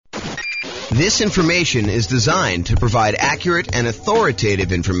This information is designed to provide accurate and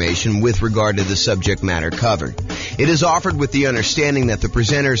authoritative information with regard to the subject matter covered. It is offered with the understanding that the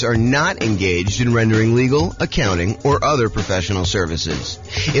presenters are not engaged in rendering legal, accounting, or other professional services.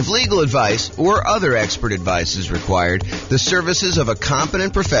 If legal advice or other expert advice is required, the services of a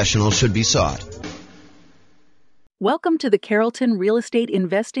competent professional should be sought. Welcome to the Carrollton Real Estate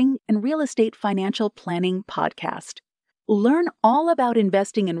Investing and Real Estate Financial Planning Podcast. Learn all about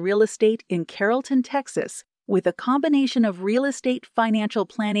investing in real estate in Carrollton, Texas, with a combination of real estate financial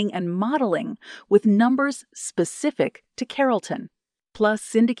planning and modeling with numbers specific to Carrollton, plus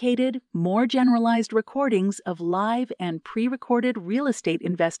syndicated, more generalized recordings of live and pre-recorded real estate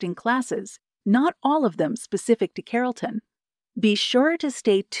investing classes, not all of them specific to Carrollton. Be sure to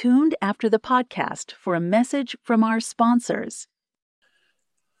stay tuned after the podcast for a message from our sponsors.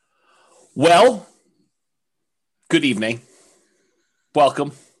 Well, good evening.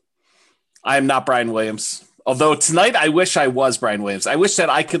 Welcome. I am not Brian Williams. Although tonight I wish I was Brian Williams. I wish that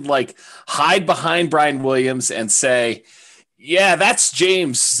I could hide behind Brian Williams and say, yeah, that's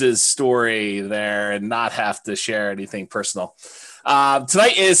James's story there and not have to share anything personal.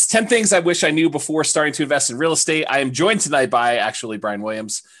 Tonight is 10 things I wish I knew before starting to invest in real estate. I am joined tonight by actually Brian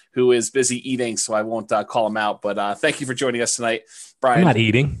Williams, who is busy eating, so I won't call him out. But thank you for joining us tonight, Brian. I'm not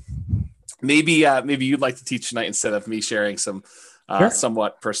eating. Maybe you'd like to teach tonight instead of me sharing some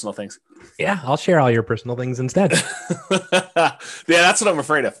somewhat personal things. Yeah, I'll share all your personal things instead. Yeah, that's what I'm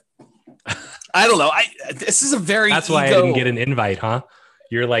afraid of. I don't know. This is a very That's why I didn't get an invite, huh?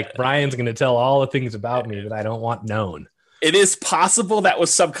 You're like, Brian's going to tell all the things about me that I don't want known. It is possible that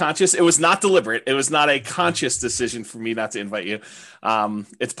was subconscious. It was not deliberate. It was not a conscious decision for me not to invite you.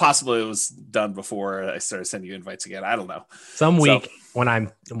 It's possible it was done before I started sending you invites again. I don't know. Some week when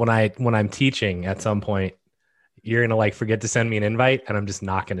I'm teaching at some point, you're going to forget to send me an invite and I'm just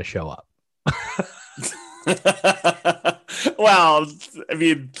not going to show up. Well, I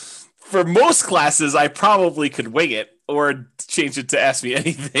mean, for most classes, I probably could wing it or change it to ask me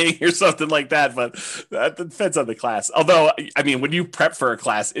anything or something like that. But that depends on the class. Although, I mean, when you prep for a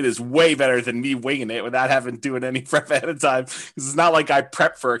class, it is way better than me winging it without having doing any prep ahead of time. Because it's not like I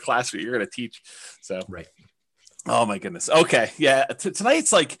prep for a class that you're going to teach. So, right. Oh my goodness. Okay. Yeah. Tonight's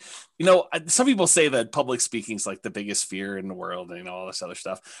some people say that public speaking is the biggest fear in the world and all this other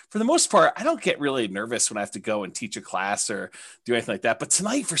stuff. For the most part, I don't get really nervous when I have to go and teach a class or do anything like that. But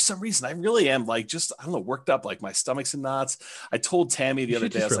tonight, for some reason, I really am worked up. My stomach's in knots. I told Tammy the other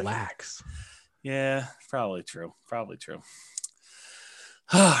day, I was relax. Yeah, probably true.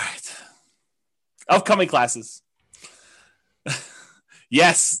 All right. Upcoming classes.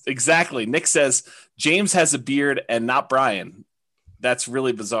 Yes, exactly. Nick says James has a beard and not Brian. That's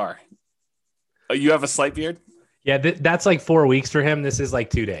really bizarre. Oh, you have a slight beard? Yeah, that's 4 weeks for him. This is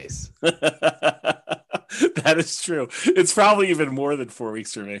 2 days. That is true. It's probably even more than 4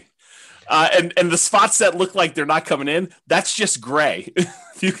 weeks for me. And the spots that look like they're not coming in, that's just gray.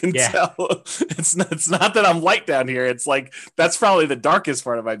 You can tell. It's not that I'm light down here. It's that's probably the darkest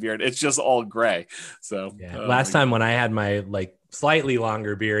part of my beard. It's just all gray. So last time when I had my slightly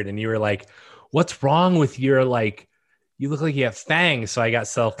longer beard and you were like, what's wrong with your you look like you have fangs. So I got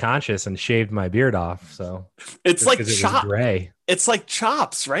self-conscious and shaved my beard off. So it's gray. It's like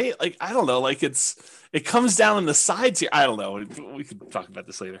chops, right? I don't know. It comes down on the sides here. I don't know. We could talk about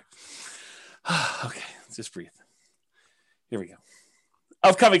this later. Okay, let's just breathe. Here we go.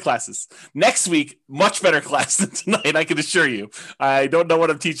 Upcoming classes. Next week, much better class than tonight, I can assure you. I don't know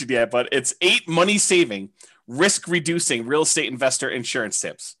what I'm teaching yet, but it's 8 money-saving, risk-reducing real estate investor insurance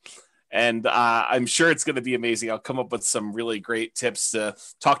tips. And I'm sure it's going to be amazing. I'll come up with some really great tips to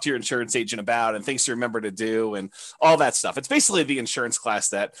talk to your insurance agent about and things to remember to do and all that stuff. It's basically the insurance class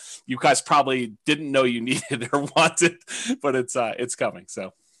that you guys probably didn't know you needed or wanted, but it's coming.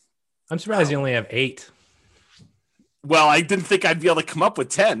 So I'm surprised you only have 8. Well, I didn't think I'd be able to come up with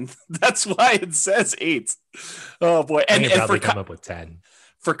 10. That's why it says 8. Oh boy. And probably come up with 10.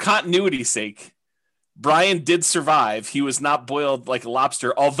 For continuity's sake, Brian did survive. He was not boiled like a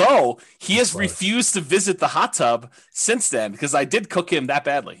lobster, although he has refused to visit the hot tub since then because I did cook him that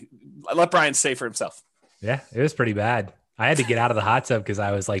badly. I let Brian say for himself. Yeah, it was pretty bad. I had to get out of the hot tub because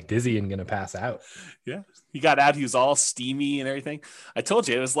I was dizzy and going to pass out. Yeah. He got out. He was all steamy and everything. I told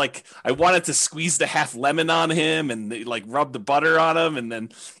you, it was I wanted to squeeze the half lemon on him and rub the butter on him. And then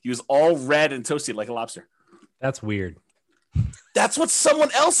he was all red and toasty like a lobster. That's weird. That's what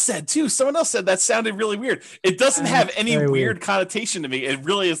someone else said too. Someone else said that sounded really weird. It doesn't have any weird connotation to me. It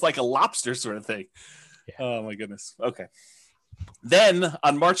really is like a lobster sort of thing. Yeah. Oh my goodness. Okay. Then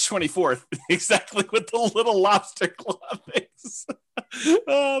on March 24th, exactly with the little lobster claw things.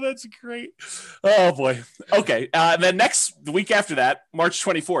 Oh, that's great. Oh boy. Okay. And then the week after that, March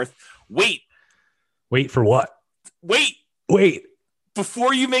 24th, wait for what? Wait.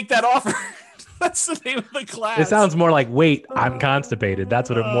 Before you make that offer. That's the name of the class. It sounds more like, wait, I'm constipated.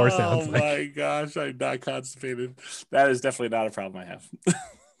 That's what it more sounds like. Oh my gosh, I'm not constipated. That is definitely not a problem I have.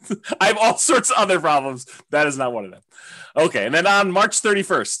 I have all sorts of other problems. That is not one of them. Okay, and then on March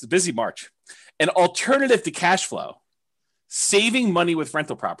 31st, busy March, an alternative to cash flow, saving money with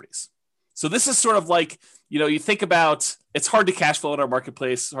rental properties. So this is sort of like, you think about, it's hard to cash flow in our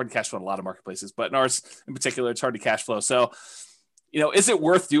marketplace. It's hard to cash flow in a lot of marketplaces, but in ours in particular, it's hard to cash flow. So, is it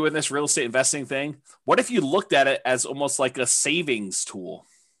worth doing this real estate investing thing? What if you looked at it as almost like a savings tool?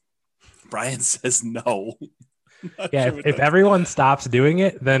 Brian says no. Yeah, if everyone stops doing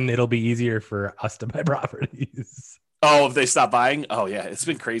it, then it'll be easier for us to buy properties. Oh, if they stop buying? Oh, yeah. It's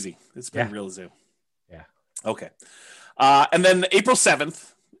been crazy. It's been real zoo. Yeah. Okay. And then April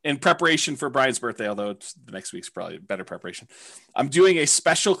 7th, in preparation for Brian's birthday, although the next week's probably better preparation, I'm doing a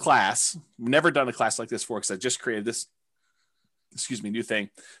special class. Never done a class like this before because I just created this, new thing.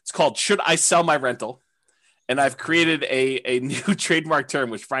 It's called Should I Sell My Rental? And I've created a new trademark term,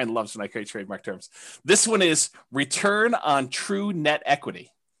 which Brian loves when I create trademark terms. This one is return on true net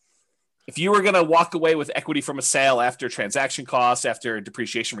equity. If you were going to walk away with equity from a sale after transaction costs, after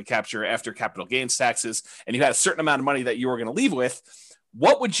depreciation recapture, after capital gains taxes, and you had a certain amount of money that you were going to leave with,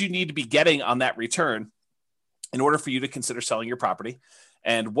 what would you need to be getting on that return in order for you to consider selling your property?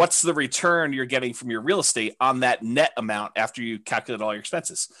 And what's the return you're getting from your real estate on that net amount after you calculate all your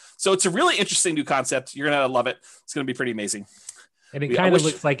expenses? So it's a really interesting new concept. You're going to love it. It's going to be pretty amazing. And it kind of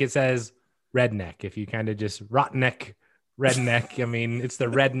looks like it says redneck. If you kind of just redneck. I mean, it's the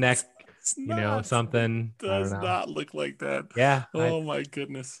redneck, something. It does not look like that. Yeah. Oh my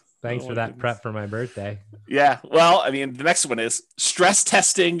goodness. Thanks for that prep for my birthday. Yeah. Well, I mean, the next one is stress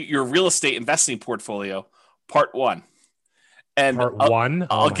testing your real estate investing portfolio, part 1. And part 1,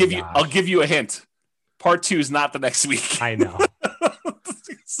 I'll give you a hint. Part 2 is not the next week. I know.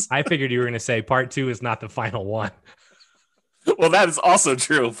 I figured you were going to say part 2 is not the final one. Well, that is also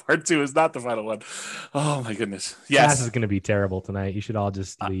true. Part 2 is not the final one. Oh my goodness. Yes. Class is going to be terrible tonight. You should all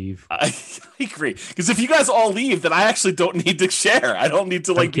just leave. I agree. Because if you guys all leave, then I actually don't need to share. I don't need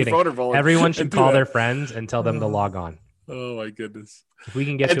to be vulnerable. Everyone should call their friends and tell them to log on. Oh my goodness. If we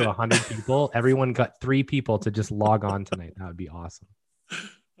can get to 100 people, everyone got 3 people to just log on tonight. That would be awesome.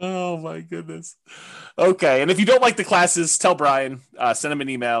 Oh my goodness. Okay. And if you don't like the classes, tell Brian, send him an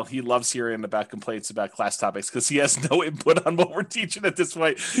email. He loves hearing about complaints about class topics because he has no input on what we're teaching at this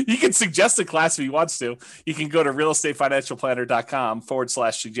point. He can suggest a class if he wants to. You can go to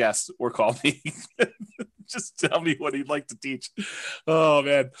realestatefinancialplanner.com/suggest or call me. Just tell me what he'd like to teach. Oh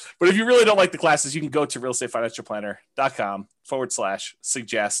man. But if you really don't like the classes, you can go to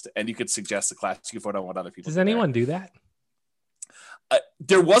realestatefinancialplanner.com/suggest and you can suggest a class. You can vote on what other people Does anyone do that?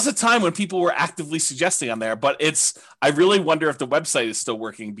 There was a time when people were actively suggesting on there, but I really wonder if the website is still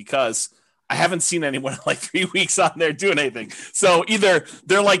working because I haven't seen anyone in like 3 weeks on there doing anything. So either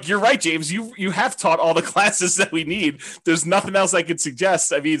they're like, you're right, James, you have taught all the classes that we need. There's nothing else I could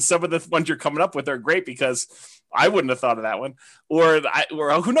suggest. I mean, some of the ones you're coming up with are great because I wouldn't have thought of that one. Or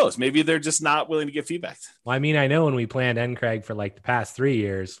who knows? Maybe they're just not willing to give feedback. Well, I mean, I know when we planned NCRAG for like the past 3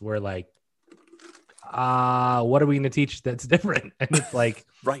 years, we're like, what are we going to teach that's different? And it's like,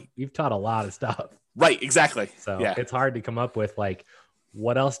 right, you've taught a lot of stuff. Right, exactly. So it's hard to come up with like,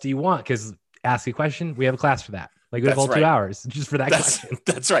 what else do you want? Because ask a question, we have a class for that. Like we have all 2 hours just for that question.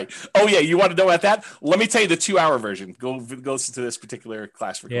 That's right. Oh yeah, you want to know about that? Let me tell you the 2-hour version. Go listen to this particular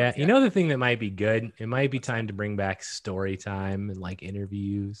class. Yeah, you know the thing that might be good? It might be time to bring back story time and like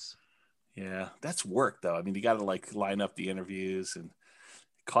interviews. Yeah, that's work though. I mean, you got to like line up the interviews and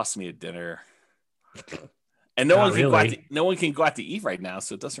it costs me a dinner. And no one can go out to eat right now,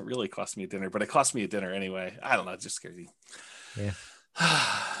 so it doesn't really cost me a dinner, but it costs me a dinner anyway. I don't know, it's just crazy. Yeah.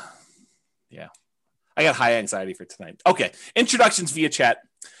 Yeah. I got high anxiety for tonight. Okay. Introductions via chat.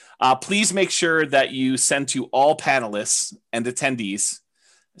 Please make sure that you send to all panelists and attendees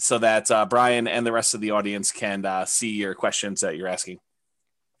so that Brian and the rest of the audience can see your questions that you're asking.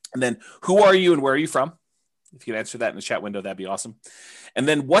 And then who are you and where are you from? If you can answer that in the chat window, that'd be awesome. And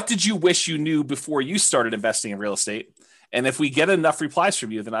then what did you wish you knew before you started investing in real estate? And if we get enough replies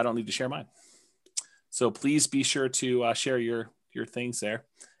from you, then I don't need to share mine. So please be sure to share your things there.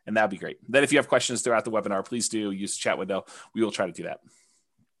 And that'd be great. Then if you have questions throughout the webinar, please do use the chat window. We will try to do that.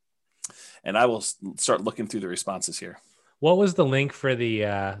 And I will start looking through the responses here. What was the link for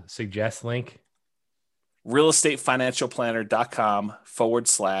the suggest link?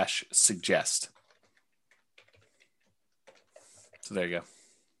 realestatefinancialplanner.com/suggest. So there you go.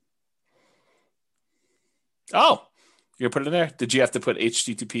 Oh, you're going to put it in there? Did you have to put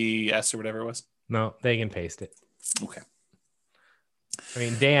HTTPS or whatever it was? No, they can paste it. Okay. I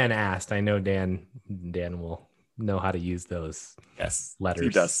mean, Dan asked. I know Dan will know how to use those letters. He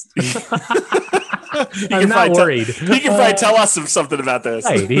does. I'm not worried. He can probably tell us something about this.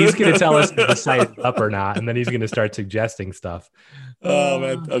 Right. He's going to tell us if the site's up or not, and then he's going to start suggesting stuff. Oh,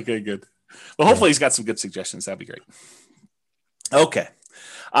 man. Okay, good. Well, hopefully he's got some good suggestions. That'd be great. Okay.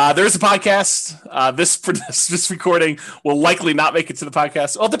 There's a podcast. This recording will likely not make it to the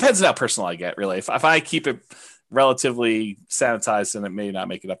podcast. Well, it depends on how personal I get, really. If I keep it relatively sanitized, then it may not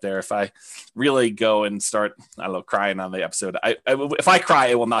make it up there. If I really go and start, I don't know, crying on the episode, if I cry,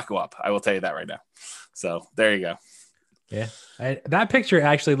 it will not go up. I will tell you that right now. So there you go. Yeah. That picture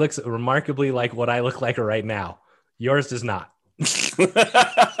actually looks remarkably like what I look like right now. Yours does not.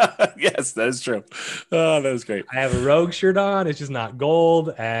 Yes, that is true. Oh, that was great. I have a Rogue shirt on. It's just not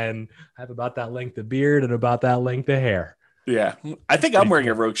gold. And I have about that length of beard and about that length of hair. Yeah. I think I'm wearing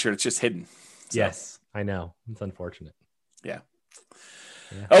a Rogue shirt. It's just hidden. So. Yes, I know. It's unfortunate. Yeah.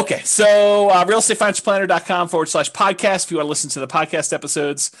 Okay. So realestatefinancialplanner.com/podcast if you want to listen to the podcast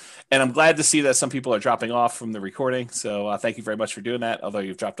episodes. And I'm glad to see that some people are dropping off from the recording. So thank you very much for doing that. Although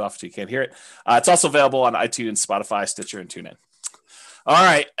you've dropped off so you can't hear it. It's also available on iTunes, Spotify, Stitcher, and TuneIn. All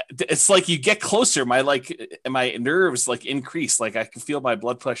right. It's like you get closer. My nerves increase. Like I can feel my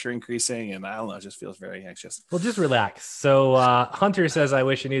blood pressure increasing, and I don't know, it just feels very anxious. Well, just relax. So Hunter says, I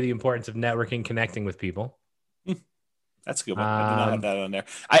wish I knew the importance of networking, connecting with people. That's a good one. I did not have that on there.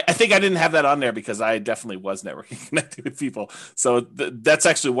 I think I didn't have that on there because I definitely was networking, connecting with people. So that's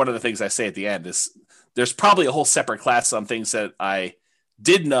actually one of the things I say at the end is there's probably a whole separate class on things that I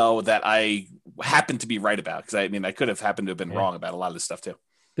did know that I happened to be right about. Because I could have happened to have been wrong about a lot of this stuff too.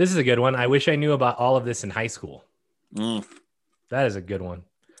 This is a good one. I wish I knew about all of this in high school. That is a good one.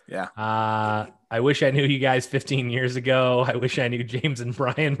 Yeah. I wish I knew you guys 15 years ago. I wish I knew James and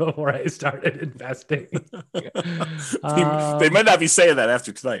Brian before I started investing. They might not be saying that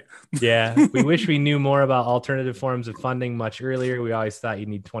after tonight. Yeah. We wish we knew more about alternative forms of funding much earlier. We always thought you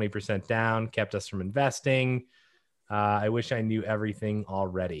need 20% down, kept us from investing. I wish I knew everything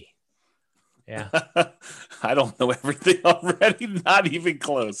already. Yeah. I don't know everything already. Not even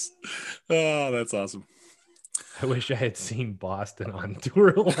close. Oh, that's awesome. I wish I had seen Boston on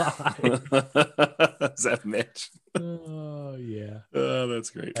tour live. Is that Mitch? Oh, yeah. Oh, that's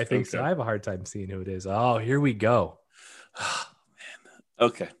great. I think so. I have a hard time seeing who it is. Oh, here we go. Oh, man.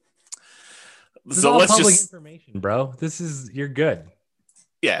 Okay. This so is all public information, bro. You're good.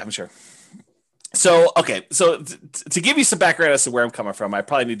 Yeah, I'm sure. So, okay. So to give you some background as to where I'm coming from, I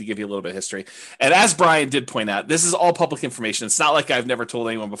probably need to give you a little bit of history. And as Brian did point out, this is all public information. It's not like I've never told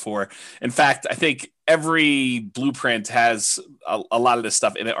anyone before. In fact, I think every blueprint has a lot of this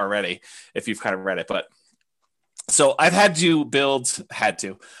stuff in it already, if you've kind of read it. But so I opted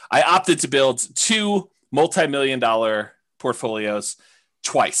to build 2 multi-million-dollar portfolios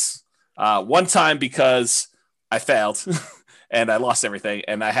twice. One time because I failed. And I lost everything,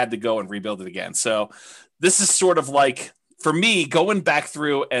 and I had to go and rebuild it again. So this is sort of like, for me, going back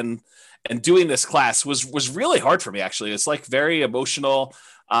through and doing this class was really hard for me, actually. It's like very emotional.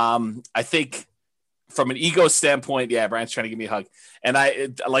 I think from an ego standpoint, yeah, Brian's trying to give me a hug. And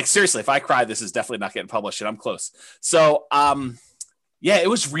seriously, if I cry, this is definitely not getting published, and I'm close. So, yeah, it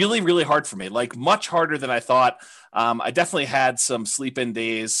was really, really hard for me, like much harder than I thought. I definitely had some sleep-in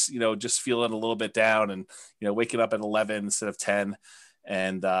days, just feeling a little bit down and, waking up at 11 instead of 10.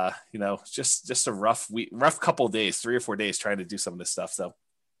 And, just a rough couple of days, 3 or 4 days trying to do some of this stuff. So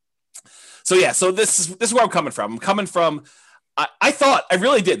yeah, so this is where I'm coming from. I'm coming from, I thought, I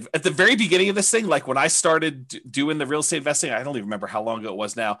really did at the very beginning of this thing, like when I started doing the real estate investing, I don't even remember how long ago it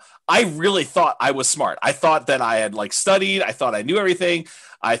was now. I really thought I was smart. I thought that I had studied. I thought I knew everything.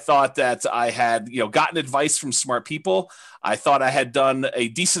 I thought that I had, gotten advice from smart people. I thought I had done a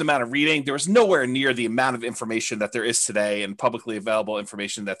decent amount of reading. There was nowhere near the amount of information that there is today and publicly available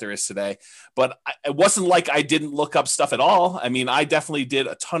information that there is today. But it wasn't like I didn't look up stuff at all. I mean, I definitely did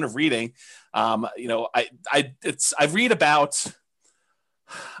a ton of reading. I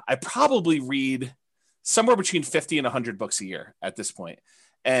probably read somewhere between 50 and 100 books a year at this point.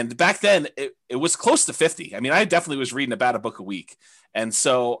 And back then it was close to 50. I mean, I definitely was reading about a book a week. And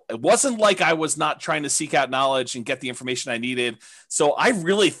so it wasn't like I was not trying to seek out knowledge and get the information I needed. So I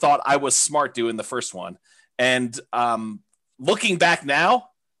really thought I was smart doing the first one. And looking back now,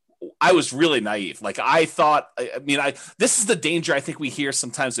 I was really naive. Like I thought, this is the danger I think we hear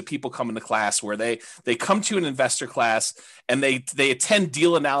sometimes that people come into class where they come to an investor class and they attend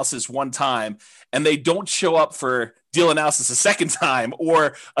deal analysis one time and they don't show up for deal analysis a second time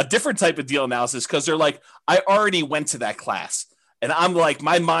or a different type of deal analysis because they're like, I already went to that class. And I'm like,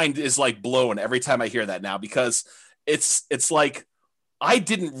 my mind is like blown every time I hear that now, because it's like, I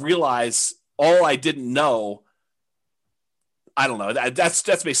didn't realize all I didn't know. I don't know. That's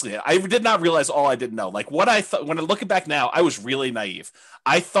basically it. I did not realize all I didn't know. Like what I thought, when I'm looking back now, I was really naive.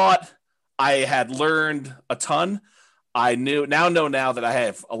 I thought I had learned a ton. I know that I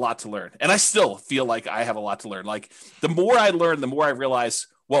have a lot to learn, and I still feel like I have a lot to learn. Like the more I learn, the more I realize,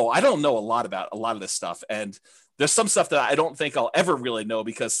 whoa, I don't know a lot about a lot of this stuff. And there's some stuff that I don't think I'll ever really know,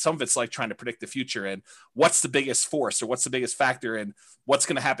 because some of it's like trying to predict the future and what's the biggest force or what's the biggest factor and what's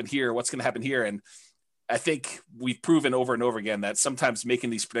going to happen here, what's going to happen here. And I think we've proven over and over again that sometimes making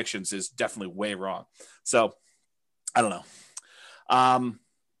these predictions is definitely way wrong. So I don't know.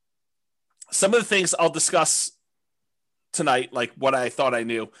 Some of the things I'll discuss tonight, like what I thought I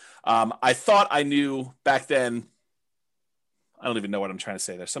knew. I thought I knew back then. I don't even know what I'm trying to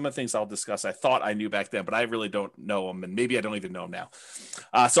say there. Some of the things I'll discuss, I thought I knew back then, but I really don't know them. And maybe I don't even know them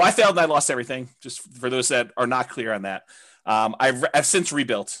now. So I failed and I lost everything, just for those that are not clear on that. I've since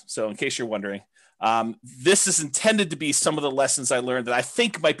rebuilt. So in case you're wondering, this is intended to be some of the lessons I learned that I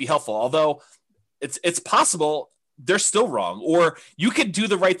think might be helpful, although it's possible they're still wrong, or you could do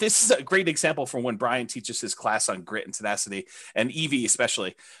the right. This is a great example from when Brian teaches his class on grit and tenacity, and EV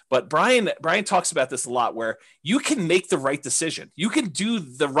especially. But Brian talks about this a lot, where you can make the right decision. You can do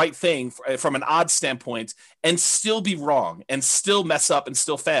the right thing from an odds standpoint and still be wrong and still mess up and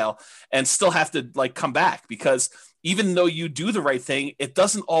still fail and still have to like come back, because even though you do the right thing, it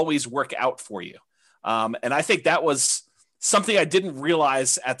doesn't always work out for you. And I think that was something I didn't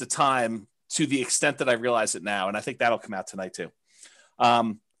realize at the time to the extent that I realize it now. And I think that'll come out tonight too.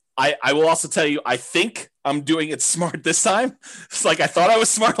 I will also tell you, I think I'm doing it smart this time. It's like I thought I was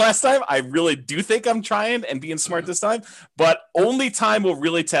smart last time. I really do think I'm trying and being smart this time, but only time will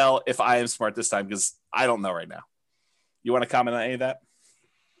really tell if I am smart this time, because I don't know right now. You want to comment on any of that?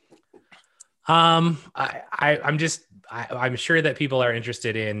 I'm sure that people are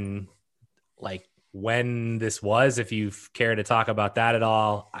interested in like when this was, if you care to talk about that at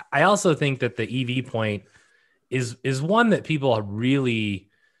all. I also think that the EV point is one that people really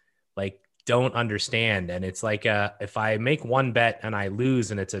like don't understand. And it's like, if I make one bet and I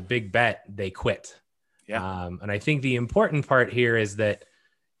lose and it's a big bet, they quit. Yeah. And I think the important part here is that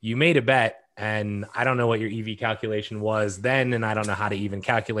you made a bet, and I don't know what your EV calculation was then, and I don't know how to even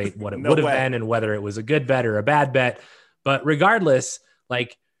calculate what it would have been and whether it was a good bet or a bad bet. But regardless,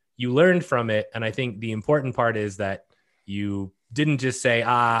 like, you learned from it. And I think the important part is that you didn't just say,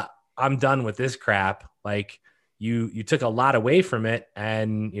 I'm done with this crap. Like you took a lot away from it,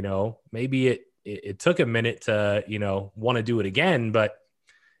 and, you know, maybe it took a minute to, you know, want to do it again, but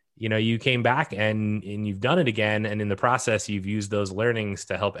you know, you came back and you've done it again. And in the process, you've used those learnings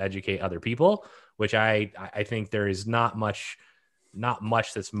to help educate other people, which I think there is not much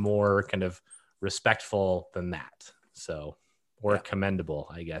that's more kind of respectful than that. So, or commendable,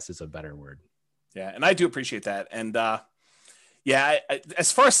 I guess is a better word. Yeah. And I do appreciate that. And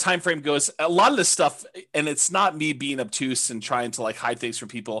as far as time frame goes, a lot of this stuff, and it's not me being obtuse and trying to like hide things from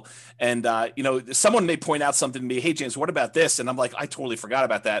people. And, you know, someone may point out something to me, hey, James, what about this? And I'm like, I totally forgot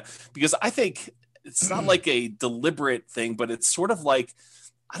about that, because I think it's not like a deliberate thing, but it's sort of like,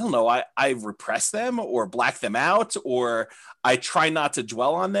 I don't know, I repress them or black them out, or I try not to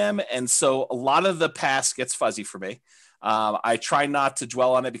dwell on them. And so a lot of the past gets fuzzy for me. I try not to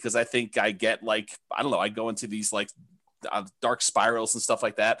dwell on it, because I think I get like, I don't know, I go into these like dark spirals and stuff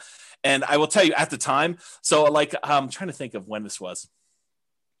like that. And I will tell you at the time, so like, I'm trying to think of when this was.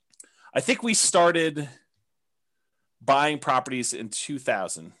 I think we started buying properties in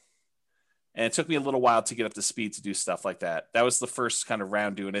 2000. And it took me a little while to get up to speed to do stuff like that. That was the first kind of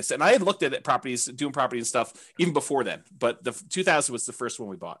round doing this. And I had looked at properties, doing property and stuff even before then, but the 2000 was the first one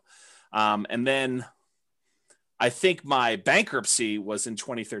we bought. And then I think my bankruptcy was in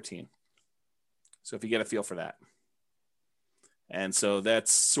 2013. So if you get a feel for that. And so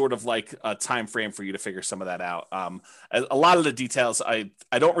that's sort of like a time frame for you to figure some of that out. A lot of the details I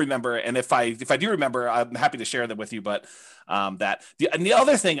don't remember, and if I do remember, I'm happy to share them with you. But and the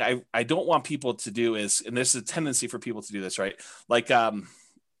other thing I don't want people to do is, and there's a tendency for people to do this, right? Like I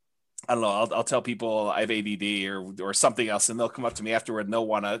don't know, I'll tell people I have ADD or something else, and they'll come up to me afterward and they'll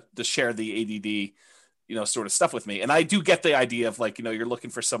want to share the ADD, you know, sort of stuff with me. And I do get the idea of like, you know, you're looking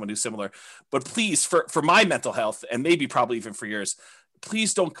for someone who's similar, but please, for my mental health, and maybe probably even for yours,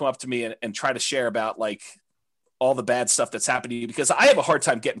 please don't come up to me and try to share about like all the bad stuff that's happening to you, because I have a hard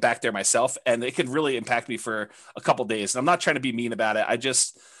time getting back there myself, and it could really impact me for a couple days. And I'm not trying to be mean about it.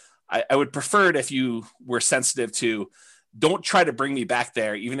 I would prefer it if you were sensitive to, don't try to bring me back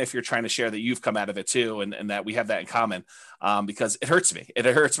there, even if you're trying to share that you've come out of it too, and that we have that in common, because it hurts me. It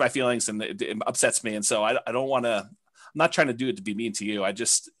hurts my feelings, and it upsets me. And so I don't want to, I'm not trying to do it to be mean to you.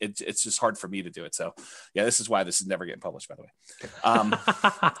 It's just hard for me to do it. So yeah, this is why this is never getting published, by the way.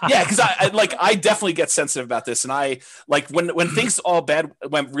 Yeah. Cause I definitely get sensitive about this. And I like when things all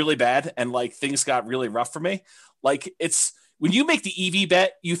went really bad and like things got really rough for me, like it's when you make the EV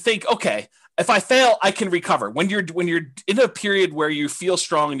bet, you think, okay, if I fail, I can recover. When you're in a period where you feel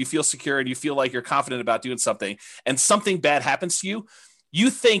strong and you feel secure and you feel like you're confident about doing something, and something bad happens to you, you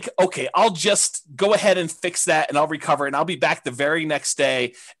think, okay, I'll just go ahead and fix that and I'll recover and I'll be back the very next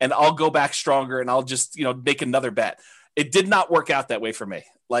day and I'll go back stronger and I'll just, make another bet. It did not work out that way for me.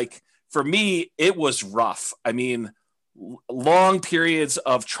 Like for me, it was rough. I mean, long periods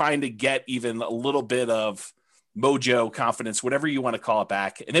of trying to get even a little bit of mojo, confidence, whatever you want to call it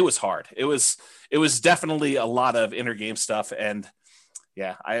back. And it was hard. It was definitely a lot of inner game stuff. And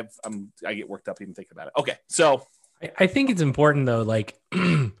yeah, I get worked up even thinking about it. Okay. So I think it's important though, like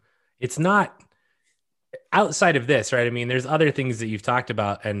it's not outside of this, right? I mean, there's other things that you've talked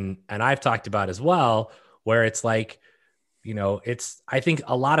about and I've talked about as well, where it's like, I think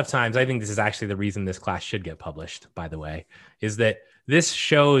a lot of times, I think this is actually the reason this class should get published, by the way, is that this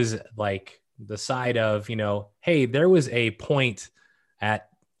shows like the side of, hey, there was a point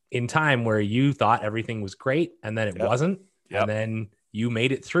in time where you thought everything was great and then it wasn't. Yep. And then you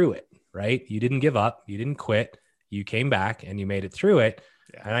made it through it, right? You didn't give up. You didn't quit. You came back and you made it through it.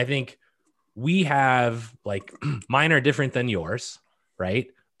 Yeah. And I think we have like, mine are different than yours, right?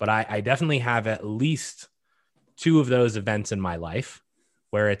 But I definitely have at least 2 of those events in my life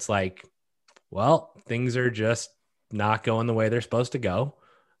where it's like, well, things are just not going the way they're supposed to go.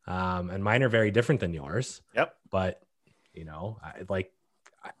 And mine are very different than yours. Yep. But,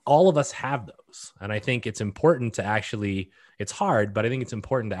 all of us have those. And I think it's important to actually, it's hard, but I think it's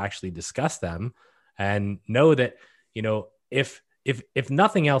important to actually discuss them and know that, if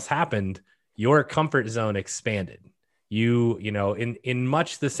nothing else happened, your comfort zone expanded. In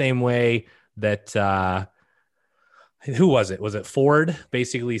much the same way that, who was it? Was it Ford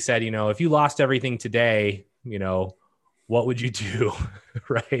basically said, if you lost everything today, what would you do?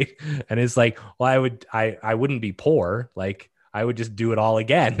 Right. And it's like, well, I wouldn't be poor. Like I would just do it all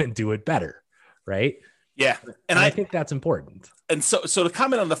again and do it better. Right. Yeah. And I think that's important. And so to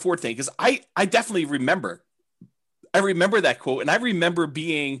comment on the Ford thing, because I definitely remember that quote. And I remember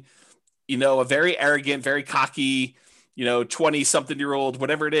being, a very arrogant, very cocky, 20-something-year-old,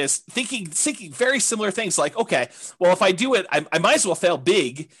 whatever it is, thinking very similar things like, okay, well, if I do it, I might as well fail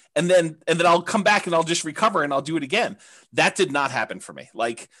big and then I'll come back and I'll just recover and I'll do it again. That did not happen for me.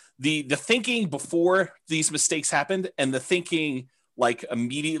 Like the thinking before these mistakes happened and the thinking like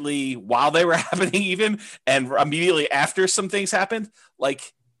immediately while they were happening even and immediately after some things happened,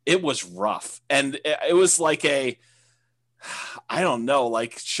 like it was rough. And it was like I don't know,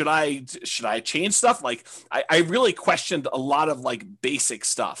 like, should I change stuff? Like I really questioned a lot of like basic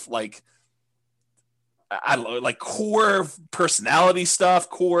stuff, like, I don't know, like core personality stuff,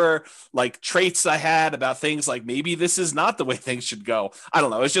 core like traits I had about things like maybe this is not the way things should go. I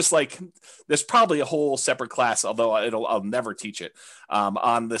don't know. It's just like, there's probably a whole separate class, although I'll never teach it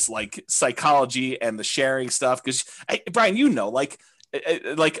on this like psychology and the sharing stuff. Cause Brian, like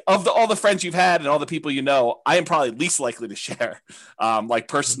of all the friends you've had and all the people I am probably least likely to share like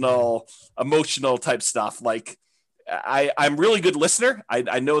personal, emotional type stuff. Like I'm really good listener.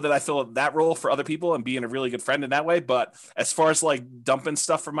 I know that I fill that role for other people and being a really good friend in that way. But as far as like dumping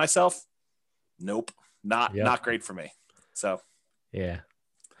stuff for myself, nope, not great for me. So yeah.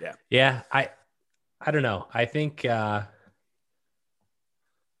 I don't know. I think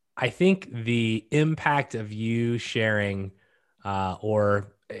the impact of you sharing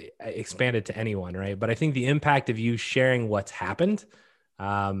or expand it to anyone, right? But I think the impact of you sharing what's happened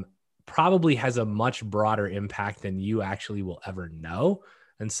probably has a much broader impact than you actually will ever know.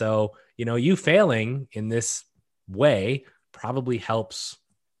 And so, you failing in this way probably helps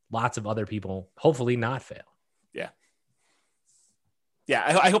lots of other people hopefully not fail. Yeah.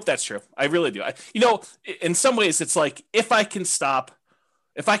 Yeah, I hope that's true. I really do. In some ways, it's like if I can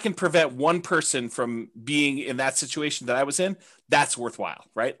prevent one person from being in that situation that I was in, that's worthwhile,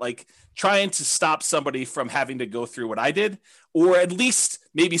 right? Like trying to stop somebody from having to go through what I did, or at least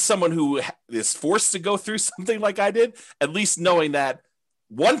maybe someone who is forced to go through something like I did, at least knowing that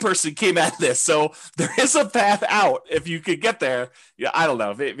one person came at this, so there is a path out if you could get there. Yeah, I don't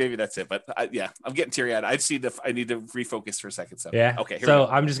know. Maybe that's it, but yeah, I'm getting teary-eyed. I need to refocus for a second. So yeah, okay. So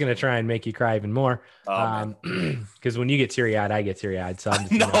I'm just gonna try and make you cry even more. Oh, because when you get teary-eyed, I get teary-eyed. So I'm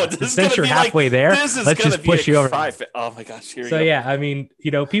just no, since you're halfway there, let's just push you over. Oh my gosh. Here we so go. Yeah, I mean,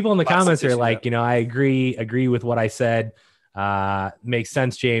 people in the comments are like, I agree with what I said. Makes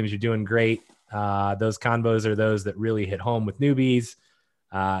sense, James. You're doing great. Those convos are those that really hit home with newbies.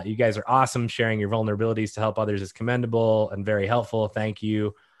 You guys are awesome. Sharing your vulnerabilities to help others is commendable and very helpful. Thank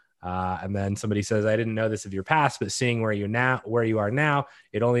you. And then somebody says, I didn't know this of your past, but seeing where you are now,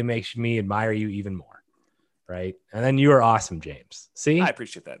 it only makes me admire you even more. Right. And then you are awesome, James. See, I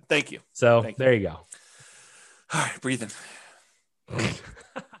appreciate that. Thank you. So there you go. All right. Breathing.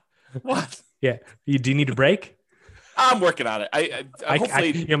 What? Yeah. Do you need a break? I'm working on it. I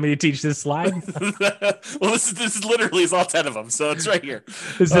hopefully you want me to teach this slide? Well, this is literally all 10 of them, so it's right here.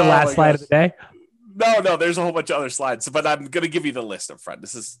 This is the last slide of the day. No, there's a whole bunch of other slides, but I'm going to give you the list up front.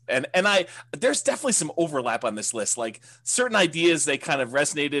 This is there's definitely some overlap on this list. Like certain ideas, they kind of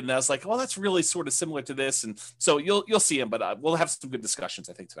resonated, and I was like, well, that's really sort of similar to this, and so you'll see them. But we'll have some good discussions,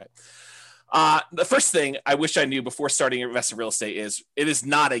 I think, tonight. The first thing I wish I knew before starting investing in real estate is it is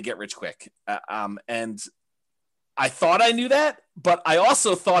not a get rich quick, and I thought I knew that, but I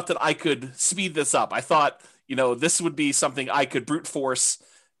also thought that I could speed this up. I thought, this would be something I could brute force,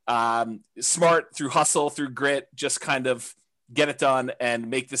 smart, through hustle, through grit, just kind of get it done and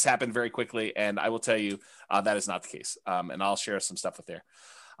make this happen very quickly. And I will tell you that is not the case. And I'll share some stuff with there.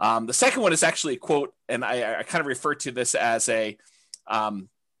 The second one is actually a quote, and I kind of refer to this as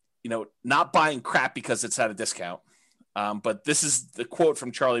not buying crap because it's at a discount. But this is the quote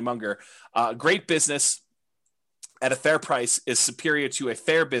from Charlie Munger. Great business at a fair price is superior to a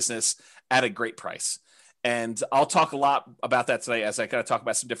fair business at a great price. And I'll talk a lot about that today as I kind of talk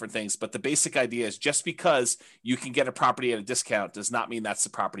about some different things. But the basic idea is just because you can get a property at a discount does not mean that's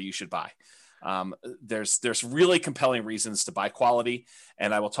the property you should buy. There's really compelling reasons to buy quality.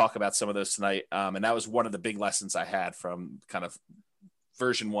 And I will talk about some of those tonight. And that was one of the big lessons I had from kind of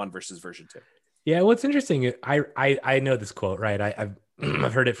version 1 versus version 2. Yeah. What's interesting, I know this quote, right?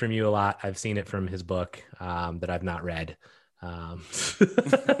 I've heard it from you a lot. I've seen it from his book that I've not read. But,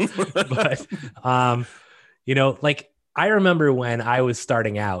 I remember when I was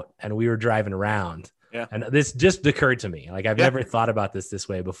starting out and we were driving around, and this just occurred to me. Like I've never thought about this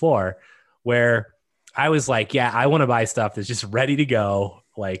way before, where I was like, I want to buy stuff that's just ready to go.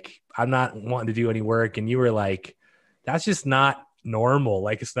 Like I'm not wanting to do any work. And you were like, that's just not normal.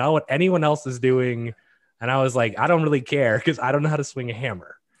 Like it's not what anyone else is doing. And I was like, I don't really care because I don't know how to swing a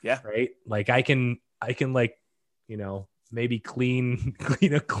hammer. Yeah. Right. Like I can like, maybe clean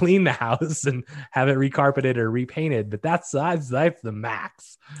the house and have it recarpeted or repainted, but that's the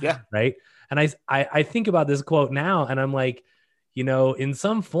max. Yeah. Right. And I think about this quote now and I'm like, in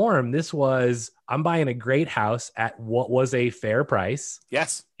some form, I'm buying a great house at what was a fair price.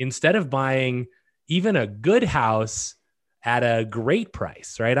 Yes. Instead of buying even a good house at a great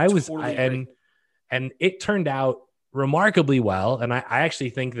price. Right. And it turned out remarkably well. And I actually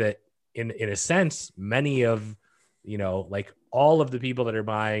think that in a sense, many of, like all of the people that are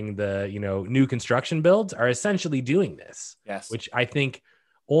buying the, new construction builds are essentially doing this. Yes. Which I think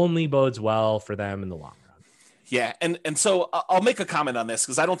only bodes well for them in the long run. Yeah. And so I'll make a comment on this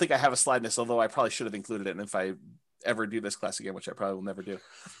because I don't think I have a slide in this, although I probably should have included it. And if I ever do this class again, which I probably will never do.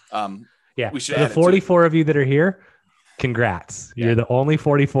 We should add the 44 of you that are here. Congrats. Yeah. You're the only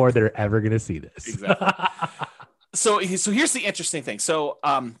 44 that are ever going to see this. Exactly. So here's the interesting thing. So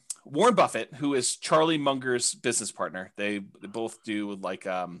Warren Buffett, who is Charlie Munger's business partner, they both do like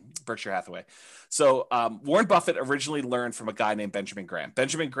Berkshire Hathaway. So Warren Buffett originally learned from a guy named Benjamin Graham.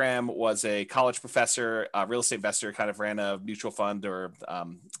 Benjamin Graham was a college professor, real estate investor, kind of ran a mutual fund or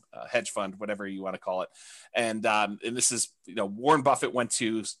hedge fund, whatever you want to call it. And this is, Warren Buffett went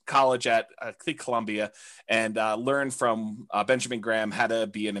to college at, I think, Columbia and learned from Benjamin Graham how to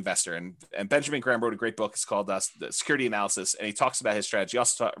be an investor. And Benjamin Graham wrote a great book. It's called The Security Analysis. And he talks about his strategy. He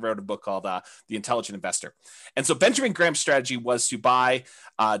also wrote a book called The Intelligent Investor. And so Benjamin Graham's strategy was to buy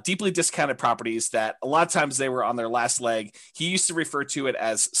deeply discounted properties that a lot of times they were on their last leg. He used to refer to it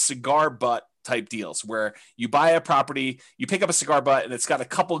as cigar butt type deals where you buy a property, you pick up a cigar butt and it's got a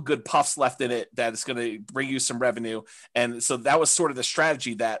couple good puffs left in it that is going to bring you some revenue. And so that was sort of the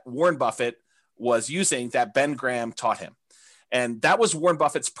strategy that Warren Buffett was using that Ben Graham taught him. And that was Warren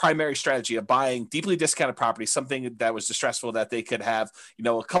Buffett's primary strategy of buying deeply discounted properties, something that was distressful, that they could have,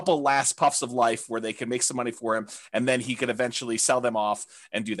 a couple last puffs of life where they could make some money for him. And then he could eventually sell them off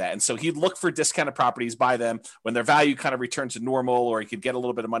and do that. And so he'd look for discounted properties, buy them when their value kind of returned to normal, or he could get a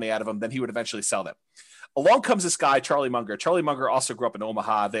little bit of money out of them. Then he would eventually sell them. Along comes this guy, Charlie Munger. Charlie Munger also grew up in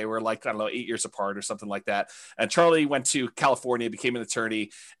Omaha. They were 8 years apart or something like that. And Charlie went to California, became an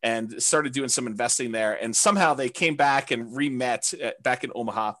attorney, and started doing some investing there. And somehow they came back and re-met back in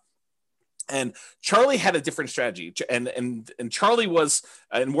Omaha. And Charlie had a different strategy. And Charlie was,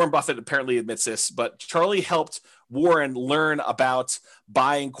 and Warren Buffett apparently admits this, but Charlie helped Warren learn about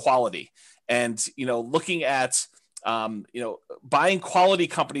buying quality and, looking at, buying quality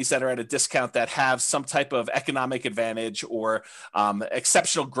companies that are at a discount that have some type of economic advantage or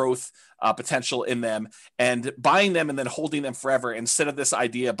exceptional growth potential in them, and buying them and then holding them forever, instead of this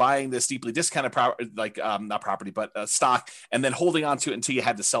idea of buying this deeply discounted stock and then holding on to it until you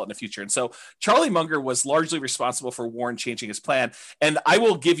had to sell it in the future. And so Charlie Munger was largely responsible for Warren changing his plan. And I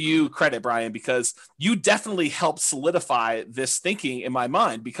will give you credit, Brian, because you definitely helped solidify this thinking in my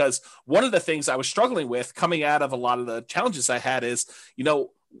mind, because one of the things I was struggling with coming out of a lot of the challenges I had is,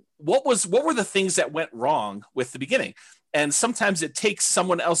 what were the things that went wrong with the beginning? And sometimes it takes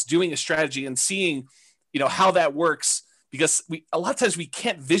someone else doing a strategy and seeing, how that works, because a lot of times we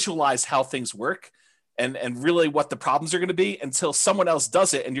can't visualize how things work and really what the problems are going to be until someone else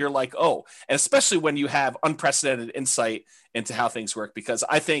does it. And you're like, oh, and especially when you have unprecedented insight into how things work, because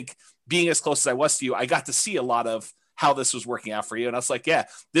I think being as close as I was to you, I got to see a lot of how this was working out for you. And I was like, yeah,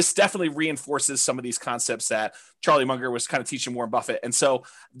 this definitely reinforces some of these concepts that Charlie Munger was kind of teaching Warren Buffett. And so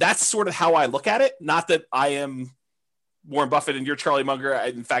that's sort of how I look at it. Not that I am Warren Buffett and you're Charlie Munger.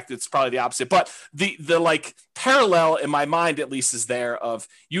 In fact, it's probably the opposite, but the parallel in my mind, at least, is there of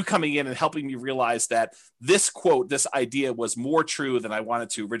you coming in and helping me realize that this idea was more true than I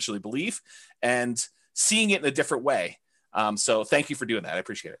wanted to originally believe, and seeing it in a different way. So thank you for doing that. I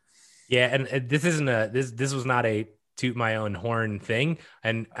appreciate it. Yeah. And this isn't this was not a toot my own horn thing.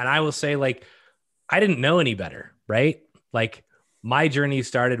 And I will say, I didn't know any better, right? My journey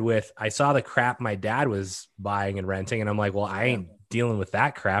started with, I saw the crap my dad was buying and renting. And I'm like, well, I ain't dealing with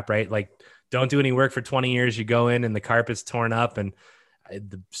that crap, right? Don't do any work for 20 years. You go in and the carpet's torn up and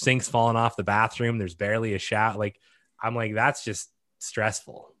the sink's falling off the bathroom. There's barely a shower. I'm like, that's just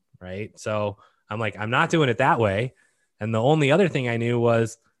stressful. Right. So I'm like, I'm not doing it that way. And the only other thing I knew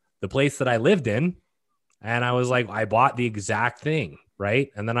was the place that I lived in. And I was like, I bought the exact thing.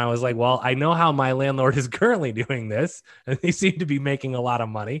 Right. And then I was like, well, I know how my landlord is currently doing this, and they seem to be making a lot of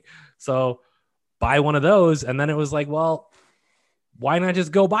money. So buy one of those. And then it was like, well, why not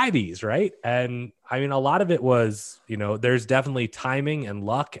just go buy these? Right. And I mean, a lot of it was, there's definitely timing and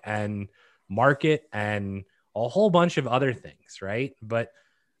luck and market and a whole bunch of other things. Right. But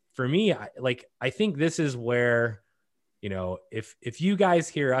for me, I think this is where, if you guys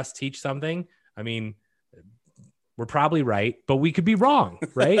hear us teach something, I mean, we're probably right, but we could be wrong,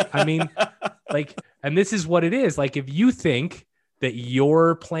 right? I mean, and this is what it is. If you think that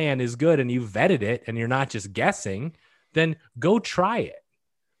your plan is good and you vetted it and you're not just guessing, then go try it,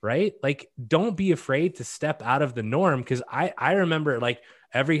 right? Don't be afraid to step out of the norm. Cause I remember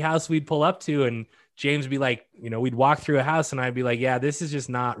every house we'd pull up to, and James would be like, we'd walk through a house and I'd be like, yeah, this is just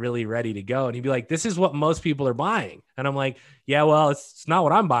not really ready to go. And he'd be like, this is what most people are buying. And I'm like, yeah, well, it's not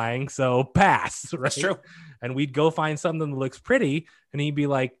what I'm buying. So pass. Right? That's true. And we'd go find something that looks pretty. And he'd be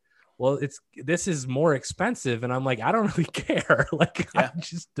like, well, this is more expensive. And I'm like, I don't really care. I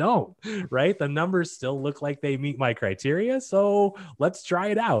just don't. Right. The numbers still look like they meet my criteria. So let's try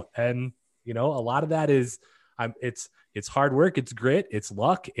it out. And, a lot of that is, it's hard work. It's grit. It's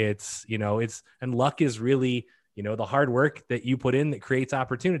luck. And luck is really, the hard work that you put in that creates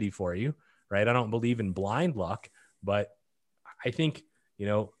opportunity for you. Right. I don't believe in blind luck, but I think,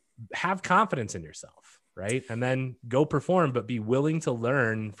 have confidence in yourself. Right. And then go perform, but be willing to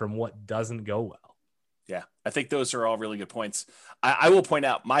learn from what doesn't go well. Yeah, I think those are all really good points. I will point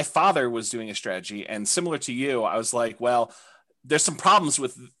out my father was doing a strategy, and similar to you, I was like, well, there's some problems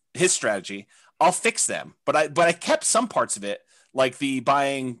with his strategy. I'll fix them. But I kept some parts of it, like the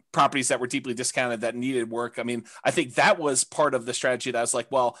buying properties that were deeply discounted that needed work. I mean, I think that was part of the strategy that I was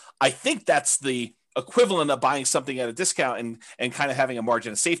like, well, I think that's the equivalent of buying something at a discount and kind of having a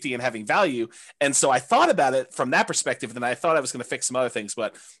margin of safety and having value. And so I thought about it from that perspective. And then I thought I was going to fix some other things,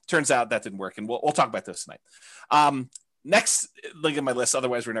 but turns out that didn't work. And we'll talk about this tonight. Next, look at my list.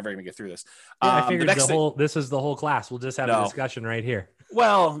 Otherwise, we're never going to get through this. I figured this is the whole class. We'll just have a discussion right here.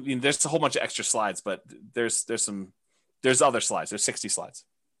 Well, there's a whole bunch of extra slides, but there's other slides. There's 60 slides.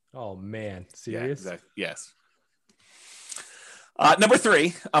 Oh man. Serious? Yeah, exactly. Yes. Number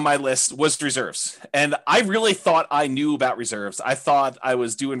 3 on my list was reserves. And I really thought I knew about reserves. I thought I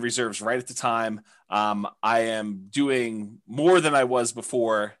was doing reserves right at the time. I am doing more than I was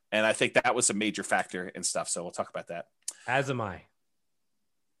before. And I think that was a major factor and stuff. So we'll talk about that. As am I.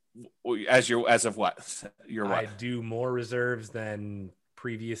 As of what? You're what? I do more reserves than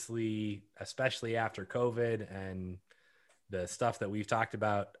previously, especially after COVID and the stuff that we've talked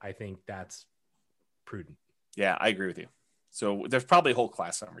about. I think that's prudent. Yeah, I agree with you. So there's probably a whole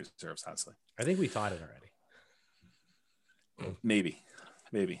class on reserves, honestly. I think we taught it already.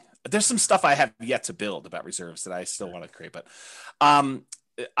 Maybe. There's some stuff I have yet to build about reserves that I still want to create, but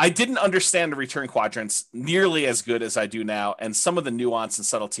I didn't understand the return quadrants nearly as good as I do now, and some of the nuance and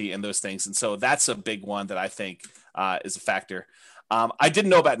subtlety in those things. And so that's a big one that I think is a factor. I didn't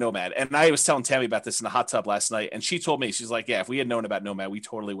know about Nomad, and I was telling Tammy about this in the hot tub last night, and she told me, she's like, yeah, if we had known about Nomad, we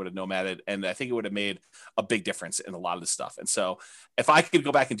totally would have nomaded, and I think it would have made a big difference in a lot of the stuff. And so if I could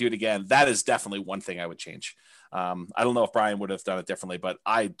go back and do it again, that is definitely one thing I would change. I don't know if Brian would have done it differently, but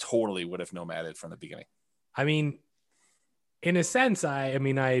I totally would have nomaded from the beginning. I mean, in a sense, I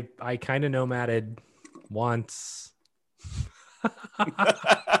kind of nomaded once.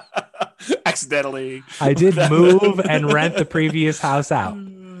 Accidentally. I did move and rent the previous house out.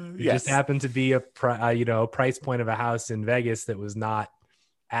 It Yes. just happened to be a price point of a house in Vegas that was not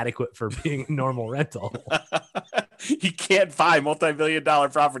adequate for being a normal rental. You can't buy multi-million-dollar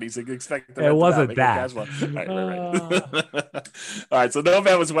properties and expect them. It wasn't that. Right. All right. So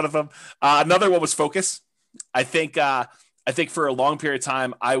Nomad was one of them. Another one was Focus. I think for a long period of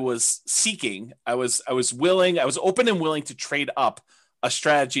time, I was seeking. I was open and willing to trade up a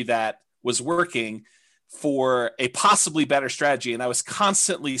strategy that was working for a possibly better strategy. And I was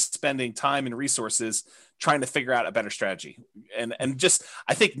constantly spending time and resources trying to figure out a better strategy. And just,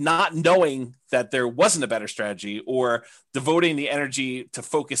 I think not knowing that there wasn't a better strategy, or devoting the energy to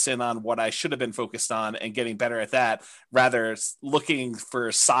focus in on what I should have been focused on and getting better at that, rather looking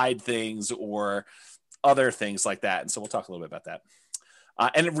for side things or other things like that. And so we'll talk a little bit about that.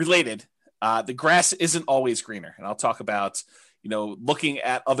 And related, the grass isn't always greener. And I'll talk about, looking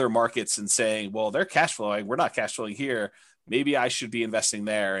at other markets and saying, well, they're cash flowing, we're not cash flowing here. Maybe I should be investing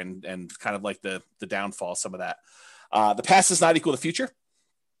there, and kind of like the downfall, some of that. The past does not equal the future.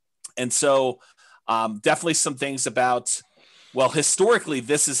 And so definitely some things about, well, historically,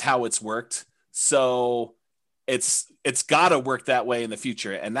 this is how it's worked. So it's got to work that way in the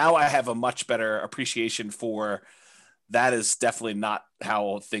future. And now I have a much better appreciation for that is definitely not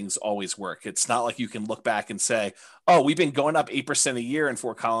how things always work. It's not like you can look back and say, oh, we've been going up 8% a year in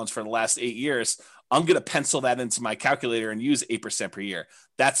Fort Collins for the last 8 years. I'm going to pencil that into my calculator and use 8% per year.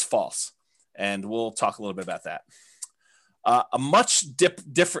 That's false. And we'll talk a little bit about that. A much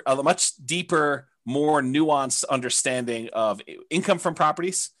deeper, more nuanced understanding of income from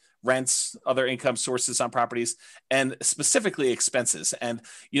properties, rents, other income sources on properties, and specifically expenses. And,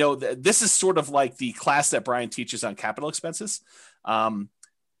 this is sort of like the class that Brian teaches on capital expenses.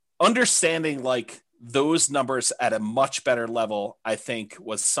 Understanding like those numbers at a much better level, I think,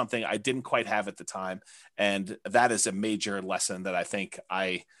 was something I didn't quite have at the time. And that is a major lesson that I think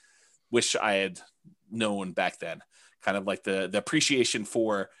I wish I had known back then. Kind of like the appreciation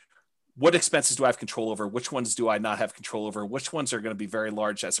for what expenses do I have control over? Which ones do I not have control over? Which ones are going to be very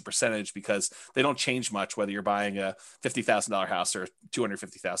large as a percentage because they don't change much, whether you're buying a $50,000 house or a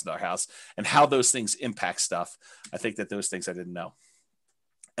 $250,000 house, and how those things impact stuff. I think that those things I didn't know.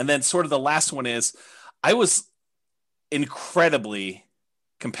 And then sort of the last one is I was incredibly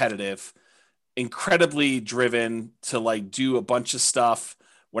competitive, incredibly driven to like do a bunch of stuff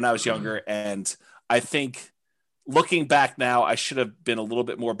when I was younger. And I think looking back now, I should have been a little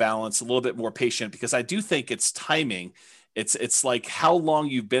bit more balanced, a little bit more patient, because I do think it's timing. It's like how long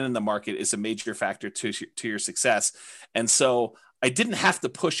you've been in the market is a major factor to your success. And so I didn't have to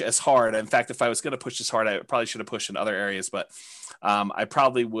push as hard. In fact, if I was going to push as hard, I probably should have pushed in other areas, but I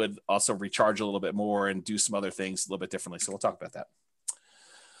probably would also recharge a little bit more and do some other things a little bit differently. So we'll talk about that.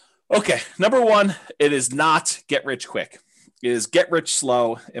 Okay. Number 1, it is not get rich quick. It is get rich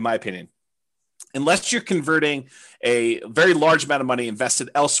slow, in my opinion. Unless you're converting a very large amount of money invested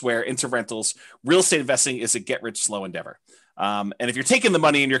elsewhere into rentals, real estate investing is a get rich slow endeavor. And if you're taking the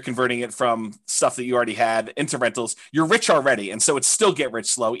money and you're converting it from stuff that you already had into rentals, you're rich already. And so it's still get rich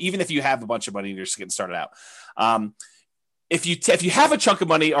slow, even if you have a bunch of money and you're just getting started out. If you have a chunk of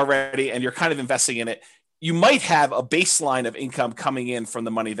money already and you're kind of investing in it, you might have a baseline of income coming in from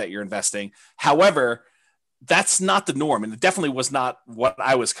the money that you're investing. However, that's not the norm. And it definitely was not what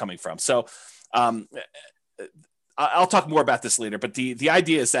I was coming from. So I'm I'll talk more about this later, but the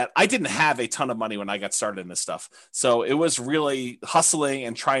idea is that I didn't have a ton of money when I got started in this stuff. So it was really hustling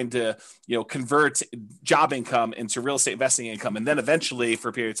and trying to, convert job income into real estate investing income. And then eventually, for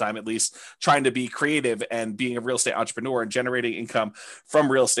a period of time, at least, trying to be creative and being a real estate entrepreneur and generating income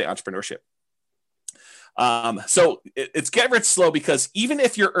from real estate entrepreneurship. So it's get rich slow, because even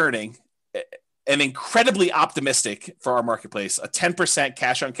if you're earning an incredibly optimistic, for our marketplace, a 10%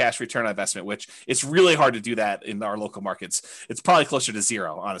 cash on cash return on investment, which it's really hard to do that in our local markets. It's probably closer to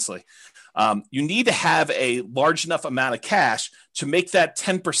zero, honestly. You need to have a large enough amount of cash to make that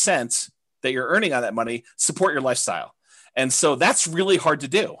 10% that you're earning on that money support your lifestyle. And so that's really hard to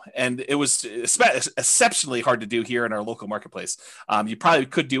do. And it was exceptionally hard to do here in our local marketplace. You probably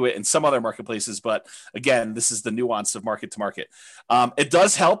could do it in some other marketplaces, but again, this is the nuance of market to market. It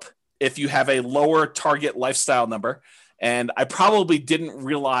does help if you have a lower target lifestyle number. And I probably didn't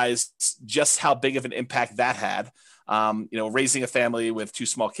realize just how big of an impact that had. Raising a family with 2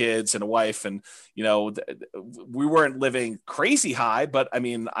 small kids and a wife, and, we weren't living crazy high, but I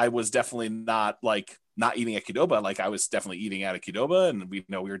mean, I was definitely not eating at Qdoba. Like, I was definitely eating out at Qdoba, and we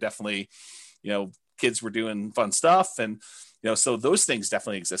were definitely, kids were doing fun stuff. And, so those things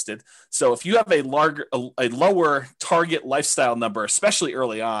definitely existed. So if you have a lower target lifestyle number, especially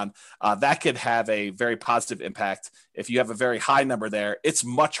early on, that could have a very positive impact. If you have a very high number there, it's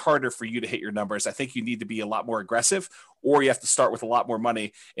much harder for you to hit your numbers. I think you need to be a lot more aggressive, or you have to start with a lot more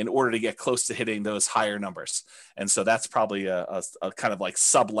money in order to get close to hitting those higher numbers. And so that's probably a kind of like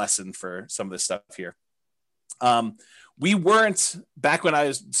sub lesson for some of this stuff here. We weren't, back when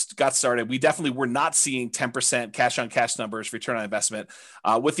I got started, we definitely were not seeing 10% cash on cash numbers, return on investment,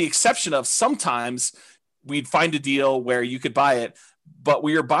 with the exception of sometimes we'd find a deal where you could buy it, but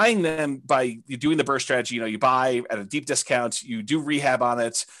we were buying them by doing the burst strategy. You buy at a deep discount, you do rehab on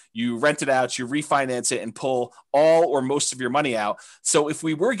it, you rent it out, you refinance it and pull all or most of your money out. So if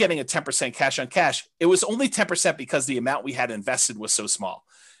we were getting a 10% cash on cash, it was only 10% because the amount we had invested was so small.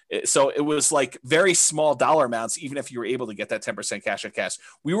 So it was like very small dollar amounts, even if you were able to get that 10% cash on cash.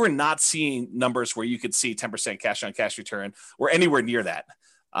 We were not seeing numbers where you could see 10% cash on cash return or anywhere near that,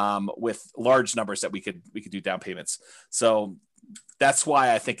 with large numbers that we could do down payments. So that's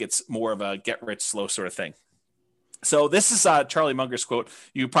why I think it's more of a get rich slow sort of thing. So this is Charlie Munger's quote.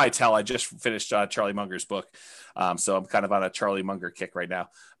 You can probably tell I just finished Charlie Munger's book. So I'm kind of on a Charlie Munger kick right now.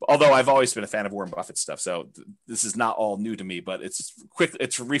 Although I've always been a fan of Warren Buffett stuff. So this is not all new to me, but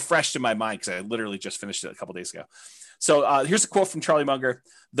it's refreshed in my mind because I literally just finished it a couple days ago. So here's a quote from Charlie Munger.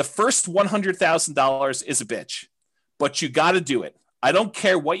 "The first $100,000 is a bitch, but you got to do it. I don't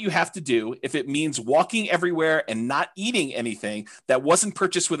care what you have to do. If it means walking everywhere and not eating anything that wasn't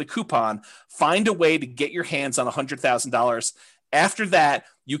purchased with a coupon, find a way to get your hands on $100,000. After that,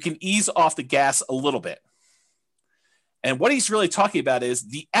 you can ease off the gas a little bit." And what he's really talking about is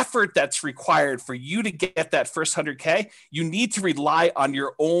the effort that's required for you to get that first 100K. You need to rely on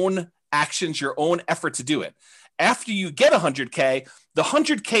your own actions, your own effort to do it. After you get 100K, the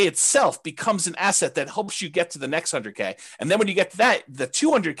 100K itself becomes an asset that helps you get to the next 100K. And then when you get to that, the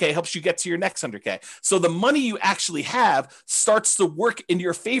 200K helps you get to your next 100K. So the money you actually have starts to work in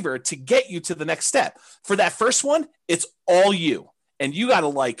your favor to get you to the next step. For that first one, it's all you. And you got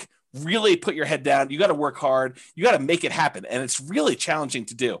to really put your head down. You got to work hard. You got to make it happen. And it's really challenging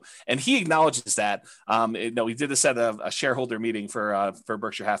to do. And he acknowledges that. He did this at a shareholder meeting for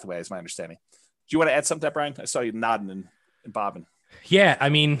Berkshire Hathaway, is my understanding. Do you want to add something to that, Brian? I saw you nodding and bobbing. Yeah. I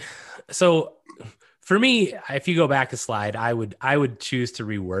mean, so for me, if you go back a slide, I would choose to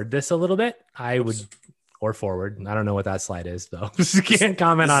reword this a little bit. Or forward. I don't know what that slide is though. Can't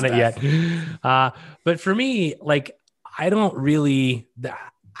comment on it yet. But for me, I don't really,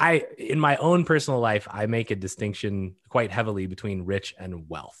 in my own personal life, I make a distinction quite heavily between rich and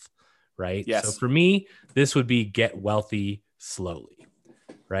wealth, right? Yes. So for me, this would be get wealthy slowly,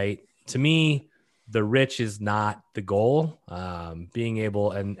 right? To me, the rich is not the goal. Being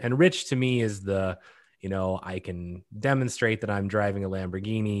able, and rich to me is I can demonstrate that I'm driving a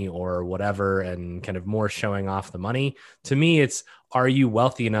Lamborghini or whatever, and kind of more showing off the money. To me, it's, are you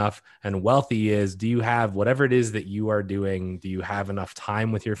wealthy enough? And wealthy is, do you have whatever it is that you are doing? Do you have enough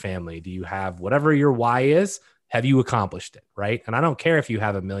time with your family? Do you have whatever your why is? Have you accomplished it? Right. And I don't care if you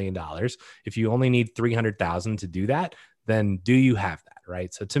have $1 million. If you only need 300,000 to do that, then do you have that?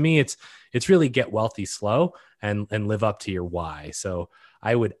 Right. So to me, it's really get wealthy slow and live up to your why. So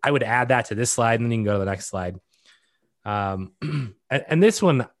I would add that to this slide, and then you can go to the next slide. And this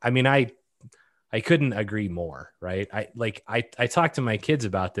one, I mean, I couldn't agree more, right? I talked to my kids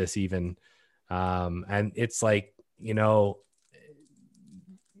about this even, and it's like,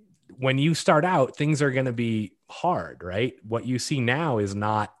 when you start out, things are going to be hard, right? What you see now is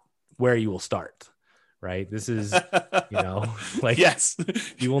not where you will start, right? This is, like, yes,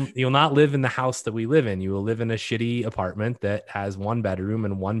 you'll not live in the house that we live in. You will live in a shitty apartment that has 1 bedroom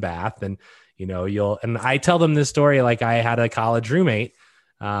and 1 bath. And, and I tell them this story, like I had a college roommate,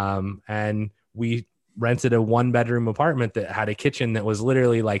 and we rented a 1 bedroom apartment that had a kitchen that was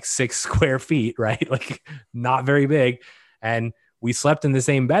literally like 6 square feet, right? Like not very big. And we slept in the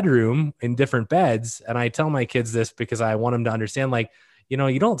same bedroom in different beds. And I tell my kids this because I want them to understand, like,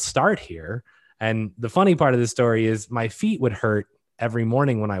 you don't start here. And the funny part of the story is my feet would hurt every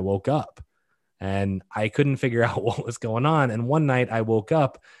morning when I woke up, and I couldn't figure out what was going on. And one night I woke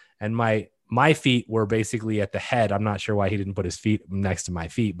up and my feet were basically at the head. I'm not sure why he didn't put his feet next to my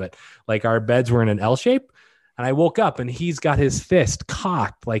feet, but like our beds were in an L shape. And I woke up and he's got his fist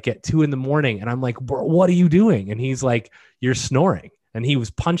cocked like at 2 a.m. And I'm like, bro, what are you doing? And he's like, you're snoring. And he was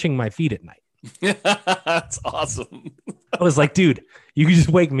punching my feet at night. That's awesome. I was like, dude, you can just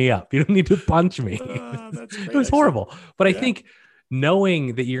wake me up. You don't need to punch me. That's great, it was horrible. But yeah. I think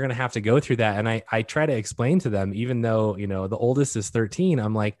knowing that you're going to have to go through that. And I try to explain to them, even though, the oldest is 13,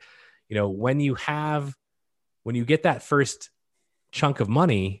 I'm like, when you get that first chunk of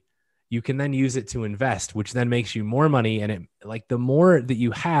money, you can then use it to invest, which then makes you more money. And it, like, the more that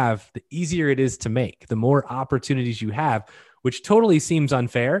you have, the easier it is to make, the more opportunities you have, which totally seems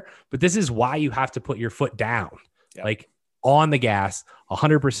unfair, but this is why you have to put your foot down, like on the gas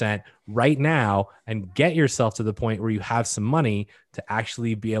 100% right now, and get yourself to the point where you have some money to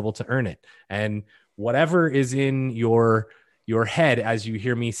actually be able to earn it. And whatever is in your head as you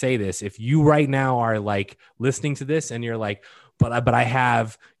hear me say this, if you right now are like listening to this and you're like, but I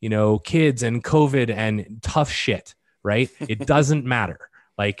have, kids and COVID and tough shit, right? It doesn't matter.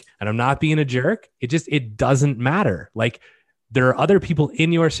 Like, and I'm not being a jerk. It doesn't matter. Like, there are other people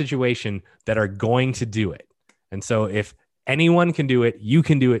in your situation that are going to do it. And so if anyone can do it, you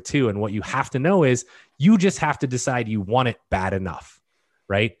can do it too. And what you have to know is you just have to decide you want it bad enough,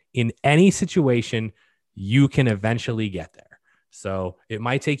 right? In any situation, you can eventually get there. So it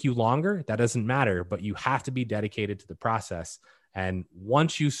might take you longer. That doesn't matter, but you have to be dedicated to the process. And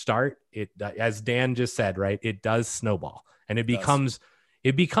once you start it, as Dan just said, right, it does snowball, and it becomes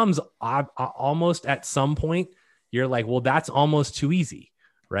almost at some point, you're like, well, that's almost too easy,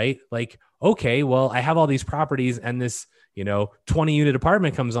 right? Like, okay, well, I have all these properties and this, 20 unit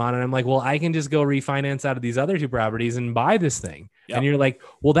apartment comes on, and I'm like, well, I can just go refinance out of these other 2 properties and buy this thing. Yep. And you're like,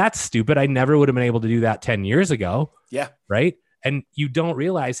 well, that's stupid. I never would have been able to do that 10 years ago. Yeah. Right. And you don't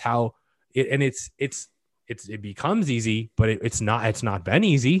realize how it becomes easy, but it's not been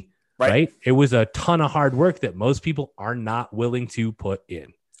easy. Right. It was a ton of hard work that most people are not willing to put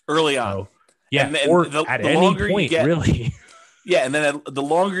in early on. So, yeah. And or the at any point, really. Yeah. And then the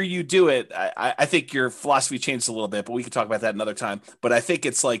longer you do it, I think your philosophy changes a little bit, but we can talk about that another time. But I think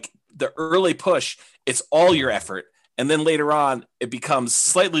it's like the early push, it's all your effort. And then later on, it becomes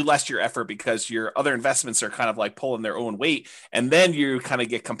slightly less your effort because your other investments are kind of like pulling their own weight. And then you kind of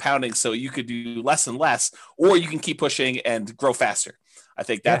get compounding. So you could do less and less, or you can keep pushing and grow faster. I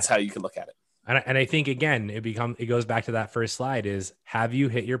think that's how you can look at it. And I think, again, it goes back to that first slide is, have you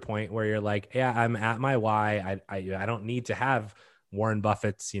hit your point where you're like, yeah, I'm at my why. I don't need to have Warren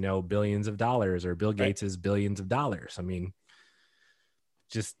Buffett's, billions of dollars, or Bill Gates's billions of dollars. I mean,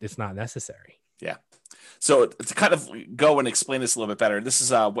 just, it's not necessary. Yeah. So to kind of go and explain this a little bit better, this is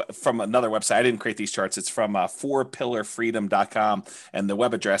from another website. I didn't create these charts. It's from 4pillarfreedom.com, and the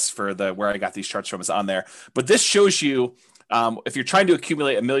web address for where I got these charts from is on there. But this shows you, if you're trying to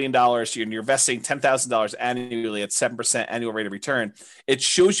accumulate $1 million and you're investing $10,000 annually at 7% annual rate of return, it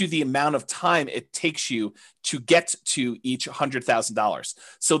shows you the amount of time it takes you to get to each $100,000.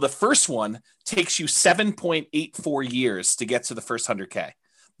 So the first one takes you 7.84 years to get to the first 100K.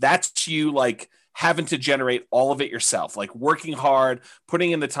 That's you like having to generate all of it yourself, like working hard,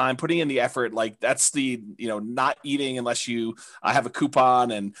 putting in the time, putting in the effort. Like that's the, not eating unless you have a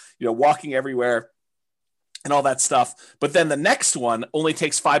coupon, and, walking everywhere and all that stuff. But then the next one only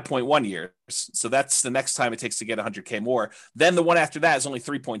takes 5.1 years. So that's the next time it takes to get 100K more. Then the one after that is only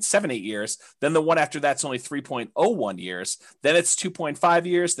 3.78 years. Then the one after that's only 3.01 years. Then it's 2.5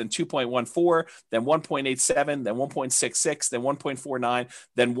 years, then 2.14, then 1.87, then 1.66, then 1.49,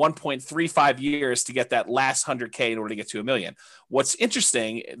 then 1.35 years to get that last 100K in order to get to $1 million. What's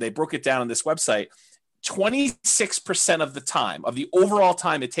interesting, they broke it down on this website, 26% of the time, of the overall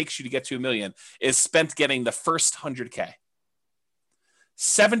time it takes you to get to $1 million, is spent getting the first 100K.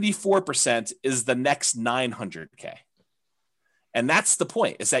 74% is the next 900K. And that's the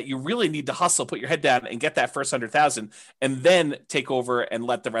point, is that you really need to hustle, put your head down and get that first 100,000 and then take over and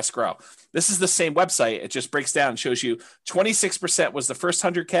let the rest grow. This is the same website. It just breaks down and shows you 26% was the first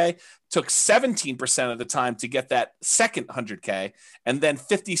 100K, took 17% of the time to get that second 100K, and then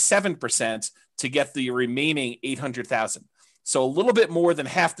 57% to get the remaining 800,000. So a little bit more than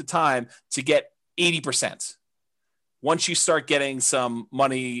half the time to get 80%. Once you start getting some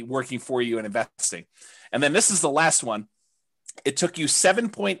money working for you and investing. And then this is the last one. It took you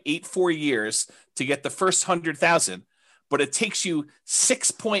 7.84 years to get the first 100,000, but it takes you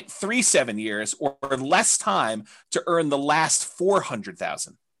 6.37 years or less time to earn the last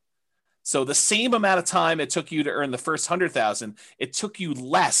 400,000. So the same amount of time it took you to earn the first 100,000, it took you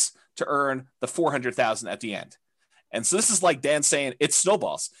less to earn the 400,000 at the end. And so this is like Dan saying, it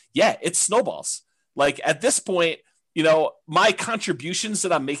snowballs. Yeah, it snowballs. Like at this point, you know, my contributions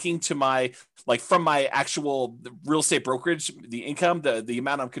that I'm making to my, like from my actual real estate brokerage, the income, the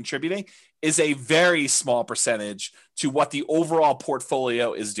amount I'm contributing is a very small percentage to what the overall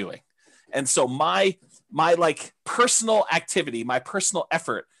portfolio is doing. And so my like personal activity, my personal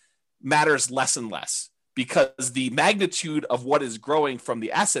effort matters less and less because the magnitude of what is growing from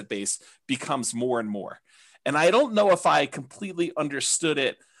the asset base becomes more and more. And I don't know if I completely understood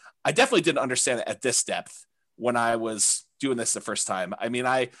it. I definitely didn't understand it at this depth when I was doing this the first time. I mean,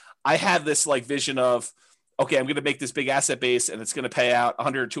 I had this like vision of, okay, I'm going to make this big asset base and it's going to pay out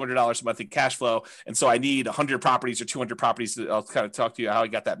 $100 or $200 a month in cash flow. And so I need 100 properties or 200 properties. I'll kind of talk to you how I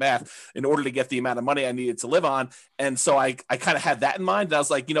got that math in order to get the amount of money I needed to live on. And so I kind of had that in mind. And I was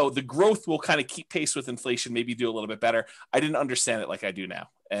like, you know, the growth will kind of keep pace with inflation, maybe do a little bit better. I didn't understand it like I do now.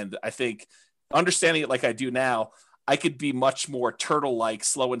 And I think understanding it like I do now, I could be much more turtle-like,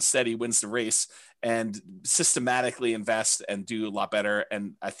 slow and steady wins the race and systematically invest and do a lot better.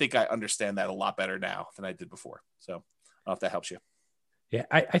 And I think I understand that a lot better now than I did before. So I don't know if that helps you. Yeah.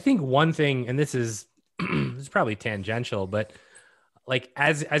 I think one thing, and this is, this is probably tangential, but like,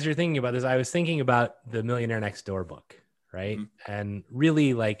 as you're thinking about this, I was thinking about the Millionaire Next Door book, right? Mm-hmm. And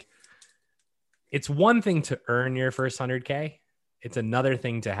really like, it's one thing to earn your first 100K. It's another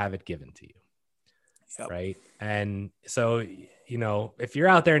thing to have it given to you. Yep. Right. And so, you know, if you're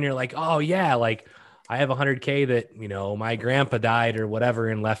out there and you're like, oh yeah, like I have 100K that, you know, my grandpa died or whatever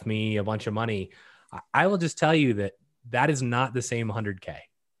and left me a bunch of money. I will just tell you that that is not the same 100K.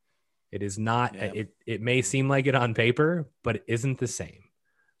 It is not, yeah. It may seem like it on paper, but it isn't the same.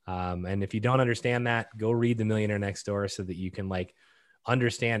 And if you don't understand that, go read The Millionaire Next Door so that you can like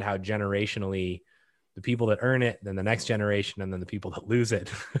understand how generationally the people that earn it, then the next generation, and then the people that lose it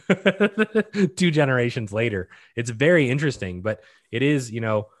 2 generations later. It's very interesting, but it is, you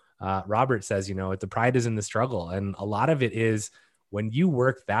know, Robert says, you know, the pride is in the struggle. And a lot of it is when you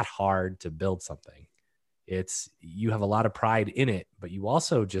work that hard to build something, you have a lot of pride in it, but you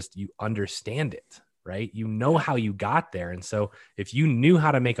also you understand it, right? You know how you got there. And so if you knew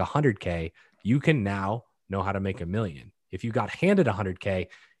how to make 100K, you can now know how to make $1 million. If you got handed 100K,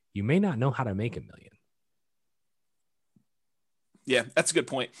 you may not know how to make $1 million. Yeah, that's a good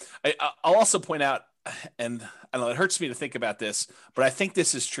point. I'll also point out, and I don't know, it hurts me to think about this, but I think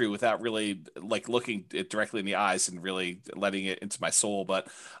this is true without really like looking it directly in the eyes and really letting it into my soul. But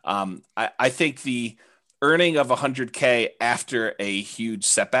I think the earning of 100K after a huge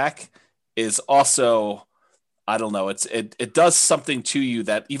setback is also, I don't know, it does something to you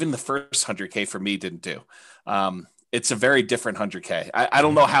that even the first 100K for me didn't do. It's a very different 100K. I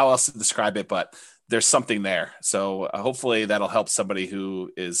don't know how else to describe it, but there's something there. So hopefully that'll help somebody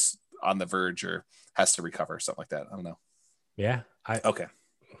who is on the verge or has to recover or something like that. I don't know. Yeah. Okay.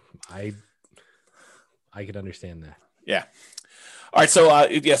 I could understand that. Yeah. All right. So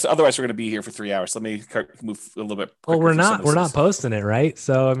yes, otherwise we're going to be here for 3 hours. Let me move a little bit. Well, we're not posting it, right?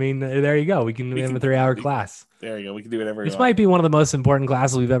 So, I mean, there you go. We have a 3-hour class. There you go. We can do whatever. This might be one of the most important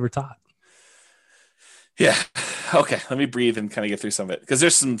classes we've ever taught. Yeah. Okay. Let me breathe and kind of get through some of it because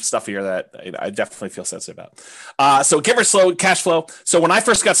there's some stuff here that I definitely feel sensitive about. So Giver Slow, cash flow. So when I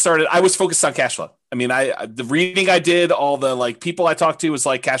first got started, I was focused on cash flow. I mean, the reading I did, all the like people I talked to was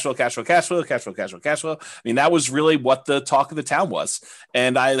like cash flow, cash flow, cash flow, cash flow, cash flow, cash flow. I mean, that was really what the talk of the town was.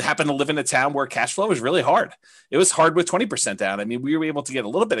 And I happened to live in a town where cash flow was really hard. It was hard with 20% down. I mean, we were able to get a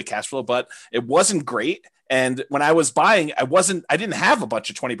little bit of cash flow, but it wasn't great. And when I was buying, I didn't have a bunch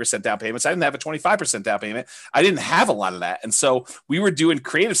of 20% down payments. I didn't have a 25% down payment. I didn't have a lot of that. And so we were doing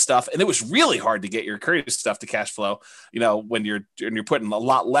creative stuff, and it was really hard to get your creative stuff to cash flow, you know, when you're putting a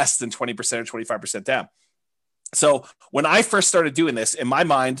lot less than 20% or 25% down. So when I first started doing this, in my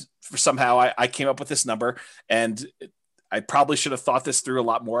mind, somehow I came up with this number, and I probably should have thought this through a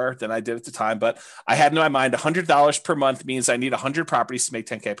lot more than I did at the time, but I had in my mind $100 per month means I need 100 properties to make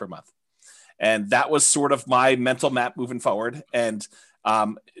 10K per month. And that was sort of my mental map moving forward. And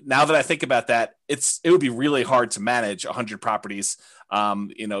now that I think about that, it would be really hard to manage 100 properties.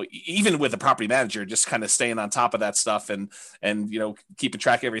 Even with a property manager, just kind of staying on top of that stuff and keeping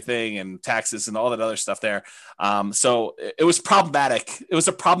track of everything and taxes and all that other stuff there. So it was problematic. It was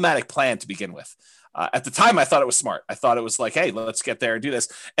a problematic plan to begin with. At the time, I thought it was smart. I thought it was like, hey, let's get there and do this.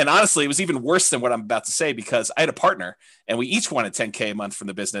 And honestly, it was even worse than what I'm about to say, because I had a partner and we each wanted 10K a month from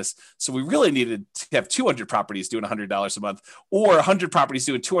the business. So we really needed to have 200 properties doing $100 a month, or 100 properties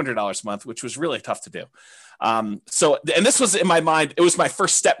doing $200 a month, which was really tough to do. And this was in my mind, it was my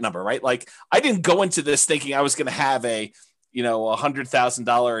first step number, right? Like, I didn't go into this thinking I was going to have a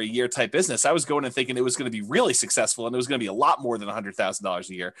 $100,000 a year type business. I was going and thinking it was going to be really successful, and it was going to be a lot more than $100,000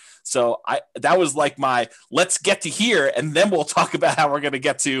 a year. So that was like let's get to here, and then we'll talk about how we're going to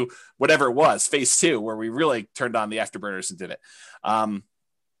get to whatever it was, phase 2, where we really turned on the afterburners and did it.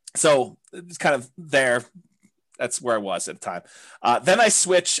 So it's kind of there. That's where I was at the time. Then I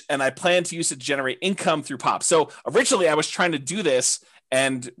switched, and I planned to use it to generate income through POP. So originally I was trying to do this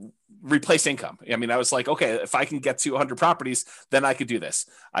and replace income. I mean, I was like, okay, if I can get to 100 properties, then I could do this.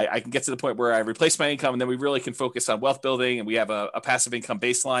 I can get to the point where I replace my income, and then we really can focus on wealth building, and we have a passive income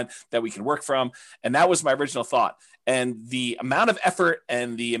baseline that we can work from. And that was my original thought. And the amount of effort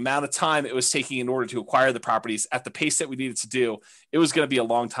and the amount of time it was taking in order to acquire the properties at the pace that we needed to do, it was going to be a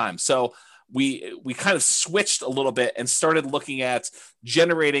long time. So we kind of switched a little bit and started looking at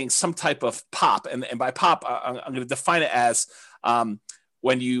generating some type of POP. And by POP, I'm going to define it as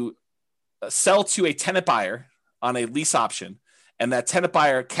when you sell to a tenant buyer on a lease option, and that tenant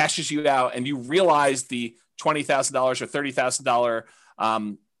buyer cashes you out, and you realize the $20,000 or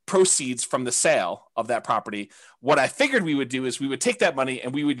 $30,000 proceeds from the sale of that property. What I figured we would do is we would take that money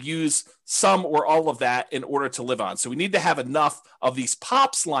and we would use some or all of that in order to live on. So we need to have enough of these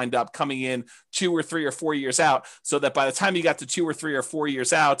POPs lined up coming in 2 or 3 or 4 years out, so that by the time you got to 2 or 3 or 4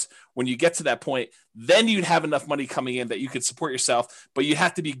 years out, when you get to that point, then you'd have enough money coming in that you could support yourself, but you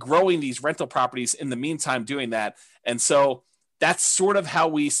have to be growing these rental properties in the meantime doing that. And so that's sort of how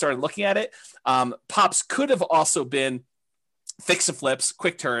we started looking at it. POPs could have also been fix and flips,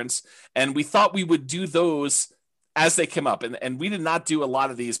 quick turns. And we thought we would do those as they came up. And we did not do a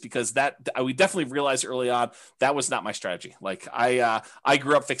lot of these, because we definitely realized early on that was not my strategy. Like I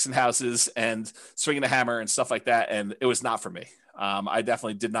grew up fixing houses and swinging a hammer and stuff like that, and it was not for me. I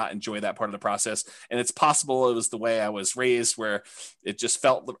definitely did not enjoy that part of the process, and it's possible it was the way I was raised, where it just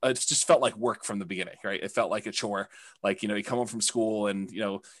felt like work from the beginning, right? It felt like a chore. Like, you come home from school and,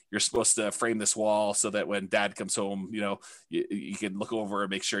 you're supposed to frame this wall so that when dad comes home, you can look over and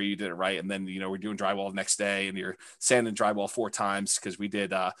make sure you did it right. And then, we're doing drywall the next day, and you're sanding drywall 4 times, because we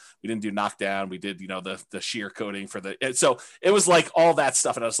didn't do knockdown. We did, the shear coating for so it was like all that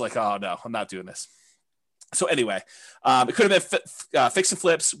stuff. And I was like, oh no, I'm not doing this. So anyway, it could have been fix and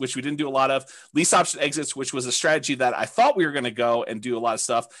flips, which we didn't do a lot of, lease option exits, which was a strategy that I thought we were going to go and do a lot of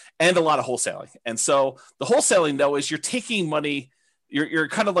stuff, and a lot of wholesaling. And so the wholesaling, though, is you're taking money, you're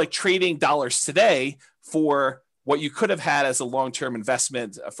kind of like trading dollars today for what you could have had as a long-term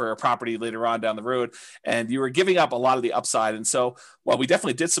investment for a property later on down the road. And you were giving up a lot of the upside. And so while we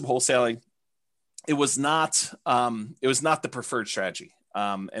definitely did some wholesaling, it was not the preferred strategy.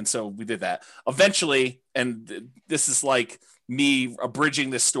 And so we did that eventually. And this is like me abridging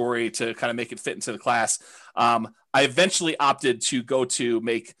this story to kind of make it fit into the class. I eventually opted to go to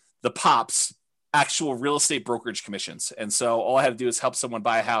make the POPs actual real estate brokerage commissions. And so all I had to do is help someone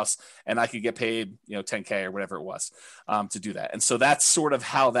buy a house, and I could get paid, $10K or whatever it was, to do that. And so that's sort of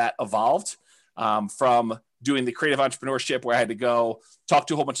how that evolved, from doing the creative entrepreneurship, where I had to go talk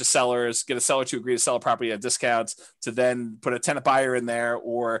to a whole bunch of sellers, get a seller to agree to sell a property at discounts, to then put a tenant buyer in there,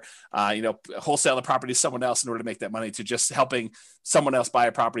 or, wholesale the property to someone else in order to make that money, to just helping someone else buy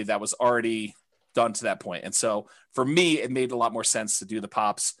a property that was already done to that point. And so for me, it made a lot more sense to do the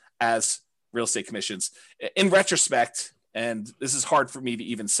POPs as real estate commissions. In retrospect, and this is hard for me to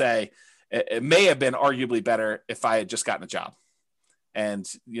even say, it may have been arguably better if I had just gotten a job and,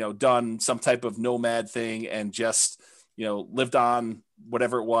 done some type of nomad thing and just, lived on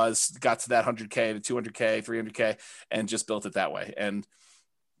whatever it was, got to that 100K to 200K, 300K, and just built it that way. And,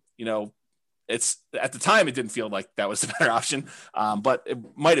 it's at the time, it didn't feel like that was the better option, but it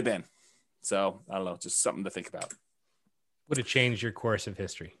might've been. So I don't know, just something to think about. Would have changed your course of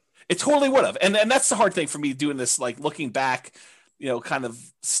history. It totally would have. And that's the hard thing for me doing this, like looking back, kind of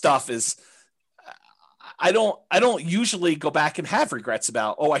stuff is I don't usually go back and have regrets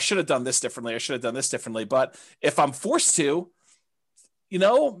about, oh, I should have done this differently. I should have done this differently. But if I'm forced to,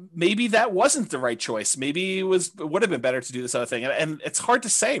 maybe that wasn't the right choice. Maybe it would have been better to do this other thing. And it's hard to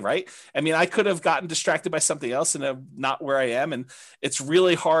say, right? I mean, I could have gotten distracted by something else and I'm not where I am. And it's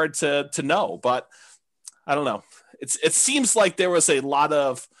really hard to know, but I don't know. It seems like there was a lot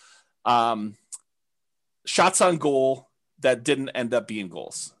of shots on goal that didn't end up being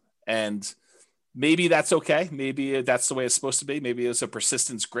goals. And maybe that's okay. Maybe that's the way it's supposed to be. Maybe it was a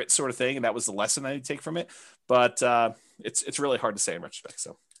persistence grit sort of thing. And that was the lesson I need to take from it. But it's really hard to say in retrospect.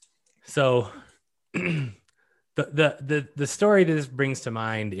 So the story that this brings to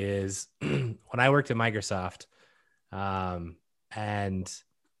mind is when I worked at Microsoft, and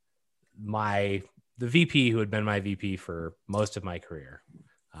the VP who had been my VP for most of my career,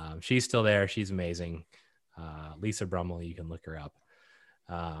 she's still there. She's amazing. Lisa Brummel, you can look her up.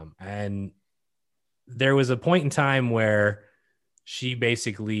 And there was a point in time where she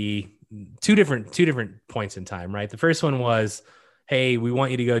basically two different points in time, right? The first one was, hey, we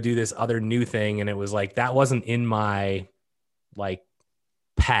want you to go do this other new thing. And it was like, that wasn't in my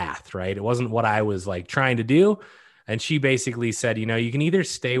path, right? It wasn't what I was trying to do. And she basically said, you can either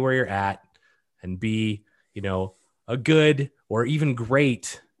stay where you're at and be, a good or even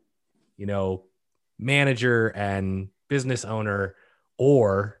great, manager and business owner,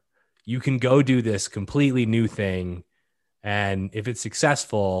 or you can go do this completely new thing. And if it's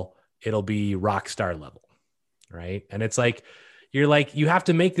successful, it'll be rock star level. Right. And it's you have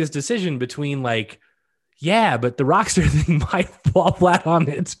to make this decision between yeah, but the rock star thing might fall flat on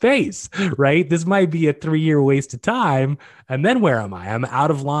its face, right? This might be a 3-year waste of time. And then where am I? I'm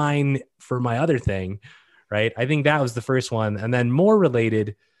out of line for my other thing. Right. I think that was the first one. And then more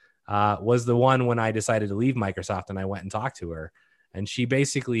related was the one when I decided to leave Microsoft and I went and talked to her. And she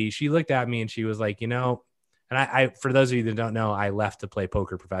looked at me and she was like, and I, for those of you that don't know, I left to play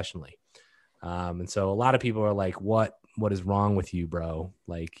poker professionally. And so a lot of people are like, what is wrong with you, bro?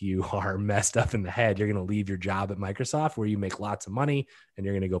 You are messed up in the head. You're going to leave your job at Microsoft where you make lots of money and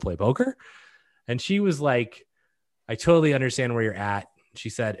you're going to go play poker. And she was like, I totally understand where you're at. She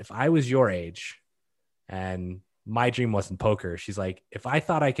said, if I was your age and my dream wasn't poker, she's like, if I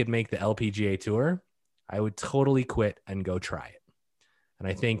thought I could make the LPGA tour, I would totally quit and go try it. And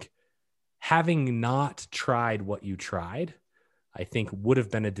I think having not tried what you tried, I think would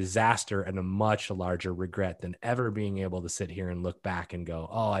have been a disaster and a much larger regret than ever being able to sit here and look back and go,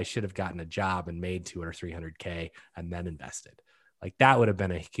 oh, I should have gotten a job and made 200 or 300K and then invested. That would have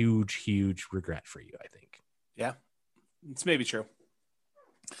been a huge, huge regret for you, I think. Yeah, it's maybe true.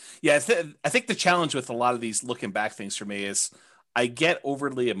 Yeah, I think the challenge with a lot of these looking back things for me is I get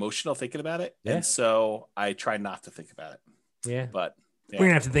overly emotional thinking about it. Yeah. And so I try not to think about it. Yeah. But we're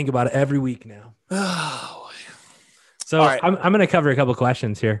going to have to think about it every week now. So right. I'm going to cover a couple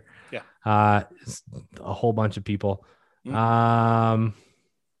questions here. Yeah. A whole bunch of people. I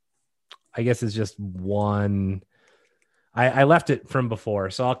guess it's just one. I left it from before,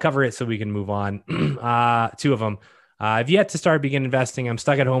 so I'll cover it so we can move on. Two of them. I've yet to begin investing. I'm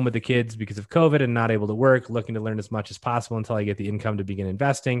stuck at home with the kids because of COVID and not able to work, looking to learn as much as possible until I get the income to begin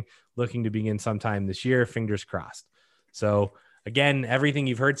investing, looking to begin sometime this year, fingers crossed. So again, everything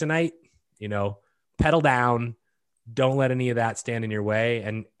you've heard tonight, pedal down. Don't let any of that stand in your way.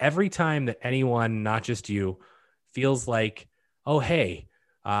 And every time that anyone, not just you, feels like, oh, hey,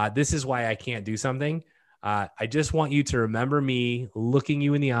 this is why I can't do something, I just want you to remember me looking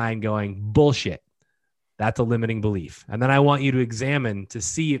you in the eye and going, bullshit. That's a limiting belief. And then I want you to examine to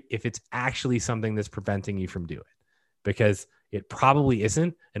see if it's actually something that's preventing you from doing it, because it probably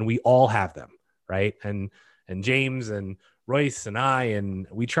isn't. And we all have them, right? And James and Royce and and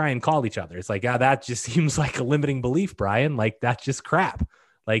we try and call each other. It's like, that just seems like a limiting belief, Brian. That's just crap.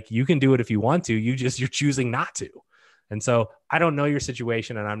 You can do it if you want to, you're choosing not to. And so I don't know your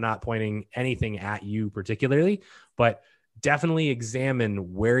situation and I'm not pointing anything at you particularly, but definitely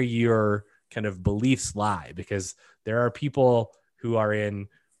examine where your kind of beliefs lie, because there are people who are in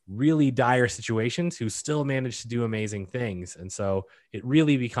really dire situations who still manage to do amazing things. And so it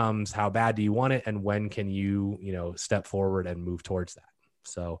really becomes, how bad do you want it? And when can you, step forward and move towards that?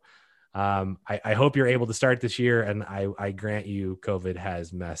 So I hope you're able to start this year. And I grant you, COVID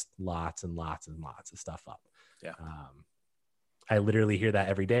has messed lots and lots and lots of stuff up. Yeah. I literally hear that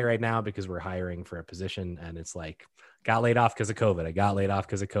every day right now because we're hiring for a position and it's got laid off because of COVID. I got laid off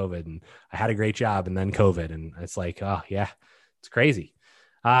because of COVID and I had a great job and then COVID. And it's oh yeah, it's crazy.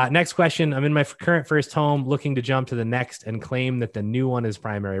 Next question. I'm in my current first home looking to jump to the next and claim that the new one is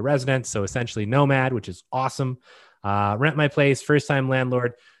primary residence. So essentially nomad, which is awesome. Rent my place, first time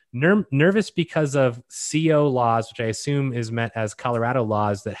landlord. Nervous because of CO laws, which I assume is meant as Colorado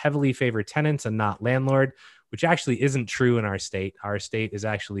laws that heavily favor tenants and not landlord, which actually isn't true in our state. Our state is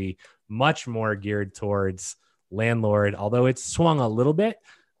actually much more geared towards landlord, although it's swung a little bit,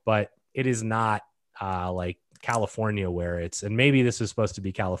 but it is not like California where it's, and maybe this is supposed to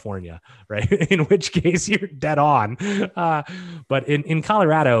be California, right? In which case you're dead on. But in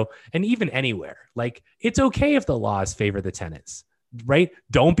Colorado and even anywhere, like it's okay if the laws favor the tenants, right?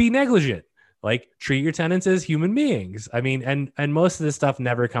 Don't be negligent. Like treat your tenants as human beings. I mean, and most of this stuff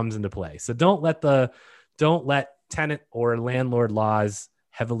never comes into play. So don't let tenant or landlord laws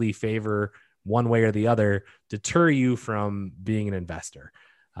heavily favor one way or the other deter you from being an investor.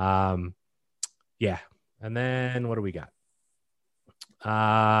 Yeah. And then what do we got?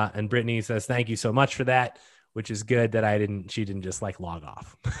 And Brittany says, thank you so much for that, which is good that she didn't just like log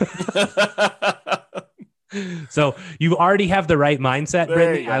off. So you already have the right mindset,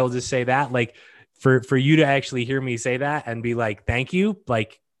 Brittany. I will just say that, like, for you to actually hear me say that and be like, thank you,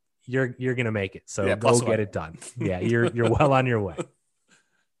 like you're going to make it. So yeah, go get it done. Yeah. You're well on your way.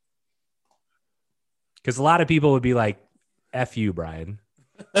 Cause a lot of people would be like, F you, Brian.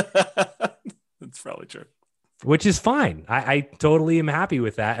 That's probably true. Which is fine. I totally am happy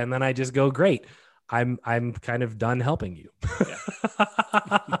with that. And then I just go, great. I'm kind of done helping you.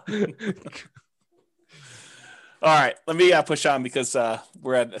 Yeah. All right, let me push on because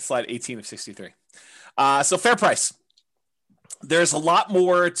we're at slide 18 of 63. So fair price. There's a lot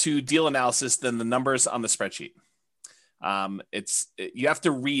more to deal analysis than the numbers on the spreadsheet. You have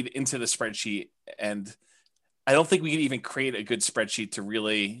to read into the spreadsheet, and I don't think we can even create a good spreadsheet to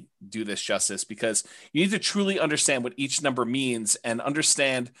really do this justice, because you need to truly understand what each number means and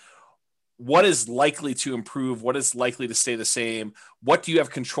understand what is likely to improve, what is likely to stay the same, what do you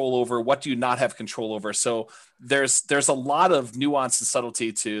have control over, what do you not have control over. So there's a lot of nuance and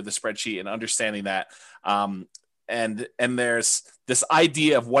subtlety to the spreadsheet and understanding that. And there's this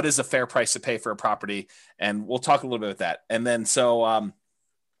idea of what is a fair price to pay for a property. And we'll talk a little bit about that. And then, so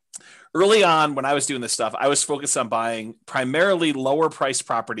early on when I was doing this stuff, I was focused on buying primarily lower priced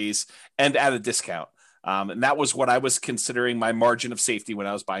properties and at a discount. And that was what I was considering my margin of safety when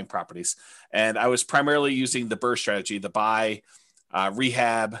I was buying properties. And I was primarily using the BRRRR strategy, the buy,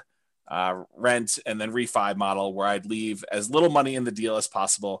 rehab, rent, and then refi model, where I'd leave as little money in the deal as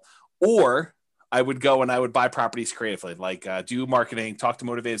possible. Or I would go and I would buy properties creatively, like do marketing, talk to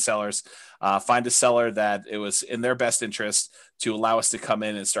motivated sellers, find a seller that it was in their best interest to allow us to come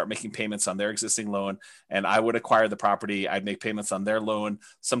in and start making payments on their existing loan. And I would acquire the property. I'd make payments on their loan.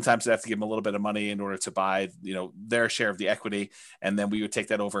 Sometimes I'd have to give them a little bit of money in order to buy, their share of the equity. And then we would take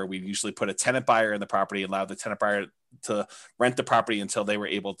that over. We'd usually put a tenant buyer in the property, allow the tenant buyer to rent the property until they were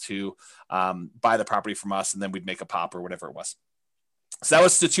able to buy the property from us. And then we'd make a pop or whatever it was. So that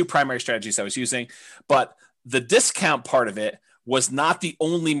was the two primary strategies I was using, but the discount part of it was not the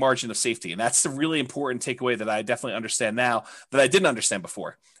only margin of safety. And that's the really important takeaway that I definitely understand now that I didn't understand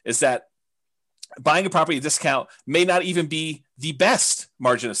before, is that buying a property at discount may not even be the best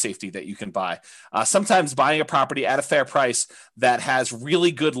margin of safety that you can buy. Sometimes buying a property at a fair price that has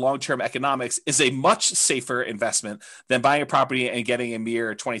really good long-term economics is a much safer investment than buying a property and getting a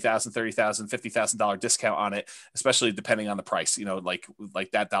mere $20,000, $30,000, $50,000 discount on it, especially depending on the price,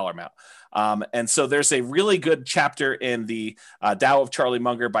 like that dollar amount. And so there's a really good chapter in the Tao of Charlie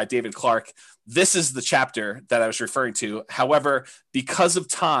Munger by David Clark. This is the chapter that I was referring to. However, because of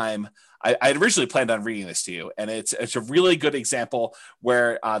time, I originally planned on reading this to you, and it's a really good example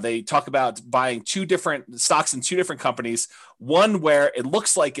where they talk about buying two different stocks in two different companies, one where it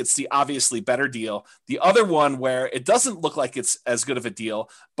looks like it's the obviously better deal, the other one where it doesn't look like it's as good of a deal,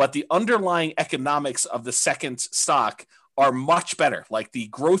 but the underlying economics of the second stock are much better. Like the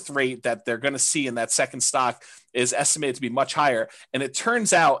growth rate that they're going to see in that second stock is estimated to be much higher. And it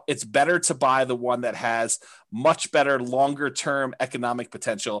turns out it's better to buy the one that has much better longer term economic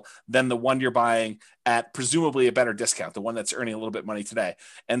potential than the one you're buying at presumably a better discount, the one that's earning a little bit of money today.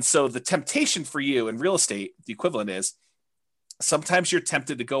 And so the temptation for you in real estate, the equivalent is sometimes you're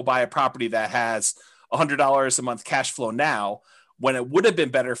tempted to go buy a property that has $100 a month cash flow now, when it would have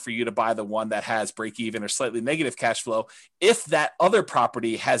been better for you to buy the one that has break even or slightly negative cash flow if that other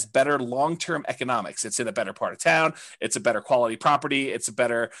property has better long-term economics. It's in a better part of town. It's a better quality property. It's a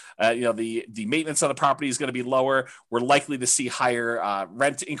better, the maintenance on the property is going to be lower. We're likely to see higher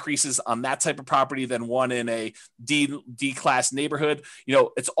rent increases on that type of property than one in a D-class neighborhood.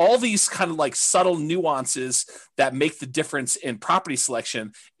 It's all these kind of like subtle nuances that make the difference in property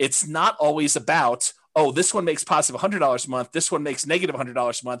selection. It's not always about, oh, this one makes positive $100 a month. This one makes negative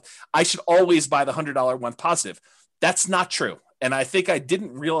 $100 a month. I should always buy the $100 one positive. That's not true. And I think I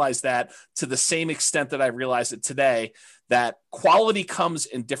didn't realize that to the same extent that I realized it today, that quality comes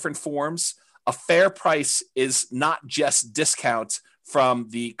in different forms. A fair price is not just discount from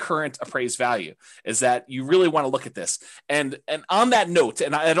the current appraised value, is that you really want to look at this. And on that note,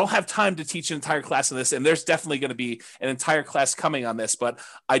 and I don't have time to teach an entire class on this, and there's definitely going to be an entire class coming on this, but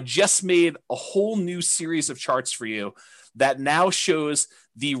I just made a whole new series of charts for you that now shows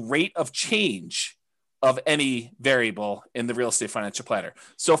the rate of change of any variable in the real estate financial planner.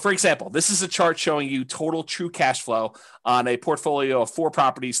 So for example, this is a chart showing you total true cash flow on a portfolio of 4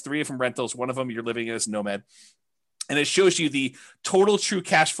 properties, 3 of them rentals, 1 of them you're living as nomad. And it shows you the total true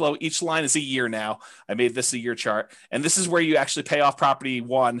cash flow. Each line is a year now. I made this a year chart. And this is where you actually pay off property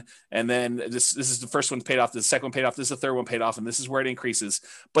 1. And then this is the first one paid off. The second one paid off. This is the third one paid off. And this is where it increases.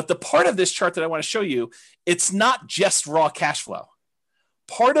 But the part of this chart that I want to show you, it's not just raw cash flow.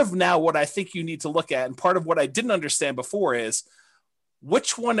 Part of now what I think you need to look at, and part of what I didn't understand before, is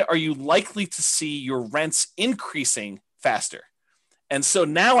which one are you likely to see your rents increasing faster? And so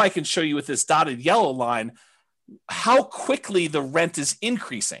now I can show you with this dotted yellow line how quickly the rent is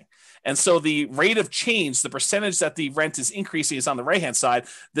increasing. And so the rate of change, the percentage that the rent is increasing, is on the right-hand side.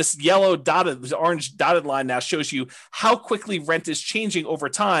 This yellow dotted, the orange dotted line now shows you how quickly rent is changing over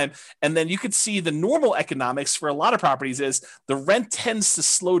time. And then you could see the normal economics for a lot of properties is the rent tends to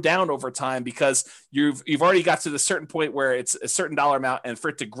slow down over time because you've already got to the certain point where it's a certain dollar amount, and for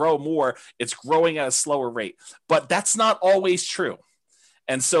it to grow more, it's growing at a slower rate. But that's not always true.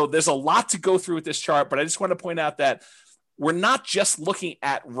 And so there's a lot to go through with this chart, but I just want to point out that we're not just looking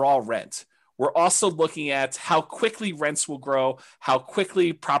at raw rent. We're also looking at how quickly rents will grow, how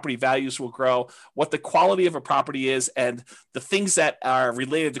quickly property values will grow, what the quality of a property is, and the things that are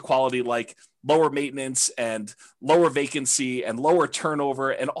related to quality, like lower maintenance and lower vacancy and lower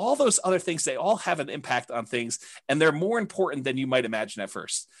turnover and all those other things. They all have an impact on things, and they're more important than you might imagine at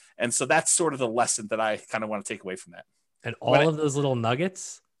first. And so that's sort of the lesson that I kind of want to take away from that. And all of those little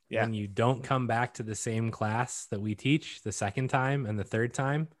nuggets, yeah, when you don't come back to the same class that we teach the second time and the third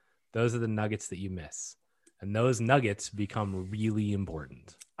time, those are the nuggets that you miss. And those nuggets become really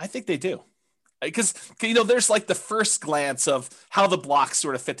important. I think they do. Because, there's like the first glance of how the blocks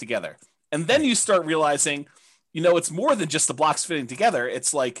sort of fit together. And then you start realizing, it's more than just the blocks fitting together.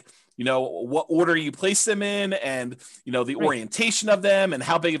 It's like, what order you place them in, and, the orientation of them, and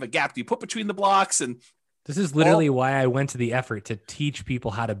how big of a gap do you put between the blocks. And this is literally why I went to the effort to teach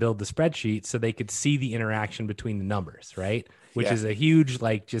people how to build the spreadsheet so they could see the interaction between the numbers, right? Which is a huge,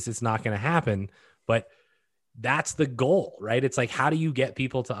 it's not going to happen, but that's the goal, right? It's like, how do you get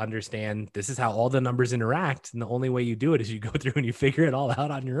people to understand this is how all the numbers interact? And the only way you do it is you go through and you figure it all out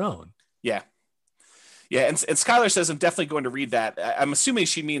on your own. Yeah. Yeah, and Skylar says I'm definitely going to read that. I'm assuming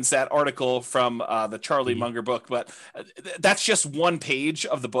she means that article from the Charlie Munger book, but that's just one page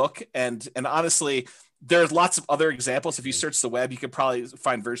of the book. And honestly, there's lots of other examples. If you search the web, you could probably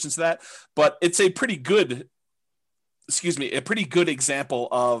find versions of that. But it's a pretty good example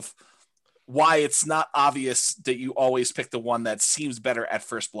of why it's not obvious that you always pick the one that seems better at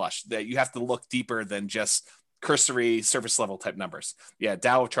first blush, that you have to look deeper than just cursory surface level type numbers. Yeah,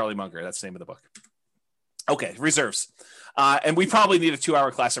 Tao of Charlie Munger, that's the name of the book. Okay, reserves. And we probably need a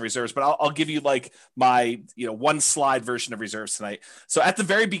 2-hour class on reserves, but I'll give you like my, one slide version of reserves tonight. So at the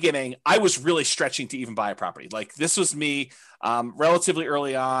very beginning, I was really stretching to even buy a property. Like this was me relatively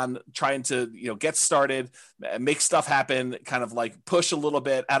early on trying to, get started, make stuff happen, kind of like push a little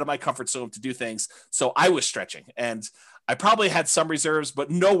bit out of my comfort zone to do things. So I was stretching, and I probably had some reserves,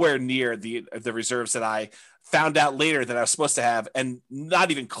 but nowhere near the reserves that I found out later that I was supposed to have, and not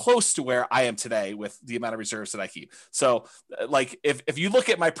even close to where I am today with the amount of reserves that I keep. So like, if you look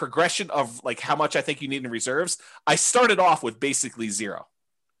at my progression of like how much I think you need in reserves, I started off with basically 0.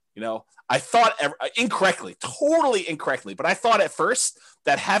 I thought totally incorrectly, but I thought at first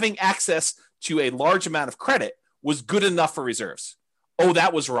that having access to a large amount of credit was good enough for reserves. Oh,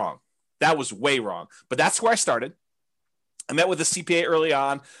 that was wrong. That was way wrong. But that's where I started. I met with a CPA early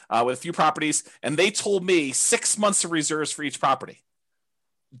on with a few properties, and they told me 6 months of reserves for each property.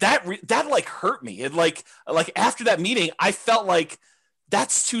 That like hurt me. It like after that meeting, I felt like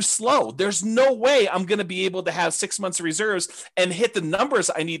that's too slow. There's no way I'm going to be able to have 6 months of reserves and hit the numbers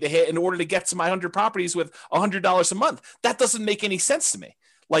I need to hit in order to get to my 100 properties with $100 a month. That doesn't make any sense to me.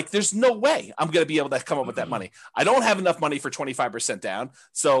 Like, there's no way I'm going to be able to come up with that money. I don't have enough money for 25% down.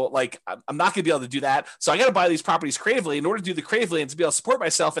 So like, I'm not going to be able to do that. So I got to buy these properties creatively in order to do the creatively and to be able to support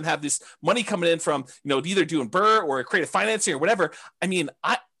myself and have this money coming in from, either doing BRRRR or creative financing or whatever. I mean,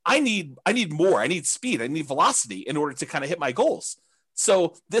 I need more. I need speed. I need velocity in order to kind of hit my goals.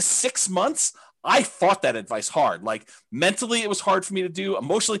 So this 6 months, I fought that advice hard. Like mentally, it was hard for me to do.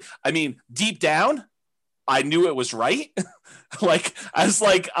 Emotionally, I mean, deep down, I knew it was right. Like I was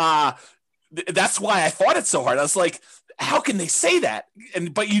like, that's why I fought it so hard. I was like, how can they say that?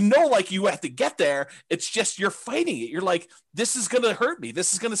 But like you have to get there. It's just, you're fighting it. You're like, this is going to hurt me.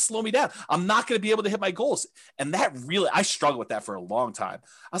 This is going to slow me down. I'm not going to be able to hit my goals. And that really, I struggled with that for a long time.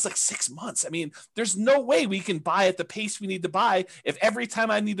 I was like 6 months. I mean, there's no way we can buy at the pace we need to buy. If every time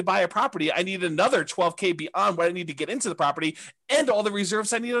I need to buy a property, I need another 12K beyond what I need to get into the property and all the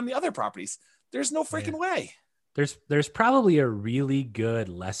reserves I need on the other properties. There's no freaking way. There's probably a really good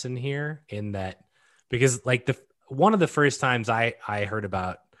lesson here in that, because like one of the first times I heard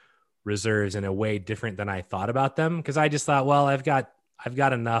about reserves in a way different than I thought about them, because I just thought, well, I've got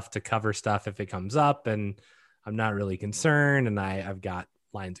enough to cover stuff if it comes up, and I'm not really concerned, and I've got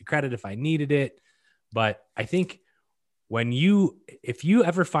lines of credit if I needed it. But I think if you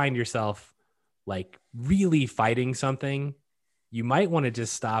ever find yourself like really fighting something, you might want to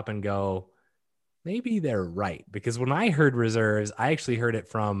just stop and go, maybe they're right. Because when I heard reserves, I actually heard it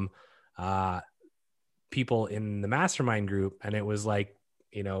from people in the mastermind group, and it was like,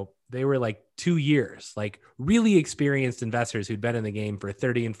 they were like 2 years, like really experienced investors who'd been in the game for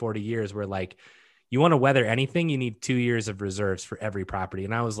 30 and 40 years were like, you want to weather anything, you need 2 years of reserves for every property.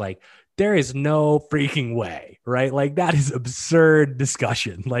 And I was like, there is no freaking way, right? Like that is absurd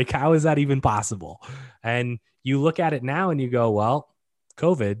discussion. Like, how is that even possible? And you look at it now and you go, well,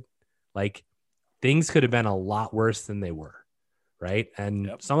 COVID, like things could have been a lot worse than they were, right?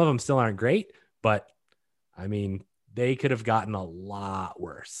 And some of them still aren't great, but I mean, they could have gotten a lot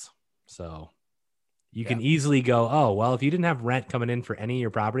worse. So you can easily go, oh, well, if you didn't have rent coming in for any of your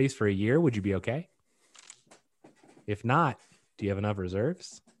properties for a year, would you be okay? If not, do you have enough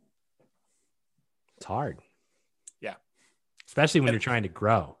reserves? It's hard. Yeah. Especially when you're trying to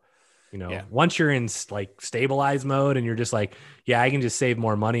grow. Once you're in like stabilized mode and you're just like, I can just save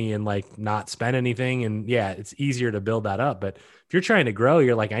more money and like not spend anything. And it's easier to build that up. But if you're trying to grow,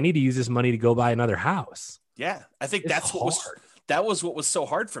 you're like, I need to use this money to go buy another house. Yeah. I think that was what was so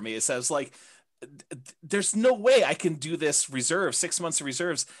hard for me, is I was like, there's no way I can do this 6 months of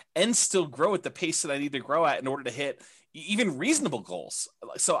reserves and still grow at the pace that I need to grow at in order to hit even reasonable goals.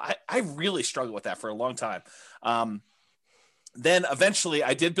 So I really struggled with that for a long time. Then eventually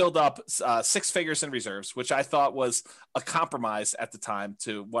I did build up 6 figures in reserves, which I thought was a compromise at the time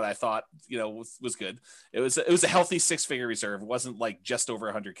to what I thought, was good. It was a healthy 6-figure reserve. It wasn't like just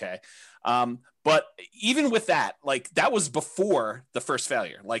over 100K. But even with that, like that was before the first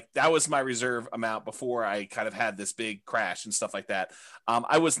failure. Like that was my reserve amount before I kind of had this big crash and stuff like that.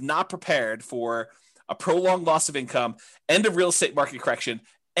 I was not prepared for a prolonged loss of income and a real estate market correction,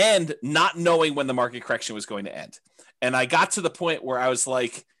 and not knowing when the market correction was going to end. And I got to the point where I was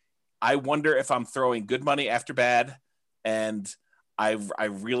like, I wonder if I'm throwing good money after bad. And I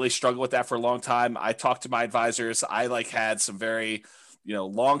really struggled with that for a long time. I talked to my advisors. I like had some very,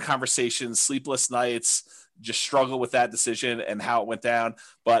 long conversations, sleepless nights, just struggle with that decision and how it went down.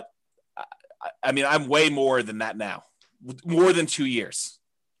 But I mean, I'm way more than that now, more than 2 years,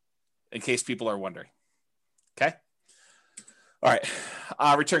 in case people are wondering. Okay. All right,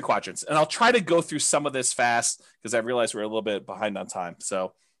 return quadrants. And I'll try to go through some of this fast because I realize we're a little bit behind on time.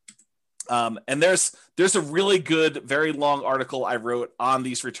 So, and there's a really good, very long article I wrote on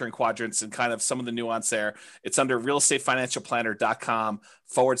these return quadrants and kind of some of the nuance there. It's under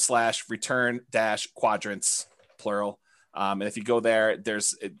realestatefinancialplanner.com/return-quadrants, plural. And if you go there,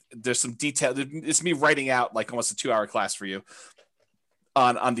 there's some detail. It's me writing out like almost a 2-hour class for you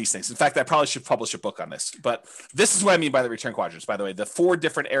on these things. In fact, I probably should publish a book on this, but this is what I mean by the return quadrants, by the way. The 4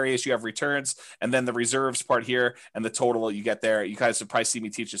 different areas you have returns, and then the reserves part here, and the total you get there. You guys have probably seen me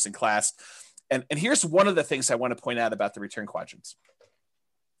teach this in class. And here's one of the things I want to point out about the return quadrants.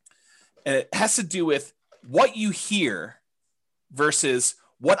 And it has to do with what you hear versus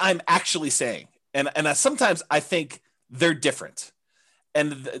what I'm actually saying. And sometimes I think they're different.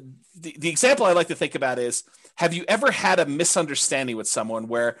 And the example I like to think about is, have you ever had a misunderstanding with someone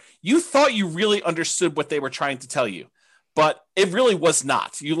where you thought you really understood what they were trying to tell you, but it really was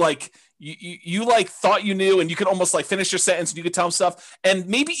not? You thought you knew, and you could almost like finish your sentence and you could tell them stuff, and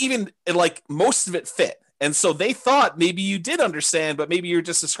maybe even like most of it fit. And so they thought maybe you did understand, but maybe you're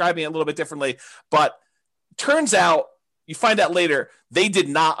just describing it a little bit differently. But turns out, you find out later, they did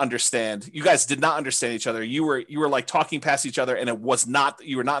not understand. You guys did not understand each other. You were like talking past each other, and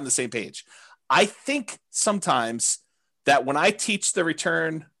you were not on the same page. I think sometimes that when I teach the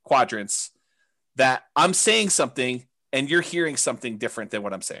return quadrants, that I'm saying something and you're hearing something different than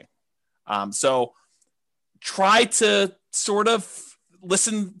what I'm saying. So try to sort of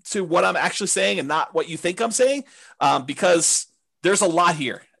listen to what I'm actually saying and not what you think I'm saying, because there's a lot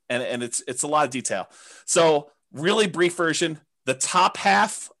here, and it's a lot of detail. So really brief version, the top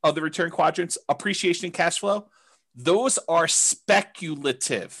half of the return quadrants, appreciation and cash flow, those are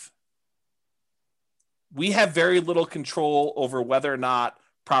speculative. We have very little control over whether or not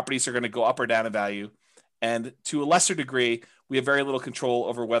properties are going to go up or down in value. And to a lesser degree, we have very little control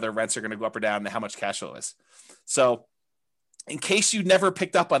over whether rents are going to go up or down and how much cash flow is. So in case you never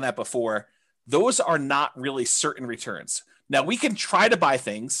picked up on that before, those are not really certain returns. Now, we can try to buy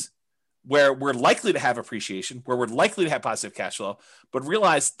things where we're likely to have appreciation, where we're likely to have positive cash flow, but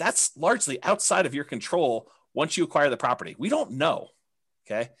realize that's largely outside of your control once you acquire the property. We don't know,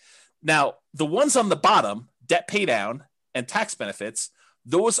 okay? Now, the ones on the bottom, debt pay down and tax benefits,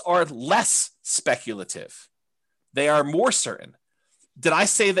 those are less speculative. They are more certain. Did I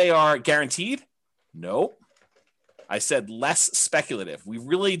say they are guaranteed? No. I said less speculative. We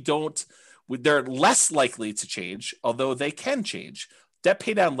really don't, they're less likely to change, although they can change. Debt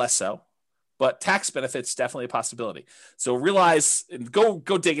pay down less so, but tax benefits definitely a possibility. So realize, and go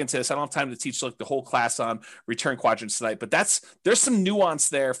dig into this. I don't have time to teach like the whole class on return quadrants tonight, but there's some nuance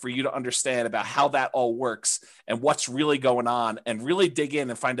there for you to understand about how that all works and what's really going on, and really dig in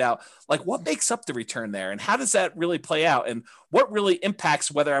and find out like what makes up the return there and how does that really play out and what really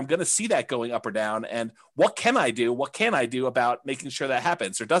impacts whether I'm going to see that going up or down, and what can I do about making sure that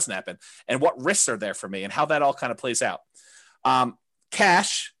happens or doesn't happen, and what risks are there for me and how that all kind of plays out.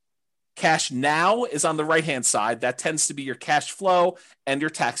 Cash now is on the right-hand side. That tends to be your cash flow and your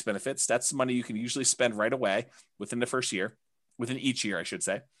tax benefits. That's money you can usually spend right away within the first year, within each year, I should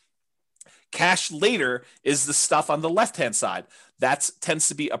say. Cash later is the stuff on the left-hand side. That tends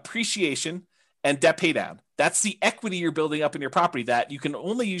to be appreciation and debt pay down. That's the equity you're building up in your property that you can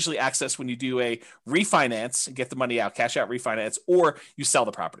only usually access when you do a refinance and get the money out, cash out refinance, or you sell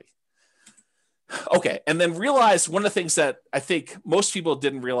the property. Okay, and then realize one of the things that I think most people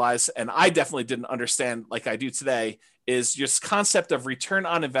didn't realize, and I definitely didn't understand like I do today, is this concept of return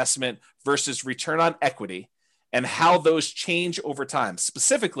on investment versus return on equity and how those change over time.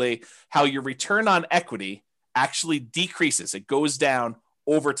 Specifically, how your return on equity actually decreases. It goes down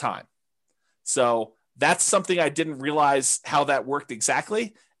over time. So that's something I didn't realize how that worked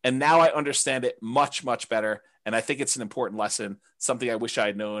exactly, and now I understand it much, much better, and I think it's an important lesson, something I wish I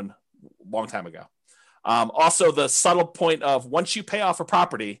had known long time ago. Also, the subtle point of once you pay off a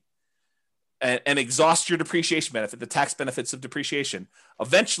property and exhaust your depreciation benefit, the tax benefits of depreciation,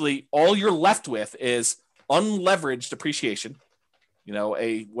 eventually all you're left with is unleveraged depreciation,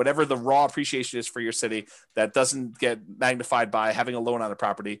 whatever the raw appreciation is for your city that doesn't get magnified by having a loan on a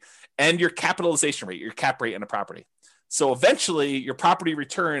property, and your capitalization rate, your cap rate in a property. So eventually your property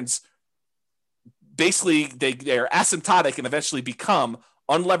returns, basically they are asymptotic and eventually become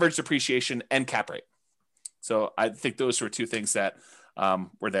unleveraged depreciation and cap rate. So I think those were two things that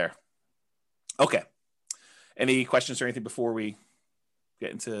were there. Okay. Any questions or anything before we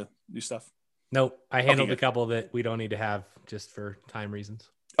get into new stuff? Nope. I handled a couple that we don't need to have just for time reasons.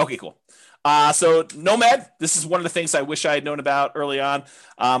 Okay, cool. So Nomad, this is one of the things I wish I had known about early on.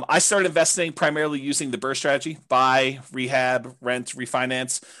 I started investing primarily using the BRRRR strategy, buy, rehab, rent,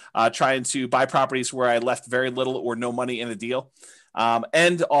 refinance, trying to buy properties where I left very little or no money in a deal.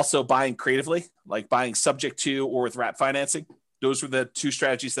 And also buying creatively, like buying subject to or with wrap financing. Those were the two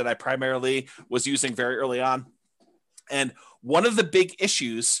strategies that I primarily was using very early on. And one of the big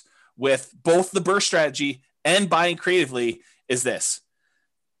issues with both the BRRRR strategy and buying creatively is this: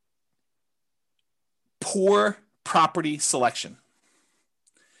 poor property selection.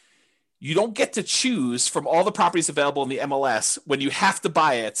 You don't get to choose from all the properties available in the MLS when you have to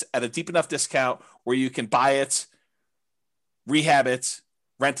buy it at a deep enough discount where you can buy it, rehab it,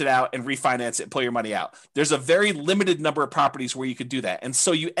 rent it out, and refinance it and pull your money out. There's a very limited number of properties where you could do that. And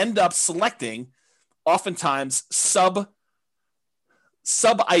so you end up selecting oftentimes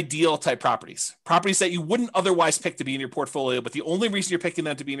sub-ideal type properties that you wouldn't otherwise pick to be in your portfolio, but the only reason you're picking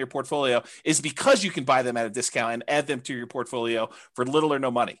them to be in your portfolio is because you can buy them at a discount and add them to your portfolio for little or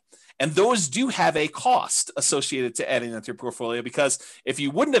no money. And those do have a cost associated to adding them to your portfolio, because if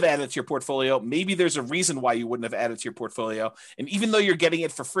you wouldn't have added it to your portfolio, maybe there's a reason why you wouldn't have added to your portfolio. And even though you're getting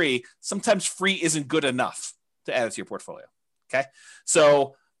it for free, sometimes free isn't good enough to add it to your portfolio. Okay.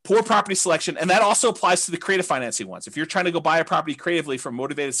 So poor property selection. And that also applies to the creative financing ones. If you're trying to go buy a property creatively from a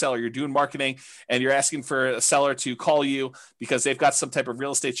motivated seller, you're doing marketing and you're asking for a seller to call you because they've got some type of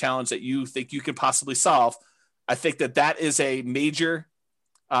real estate challenge that you think you can possibly solve. I think that is a major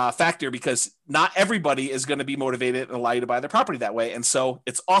factor, because not everybody is going to be motivated and allow you to buy their property that way. And so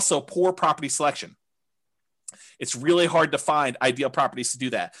it's also poor property selection. It's really hard to find ideal properties to do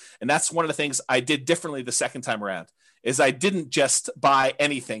that. And that's one of the things I did differently the second time around, is I didn't just buy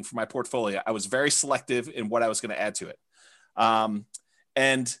anything for my portfolio. I was very selective in what I was going to add to it.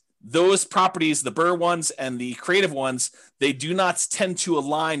 And those properties, the BRRRR ones and the creative ones, they do not tend to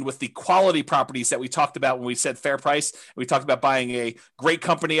align with the quality properties that we talked about when we said fair price. We talked about buying a great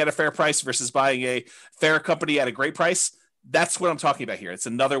company at a fair price versus buying a fair company at a great price. That's what I'm talking about here. It's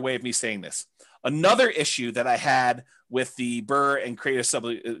another way of me saying this. Another issue that I had with the BRRRR and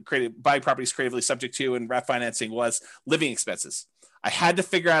creative buying properties creatively subject to and wrap financing was living expenses. I had to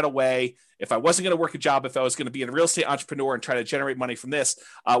figure out a way, if I wasn't going to work a job, if I was going to be a real estate entrepreneur and try to generate money from this,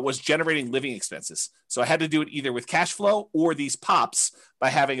 was generating living expenses. So I had to do it either with cash flow or these pops by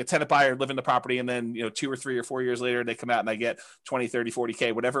having a tenant buyer live in the property. And then, 2 or 3 or 4 years later, they come out and I get 20, 30,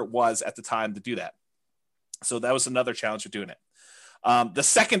 40K, whatever it was at the time to do that. So that was another challenge of doing it. The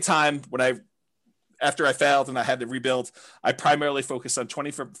second time after I failed and I had to rebuild, I primarily focused on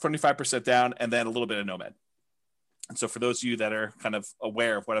 25% down and then a little bit of Nomad. And so for those of you that are kind of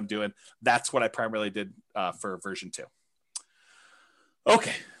aware of what I'm doing, that's what I primarily did for version 2.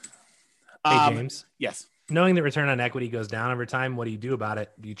 Okay. Hey, James. Yes. Knowing that return on equity goes down over time, what do you do about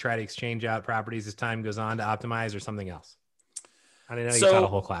it? Do you try to exchange out properties as time goes on to optimize, or something else? I know you taught a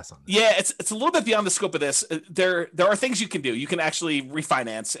whole class on this. Yeah, it's a little bit beyond the scope of this. There are things you can do. You can actually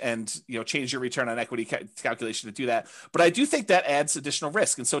refinance and change your return on equity calculation to do that. But I do think that adds additional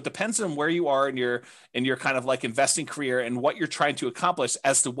risk, and so it depends on where you are in your kind of like investing career and what you're trying to accomplish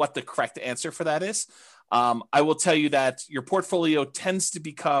as to what the correct answer for that is. I will tell you that your portfolio tends to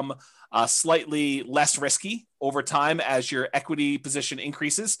become slightly less risky over time as your equity position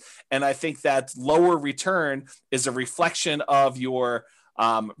increases. And I think that lower return is a reflection of your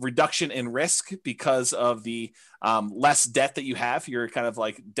reduction in risk because of the less debt that you have. Your kind of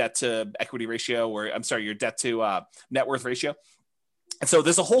like debt to equity ratio, your debt to net worth ratio. And so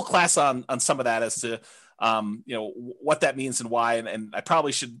there's a whole class on some of that as to what that means and why. And I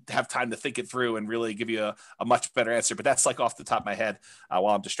probably should have time to think it through and really give you a much better answer. But that's like off the top of my head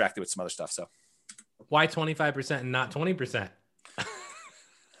while I'm distracted with some other stuff. So why 25% and not 20%?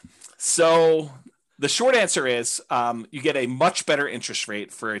 So the short answer is you get a much better interest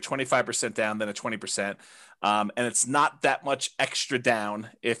rate for a 25% down than a 20%. And it's not that much extra down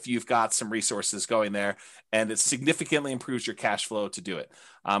if you've got some resources going there, and it significantly improves your cash flow to do it.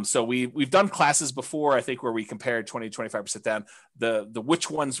 So we've done classes before, I think, where we compared 20 to 25% down. The which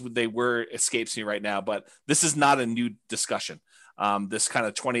ones they were escapes me right now, but this is not a new discussion. This kind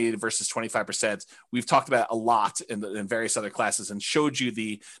of 20 versus 25%, we've talked about a lot in various other classes and showed you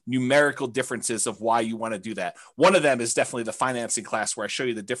the numerical differences of why you want to do that. One of them is definitely the financing class, where I show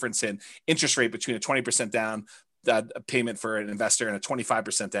you the difference in interest rate between a 20% down payment for an investor and a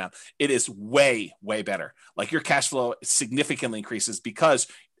 25% down. It is way, way better. Like your cash flow significantly increases because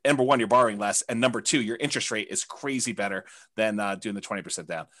number one, you're borrowing less. And number two, your interest rate is crazy better than doing the 20%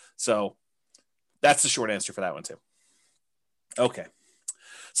 down. So that's the short answer for that one too. Okay.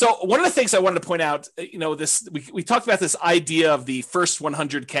 So one of the things I wanted to point out, we talked about this idea of the first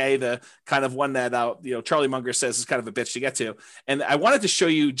 100K, the kind of one that, Charlie Munger says is kind of a bitch to get to. And I wanted to show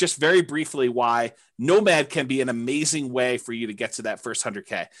you just very briefly why Nomad can be an amazing way for you to get to that first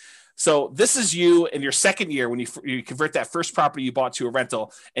 100K. So this is you in your second year when you convert that first property you bought to a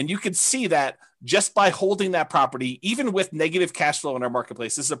rental. And you can see that just by holding that property, even with negative cash flow in our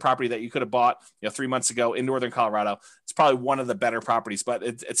marketplace, this is a property that you could have bought 3 months ago in Northern Colorado. It's probably one of the better properties, but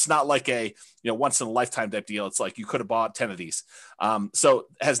it's not like a once in a lifetime type deal. It's like you could have bought 10 of these. So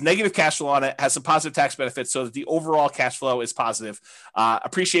it has negative cash flow on it, has some positive tax benefits, so that the overall cash flow is positive.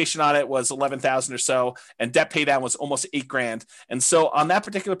 Appreciation on it was 11,000 or so, and debt pay down was almost $8,000. And so on that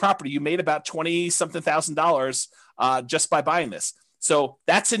particular property, you made about $20-something thousand just by buying this. So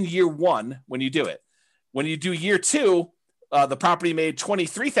that's in year one when you do it. When you do year two, the property made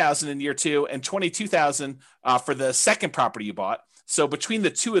 $23,000 in year two and $22,000 for the second property you bought. So between the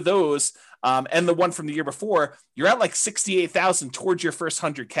two of those and the one from the year before, you're at like $68,000 towards your first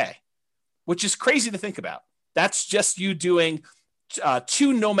 100K, which is crazy to think about. That's just you doing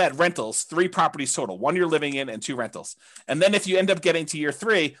 2 Nomad rentals, 3 properties total, 1 you're living in and 2 rentals. And then if you end up getting to year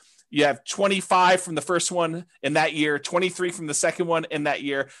 3, you have 25 from the first one in that year, 23 from the second one in that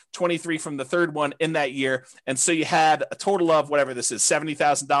year, 23 from the third one in that year. And so you had a total of whatever this is,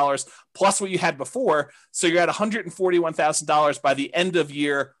 $70,000 plus what you had before. So you're at $141,000 by the end of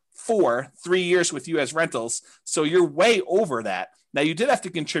year 4, 3 years with you as rentals. So you're way over that. Now you did have to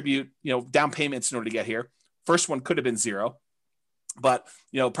contribute, down payments in order to get here. First one could have been 0, but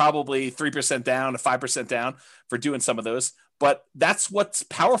probably 3% down, 5% down for doing some of those. But that's what's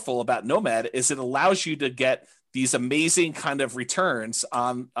powerful about Nomad is it allows you to get these amazing kind of returns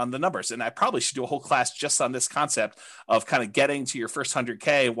on the numbers. And I probably should do a whole class just on this concept of kind of getting to your first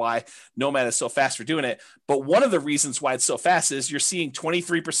 100K, why Nomad is so fast for doing it. But one of the reasons why it's so fast is you're seeing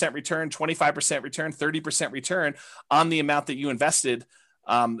 23% return, 25% return, 30% return on the amount that you invested,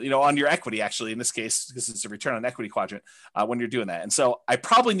 on your equity, actually, in this case, because it's a return on equity quadrant when you're doing that. And so I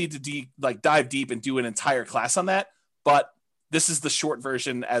probably need to dive deep and do an entire class on that. But this is the short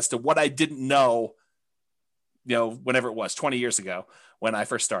version as to what I didn't know, whenever it was 20 years ago when I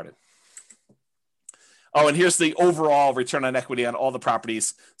first started. Oh, and here's the overall return on equity on all the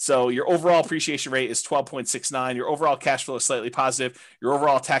properties. So your overall appreciation rate is 12.69. Your overall cash flow is slightly positive. Your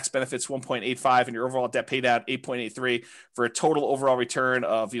overall tax benefits 1.85, and your overall debt pay down 8.83 for a total overall return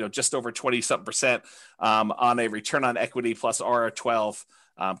of just over 20-something% on a return on equity plus R12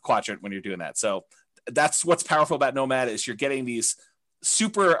 quadrant when you're doing that. So that's what's powerful about Nomad is you're getting these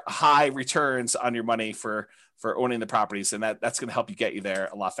super high returns on your money for owning the properties, and that's going to help you get you there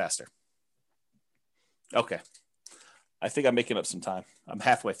a lot faster. Okay. I think I'm making up some time. I'm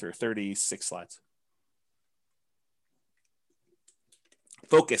halfway through, 36 slides.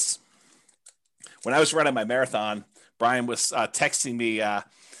 Focus. When I was running my marathon, Brian was texting me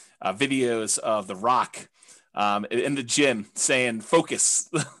videos of The Rock in the gym saying focus.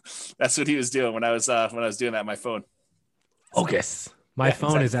 That's what he was doing when I was doing that on my phone. Focus. My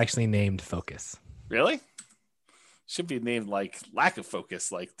phone is actually named Focus. Really? Should be named like lack of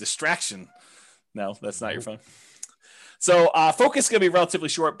focus, like distraction. No, that's not your phone. So focus is going to be relatively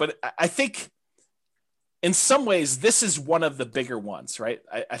short, but I think in some ways, this is one of the bigger ones, right?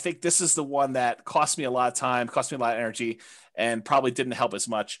 I think this is the one that cost me a lot of time, cost me a lot of energy, and probably didn't help as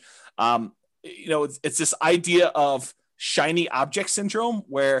much. It's this idea of shiny object syndrome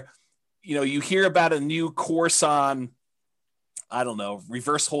where, you hear about a new course on, I don't know,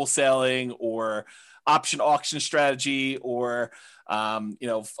 reverse wholesaling or option auction strategy or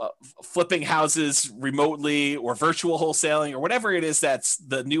flipping houses remotely or virtual wholesaling or whatever it is that's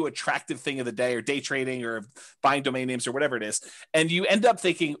the new attractive thing of the day, or day trading or buying domain names or whatever it is. And you end up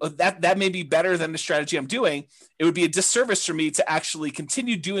thinking that may be better than the strategy I'm doing. It would be a disservice for me to actually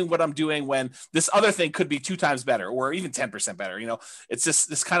continue doing what I'm doing when this other thing could be 2 times better or even 10% better. It's just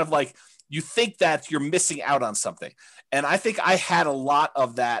this kind of like, you think that you're missing out on something. And I think I had a lot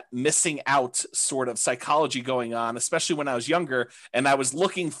of that missing out sort of psychology going on, especially when I was younger, and I was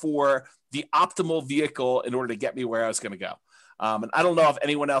looking for the optimal vehicle in order to get me where I was going to go. And I don't know if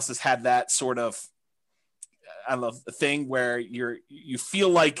anyone else has had that sort of, thing where you feel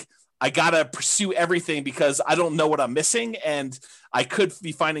like I got to pursue everything because I don't know what I'm missing. And I could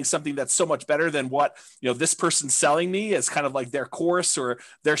be finding something that's so much better than what, this person's selling me as kind of like their course or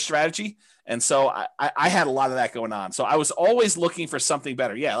their strategy. And so I had a lot of that going on. So I was always looking for something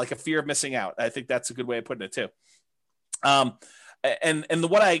better. Yeah. Like a fear of missing out. I think that's a good way of putting it too.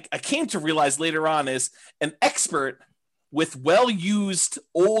 What I came to realize later on is an expert with well-used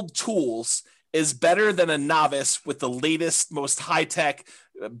old tools is better than a novice with the latest, most high-tech,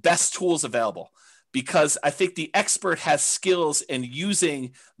 best tools available, because I think the expert has skills in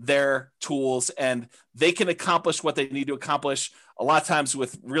using their tools and they can accomplish what they need to accomplish a lot of times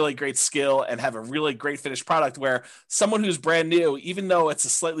with really great skill and have a really great finished product, where someone who's brand new, even though it's a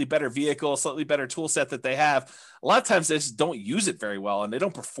slightly better vehicle, slightly better tool set that they have, a lot of times they just don't use it very well and they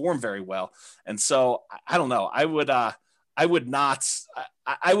don't perform very well. And so I don't know, I would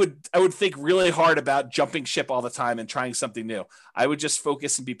think really hard about jumping ship all the time and trying something new. I would just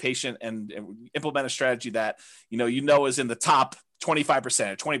focus and be patient and implement a strategy that, is in the top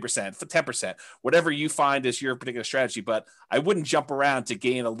 25%, 20%, 10%, whatever you find is your particular strategy. But I wouldn't jump around to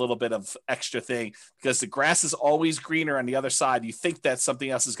gain a little bit of extra thing, because the grass is always greener on the other side. You think that something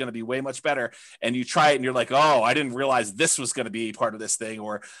else is going to be way much better, and you try it and you're like, oh, I didn't realize this was going to be part of this thing,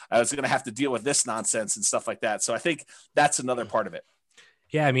 or I was going to have to deal with this nonsense and stuff like that. So I think that's another part of it.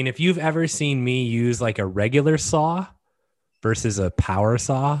 Yeah. I mean, if you've ever seen me use like a regular saw versus a power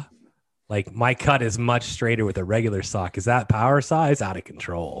saw, like my cut is much straighter with a regular saw, because that power saw is out of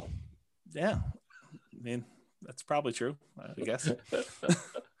control. Yeah. I mean, that's probably true, I guess.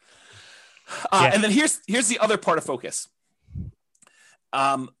 And then here's the other part of focus.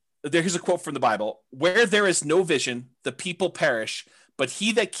 Here's a quote from the Bible: "Where there is no vision, the people perish, but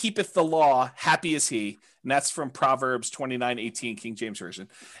he that keepeth the law, happy is he." And that's from Proverbs 29:18, King James Version.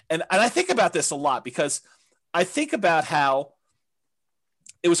 And I think about this a lot, because I think about how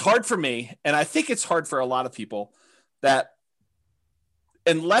it was hard for me, and I think it's hard for a lot of people, that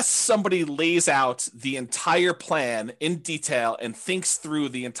unless somebody lays out the entire plan in detail and thinks through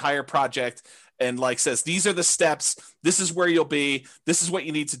the entire project and like says, these are the steps, this is where you'll be, this is what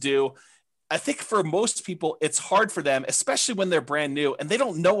you need to do, I think for most people, it's hard for them, especially when they're brand new and they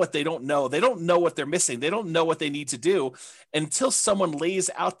don't know what they don't know. They don't know what they're missing. They don't know what they need to do until someone lays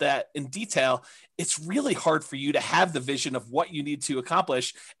out that in detail. It's really hard for you to have the vision of what you need to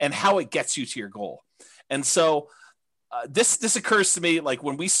accomplish and how it gets you to your goal. And so this occurs to me, like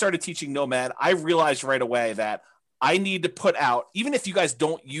when we started teaching Nomad, I realized right away that I need to put out, even if you guys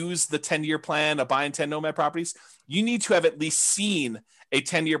don't use the 10-year plan of buying 10 Nomad properties, you need to have at least seen a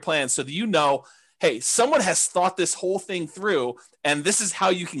 10-year plan so that you know, hey, someone has thought this whole thing through, and this is how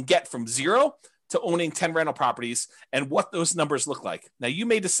you can get from 0 to owning 10 rental properties and what those numbers look like. Now, you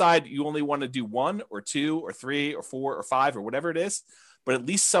may decide you only want to do 1 or 2 or 3 or 4 or 5 or whatever it is, but at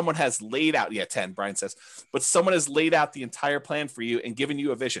least someone has laid out, 10, Brian says, but someone has laid out the entire plan for you and given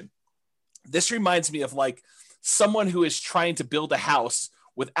you a vision. This reminds me of like someone who is trying to build a house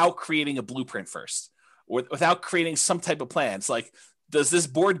without creating a blueprint first, or without creating some type of plan. It's like, does this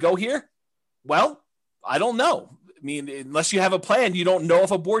board go here? Well, I don't know. I mean, unless you have a plan, you don't know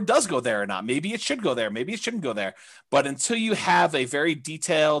if a board does go there or not. Maybe it should go there. Maybe it shouldn't go there. But until you have a very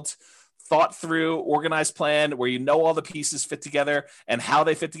detailed, thought through, organized plan where you know all the pieces fit together and how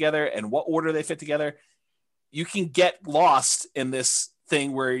they fit together and what order they fit together, you can get lost in this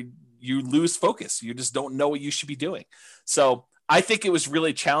thing where you lose focus. You just don't know what you should be doing. So I think it was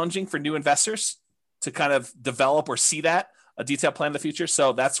really challenging for new investors to kind of develop or see that a detailed plan in the future.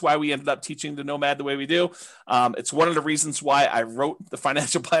 So that's why we ended up teaching the Nomad the way we do. It's one of the reasons why I wrote the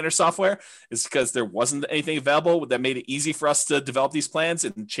financial planner software, is because there wasn't anything available that made it easy for us to develop these plans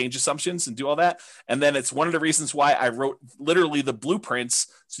and change assumptions and do all that. And then it's one of the reasons why I wrote literally the blueprints,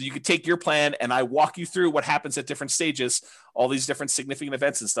 so you could take your plan and I walk you through what happens at different stages, all these different significant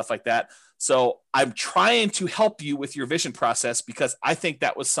events and stuff like that. So I'm trying to help you with your vision process, because I think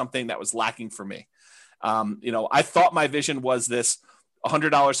that was something that was lacking for me. I thought my vision was this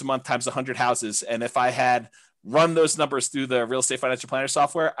 $100 a month times 100 houses. And if I had run those numbers through the real estate financial planner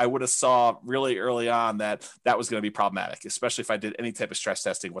software, I would have saw really early on that that was going to be problematic, especially if I did any type of stress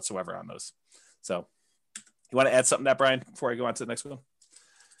testing whatsoever on those. So you want to add something to that, Brian, before I go on to the next one?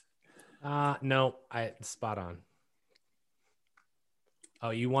 No, spot on. Oh,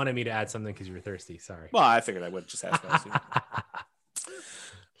 you wanted me to add something because you were thirsty. Sorry. Well, I figured I would just ask that.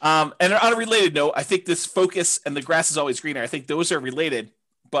 And on a related note, I think this focus and the grass is always greener, I think those are related.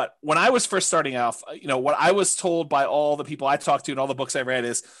 But when I was first starting off, what I was told by all the people I talked to and all the books I read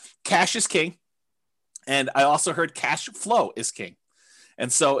is cash is king. And I also heard cash flow is king.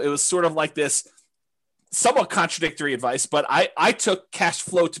 And so it was sort of like this somewhat contradictory advice, but I took cash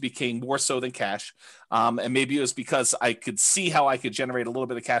flow to be king more so than cash. And maybe it was because I could see how I could generate a little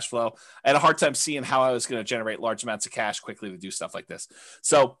bit of cash flow. I had a hard time seeing how I was going to generate large amounts of cash quickly to do stuff like this.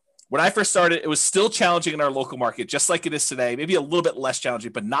 So when I first started, it was still challenging in our local market, just like it is today, maybe a little bit less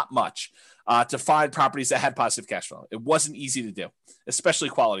challenging, but not much, to find properties that had positive cash flow. It wasn't easy to do, especially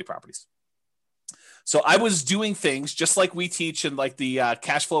quality properties. So I was doing things just like we teach in like the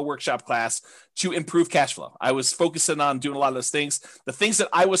cash flow workshop class to improve cash flow. I was focusing on doing a lot of those things. The things that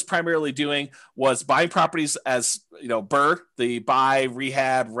I was primarily doing was buying properties as, BRRRR, the buy,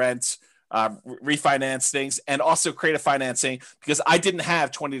 rehab, rent, refinance things, and also creative financing, because I didn't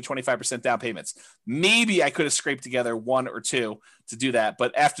have 20 to 25% down payments. Maybe I could have scraped together 1 or 2 to do that.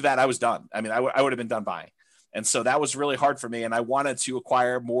 But after that, I was done. I mean, I would have been done buying. And so that was really hard for me. And I wanted to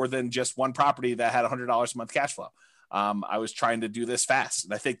acquire more than just one property that had $100 a month cash flow. I was trying to do this fast.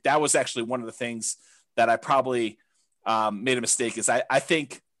 And I think that was actually one of the things that I probably made a mistake, is I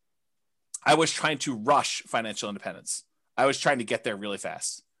think I was trying to rush financial independence. I was trying to get there really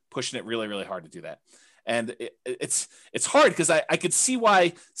fast, pushing it really, really hard to do that. And it's hard, because I could see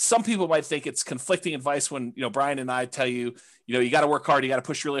why some people might think it's conflicting advice when, Brian and I tell you, you got to work hard, you got to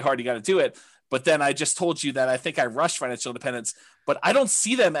push really hard, you got to do it. But then I just told you that I think I rushed financial independence, but I don't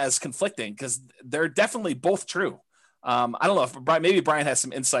see them as conflicting, because they're definitely both true. I don't know if maybe Brian has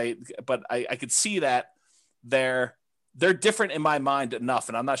some insight, but I could see that they're different in my mind enough,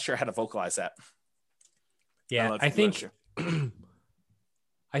 and I'm not sure how to vocalize that. Yeah, I think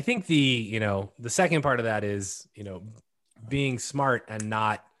I think the second part of that is, being smart and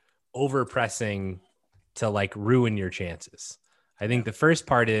not over pressing to like ruin your chances. I think the first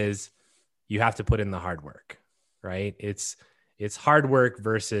part is you have to put in the hard work, right? It's hard work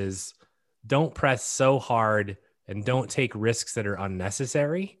versus don't press so hard and don't take risks that are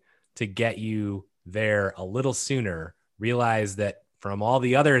unnecessary to get you there a little sooner. Realize that from all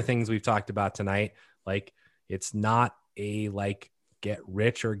the other things we've talked about tonight, like it's not a like get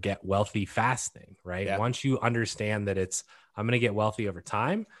rich or get wealthy fast thing, right? Yeah. Once you understand that I'm going to get wealthy over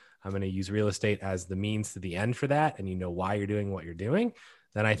time, I'm going to use real estate as the means to the end for that, and you know why you're doing what you're doing,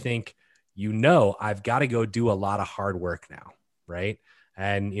 then I think I've got to go do a lot of hard work now. Right.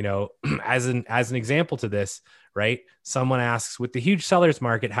 And, as an example to this, right, someone asks, with the huge seller's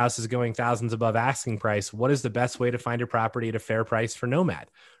market, houses going thousands above asking price, what is the best way to find a property at a fair price for Nomad?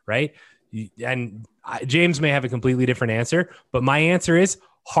 Right. And James may have a completely different answer, but my answer is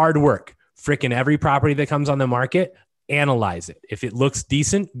hard work. Freaking every property that comes on the market, analyze it. If it looks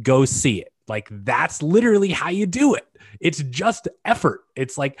decent, go see it. Like, that's literally how you do it. It's just effort.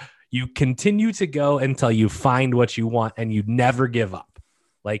 It's like you continue to go until you find what you want and you never give up.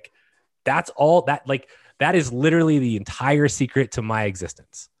 Like, that's all that, like, that is literally the entire secret to my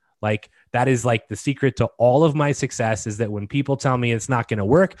existence. Like, that is like the secret to all of my success, is that when people tell me it's not going to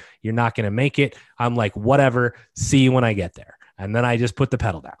work, you're not going to make it, I'm like, whatever, see you when I get there. And then I just put the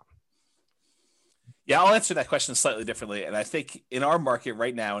pedal down. Yeah, I'll answer that question slightly differently. And I think in our market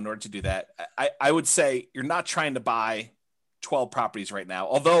right now, in order to do that, I would say you're not trying to buy 12 properties right now.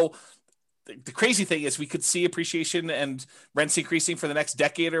 Although the crazy thing is we could see appreciation and rents increasing for the next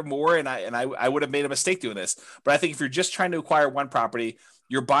decade or more. And I would have made a mistake doing this. But I think if you're just trying to acquire one property,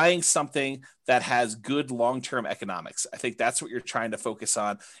 you're buying something that has good long-term economics. I think that's what you're trying to focus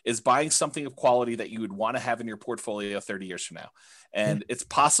on, is buying something of quality that you would want to have in your portfolio 30 years from now. And it's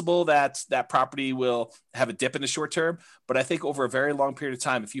possible that that property will have a dip in the short term, but I think over a very long period of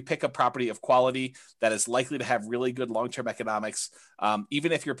time, if you pick a property of quality that is likely to have really good long-term economics,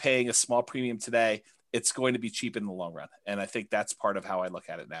 even if you're paying a small premium today, it's going to be cheap in the long run. And I think that's part of how I look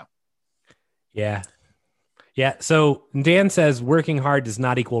at it now. Yeah. Yeah. So Dan says working hard does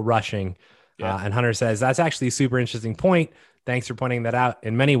not equal rushing. Yeah. And Hunter says, that's actually a super interesting point. Thanks for pointing that out.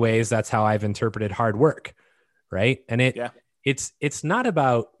 In many ways, that's how I've interpreted hard work. Right. And it's not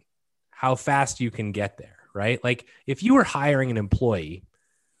about how fast you can get there. Right. Like, if you were hiring an employee,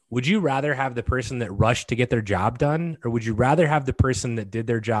 would you rather have the person that rushed to get their job done, or would you rather have the person that did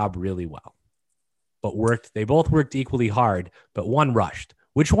their job really well, but they both worked equally hard, but one rushed?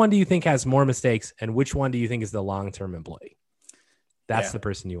 Which one do you think has more mistakes, and which one do you think is the long-term employee? That's the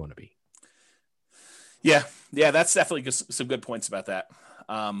person you want to be. Yeah. Yeah. That's definitely some good points about that.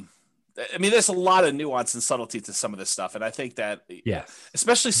 I mean, there's a lot of nuance and subtlety to some of this stuff. And I think that,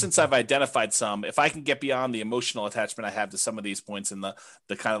 especially since I've identified some, if I can get beyond the emotional attachment I have to some of these points and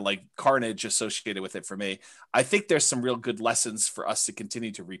the kind of like carnage associated with it for me, I think there's some real good lessons for us to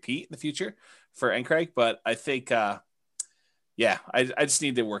continue to repeat in the future for NCRAG. But I think, I just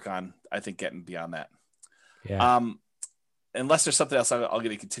need to work on, I think, getting beyond that. Yeah. Unless there's something else, I'll get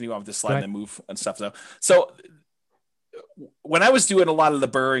to continue on with this slide and then move and stuff. So when I was doing a lot of the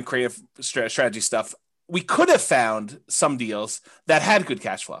BRRRR and creative strategy stuff, we could have found some deals that had good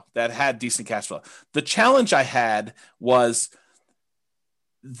cash flow, that had decent cash flow. The challenge I had was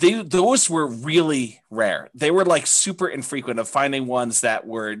those were really rare. They were like super infrequent of finding ones that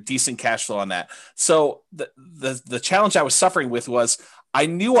were decent cash flow on that. So the challenge I was suffering with was I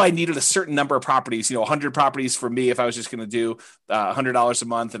knew I needed a certain number of properties, 100 properties for me if I was just going to do $100 a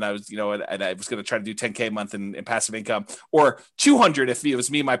month, and I was, and I was going to try to do 10K a month in passive income, or 200 if it was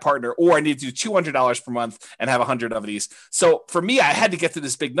me and my partner, or I need to do $200 per month and have 100 of these. So for me, I had to get to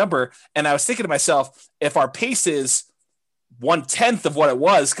this big number, and I was thinking to myself, if our pace is 1/10 of what it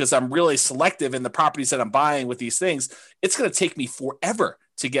was, because I'm really selective in the properties that I'm buying with these things, it's going to take me forever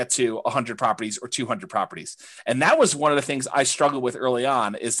to get to 100 properties or 200 properties. And that was one of the things I struggled with early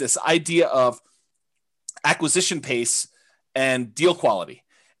on, is this idea of acquisition pace and deal quality.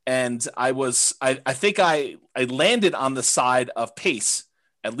 And I think I landed on the side of pace,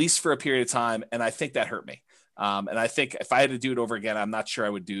 at least for a period of time. And I think that hurt me. And I think if I had to do it over again, I'm not sure I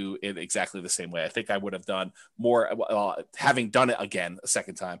would do it exactly the same way. I think I would have done more, having done it again a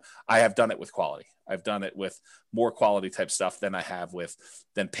second time. I have done it with quality. I've done it with more quality type stuff than I have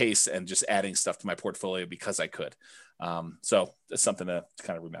than pace and just adding stuff to my portfolio because I could. So that's something to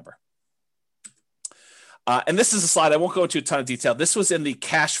kind of remember. And this is a slide. I won't go into a ton of detail. This was in the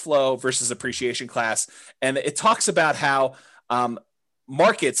cash flow versus appreciation class. And it talks about how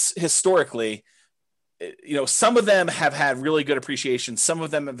markets historically, some of them have had really good appreciation. Some of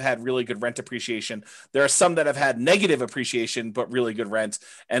them have had really good rent appreciation. There are some that have had negative appreciation, but really good rent.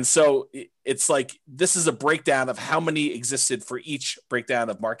 And so it's like, this is a breakdown of how many existed for each breakdown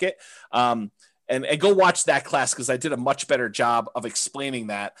of market. And go watch that class, because I did a much better job of explaining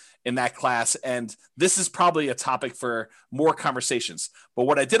that in that class. And this is probably a topic for more conversations. But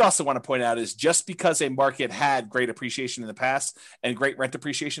what I did also want to point out is, just because a market had great appreciation in the past and great rent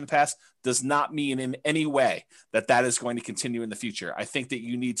appreciation in the past does not mean in any way that is going to continue in the future. I think that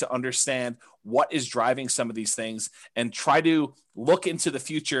you need to understand what is driving some of these things and try to look into the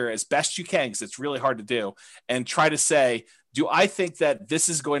future as best you can, because it's really hard to do, and try to say, Do I think that this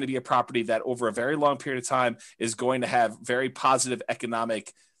is going to be a property that over a very long period of time is going to have very positive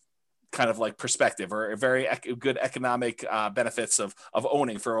economic kind of like perspective or a very good economic benefits of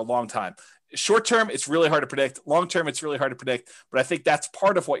owning for a long time? Short term, it's really hard to predict. Long term, it's really hard to predict. But I think that's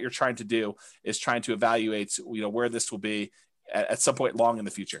part of what you're trying to do, is trying to evaluate, where this will be at some point long in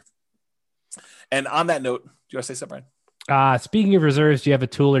the future. And on that note, do you want to say something, Brian? Speaking of reserves, do you have a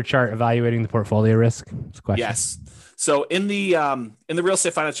tool or chart evaluating the portfolio risk? Yes. So in the Real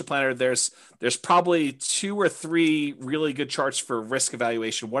Estate Financial Planner, there's probably 2 or 3 really good charts for risk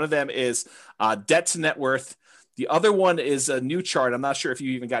evaluation. One of them is debt to net worth. The other one is a new chart. I'm not sure if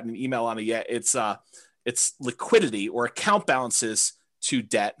you even got an email on it yet. It's liquidity or account balances to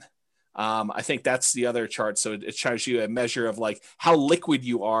debt. I think that's the other chart. So it shows you a measure of like how liquid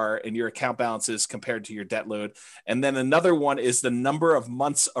you are in your account balances compared to your debt load. And then another one is the number of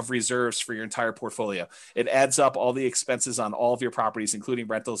months of reserves for your entire portfolio. It adds up all the expenses on all of your properties, including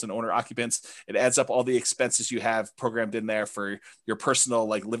rentals and owner occupants. It adds up all the expenses you have programmed in there for your personal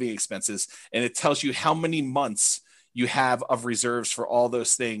like living expenses. And it tells you how many months you have of reserves for all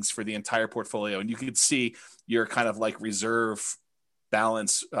those things for the entire portfolio. And you can see your kind of like reserve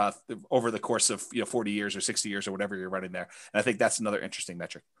balance over the course of 40 years or 60 years or whatever you're running there. And I think that's another interesting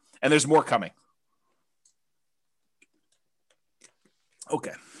metric. And there's more coming.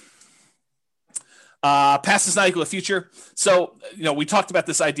 Okay. Past is not equal to future. So, we talked about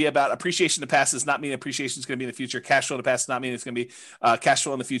this idea about appreciation to past does not mean appreciation is going to be in the future. Cash flow to past does not mean it's going to be cash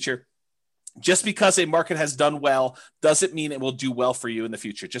flow in the future. Just because a market has done well doesn't mean it will do well for you in the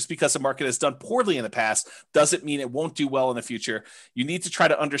future. Just because a market has done poorly in the past doesn't mean it won't do well in the future. You need to try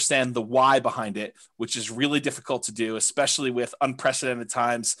to understand the why behind it, which is really difficult to do, especially with unprecedented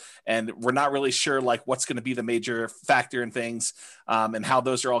times. And we're not really sure like what's going to be the major factor in things and how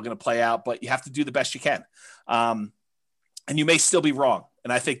those are all going to play out, but you have to do the best you can. And you may still be wrong.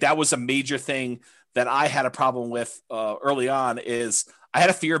 And I think that was a major thing that I had a problem with early on is I had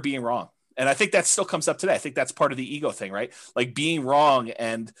a fear of being wrong. And I think that still comes up today. I think that's part of the ego thing, right? Like being wrong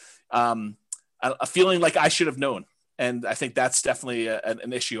and a feeling like I should have known. And I think that's definitely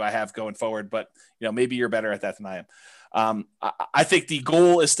an issue I have going forward. But, maybe you're better at that than I am. I think the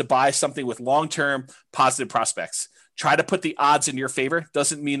goal is to buy something with long-term positive prospects. Try to put the odds in your favor.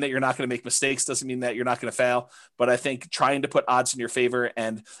 Doesn't mean that you're not going to make mistakes. Doesn't mean that you're not going to fail. But I think trying to put odds in your favor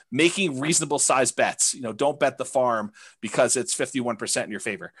and making reasonable size bets. Don't bet the farm because it's 51% in your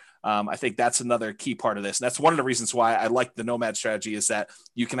favor. I think that's another key part of this. And that's one of the reasons why I like the nomad strategy is that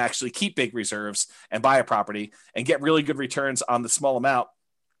you can actually keep big reserves and buy a property and get really good returns on the small amount.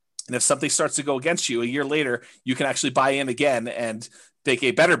 And if something starts to go against you a year later, you can actually buy in again and take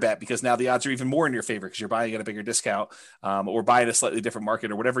a better bet because now the odds are even more in your favor because you're buying at a bigger discount or buying a slightly different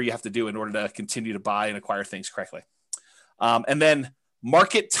market or whatever you have to do in order to continue to buy and acquire things correctly. And then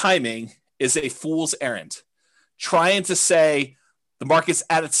market timing is a fool's errand. Trying to say the market's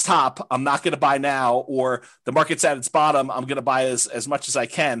at its top, I'm not going to buy now, or the market's at its bottom, I'm going to buy as much as I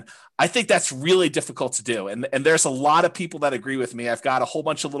can. I think that's really difficult to do. And there's a lot of people that agree with me. I've got a whole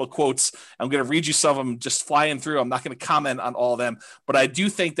bunch of little quotes. I'm going to read you some of them just flying through. I'm not going to comment on all of them, but I do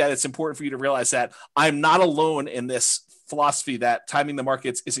think that it's important for you to realize that I'm not alone in this philosophy that timing the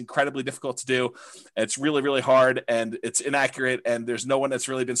markets is incredibly difficult to do. It's really, really hard and it's inaccurate. And there's no one that's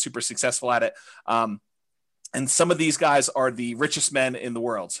really been super successful at it. And some of these guys are the richest men in the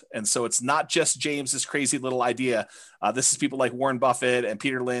world. And so it's not just James's crazy little idea. This is people like Warren Buffett and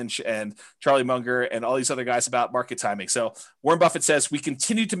Peter Lynch and Charlie Munger and all these other guys about market timing. So Warren Buffett says, we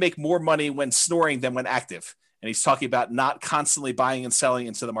continue to make more money when snoring than when active. And he's talking about not constantly buying and selling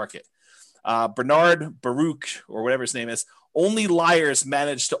into the market. Bernard Baruch, or whatever his name is, only liars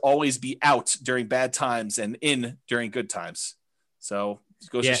manage to always be out during bad times and in during good times. So it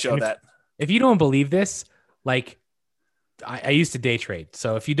goes to show that. If you don't believe this, like I used to day trade.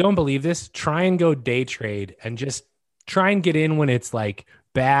 So if you don't believe this, try and go day trade and just try and get in when it's like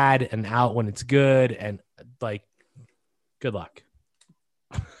bad and out when it's good. And like, good luck.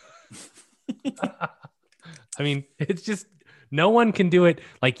 I mean, it's just, no one can do it.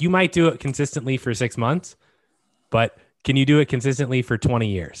 Like you might do it consistently for 6 months, but can you do it consistently for 20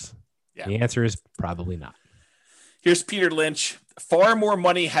 years? Yeah. The answer is probably not. Here's Peter Lynch. Far more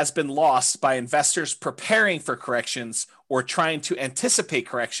money has been lost by investors preparing for corrections or trying to anticipate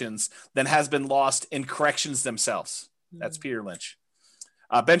corrections than has been lost in corrections themselves. That's Peter Lynch.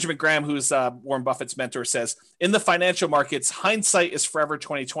 Benjamin Graham, who's Warren Buffett's mentor, says, in the financial markets, hindsight is forever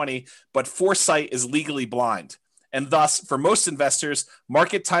 20/20, but foresight is legally blind. And thus, for most investors,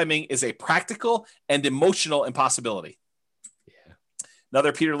 market timing is a practical and emotional impossibility.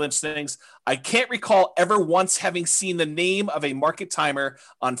 Another Peter Lynch things. I can't recall ever once having seen the name of a market timer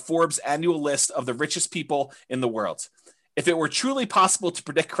on Forbes' annual list of the richest people in the world. If it were truly possible to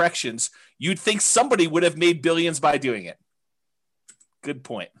predict corrections, you'd think somebody would have made billions by doing it. Good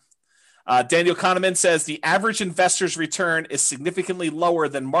point. Daniel Kahneman says the average investor's return is significantly lower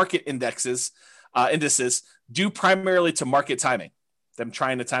than market indices due primarily to market timing, them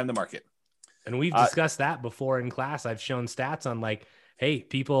trying to time the market. And we've discussed that before in class. I've shown stats on like, hey,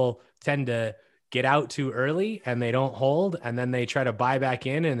 people tend to get out too early and they don't hold, and then they try to buy back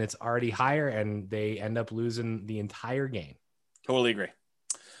in and it's already higher and they end up losing the entire game. Totally agree.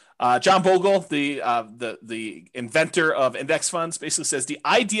 John Bogle, the inventor of index funds, basically says the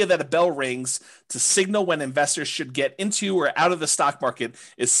idea that a bell rings to signal when investors should get into or out of the stock market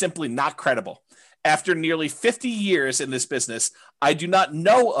is simply not credible. After nearly 50 years in this business, I do not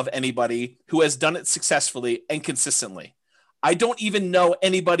know of anybody who has done it successfully and consistently. I don't even know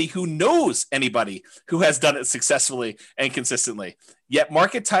anybody who knows anybody who has done it successfully and consistently. Yet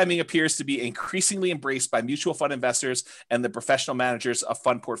market timing appears to be increasingly embraced by mutual fund investors and the professional managers of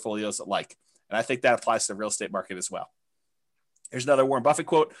fund portfolios alike. And I think that applies to the real estate market as well. Here's another Warren Buffett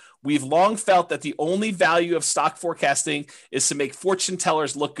quote. We've long felt that the only value of stock forecasting is to make fortune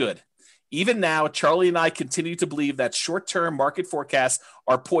tellers look good. Even now, Charlie and I continue to believe that short-term market forecasts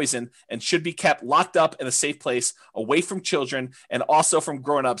are poison and should be kept locked up in a safe place away from children and also from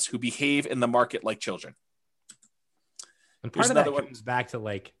grown-ups who behave in the market like children. And part of that comes back to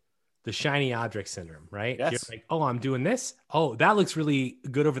like the shiny object syndrome, right? Yes. You're like, oh, I'm doing this. Oh, that looks really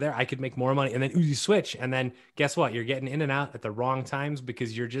good over there. I could make more money. And then you switch. And then guess what? You're getting in and out at the wrong times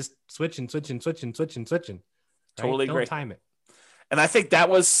because you're just switching. Right? Totally agree. Don't time it. And I think that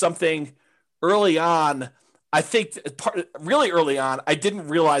was something early on. I think really early on, I didn't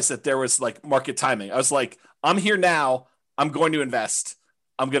realize that there was like market timing. I was like, I'm here now. I'm going to invest.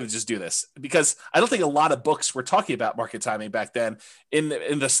 I'm going to just do this, because I don't think a lot of books were talking about market timing back then in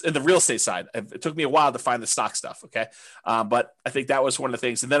the real estate side. It took me a while to find the stock stuff. Okay. But I think that was one of the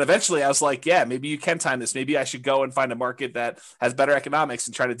things. And then eventually I was like, yeah, maybe you can time this. Maybe I should go and find a market that has better economics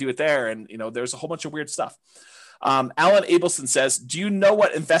and try to do it there. And, there's a whole bunch of weird stuff. Alan Abelson says, do you know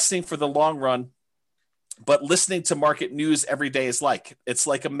what investing for the long run but listening to market news every day is like? It's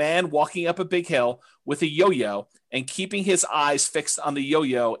like a man walking up a big hill with a yo-yo and keeping his eyes fixed on the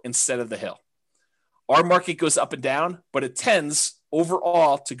yo-yo instead of the hill. Our market goes up and down, but it tends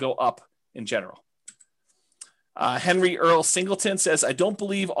overall to go up in general. Henry Earl Singleton says, I don't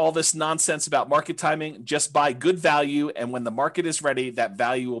believe all this nonsense about market timing. Just buy good value, and when the market is ready, that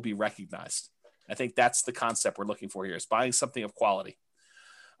value will be recognized. I think that's the concept we're looking for here, is buying something of quality.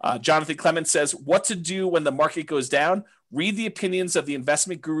 Jonathan Clemens says, what to do when the market goes down? Read the opinions of the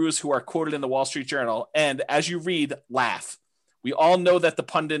investment gurus who are quoted in the Wall Street Journal. And as you read, laugh. We all know that the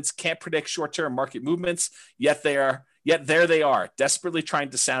pundits can't predict short-term market movements, yet there they are, desperately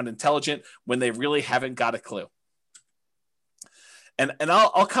trying to sound intelligent when they really haven't got a clue. And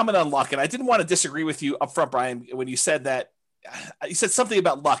I'll comment on luck. And I didn't want to disagree with you up front, Brian, when you said that. You said something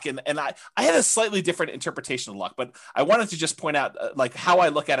about luck, and I had a slightly different interpretation of luck, but I wanted to just point out like how I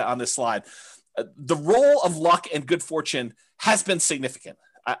look at it on this slide. The role of luck and good fortune has been significant.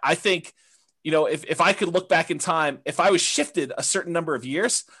 I think, if I could look back in time, if I was shifted a certain number of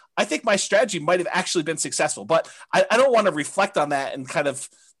years, I think my strategy might have actually been successful. But I don't want to reflect on that and kind of,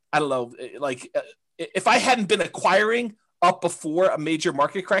 I don't know, like if I hadn't been acquiring up before a major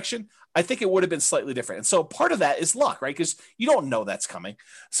market correction, I think it would have been slightly different. And so part of that is luck, right? Because you don't know that's coming.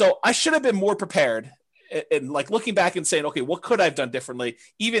 So I should have been more prepared and like looking back and saying, okay, what could I have done differently?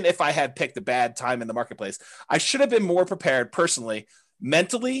 Even if I had picked a bad time in the marketplace, I should have been more prepared personally,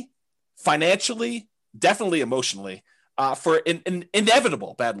 mentally, financially, definitely emotionally, for an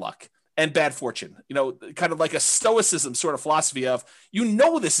inevitable bad luck and bad fortune, kind of like a stoicism sort of philosophy of,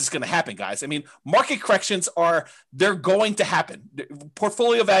 this is going to happen, guys. I mean, market corrections they're going to happen.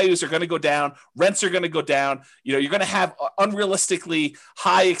 Portfolio values are going to go down. Rents are going to go down. You're going to have unrealistically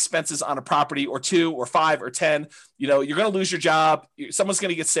high expenses on a property or 2 or 5 or 10. You're going to lose your job. Someone's going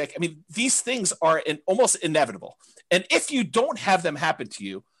to get sick. I mean, these things are almost inevitable. And if you don't have them happen to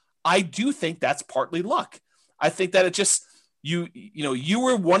you, I do think that's partly luck. I think that it just, you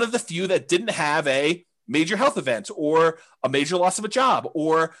were one of the few that didn't have a major health event or a major loss of a job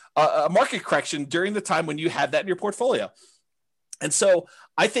or a market correction during the time when you had that in your portfolio. And so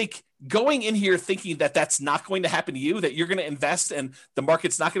I think going in here thinking that that's not going to happen to you, that you're going to invest and the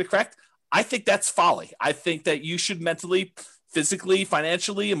market's not going to correct, I think that's folly. I think that you should mentally, physically,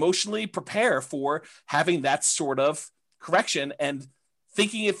 financially, emotionally prepare for having that sort of correction and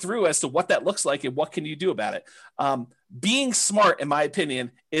thinking it through as to what that looks like and what can you do about it. Being smart, in my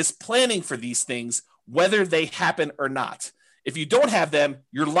opinion, is planning for these things, whether they happen or not. If you don't have them,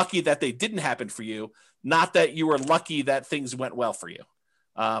 you're lucky that they didn't happen for you, not that you were lucky that things went well for you.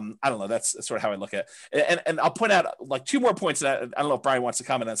 I don't know. That's sort of how I look at it. And I'll point out like 2 more points. That I don't know if Brian wants to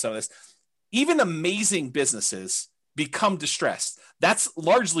comment on some of this. Even amazing businesses become distressed. That's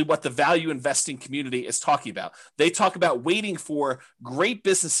largely what the value investing community is talking about. They talk about waiting for great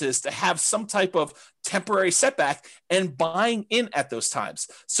businesses to have some type of temporary setback and buying in at those times.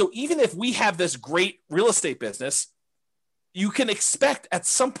 So even if we have this great real estate business, you can expect at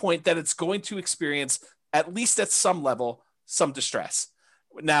some point that it's going to experience, at least at some level, some distress.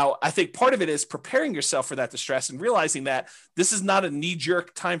 Now, I think part of it is preparing yourself for that distress and realizing that this is not a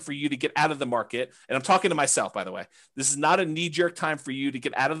knee-jerk time for you to get out of the market. And I'm talking to myself, by the way. This is not a knee-jerk time for you to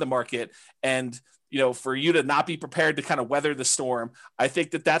get out of the market and, for you to not be prepared to kind of weather the storm. I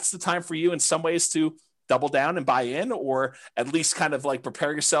think that that's the time for you in some ways to double down and buy in, or at least kind of like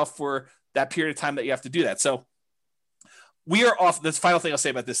prepare yourself for that period of time that you have to do that. So we are off. The final thing I'll say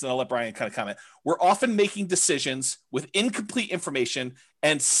about this, and I'll let Brian kind of comment. We're often making decisions with incomplete information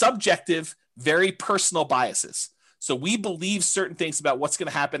and subjective, very personal biases. So we believe certain things about what's going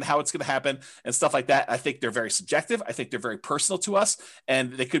to happen, how it's going to happen, and stuff like that. I think they're very subjective. I think they're very personal to us,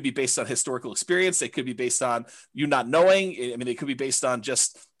 and they could be based on historical experience. They could be based on you not knowing. I mean, they could be based on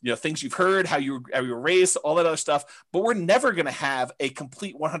just things you've heard, how you were raised, all that other stuff. But we're never going to have a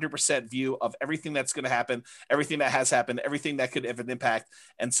complete 100% view of everything that's going to happen, everything that has happened, everything that could have an impact.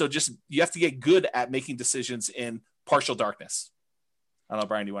 And so you have to get good at making decisions in partial darkness. I don't know,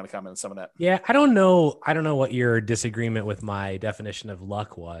 Brian, do you want to comment on some of that? Yeah, I don't know what your disagreement with my definition of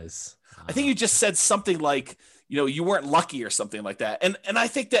luck was. I think you just said something like, you weren't lucky or something like that. And I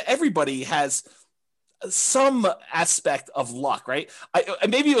think that everybody has some aspect of luck, right?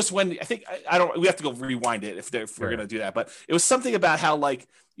 Maybe it was when we have to go rewind it if we're going to do that, but it was something about how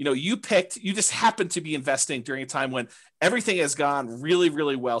you just happened to be investing during a time when everything has gone really,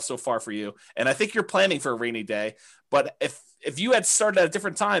 really well so far for you. And I think you're planning for a rainy day, but if you had started at a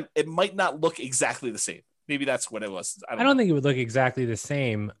different time, it might not look exactly the same. Maybe that's what it was. I don't think it would look exactly the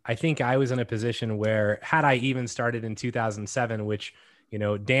same. I think I was in a position where had I even started in 2007, which,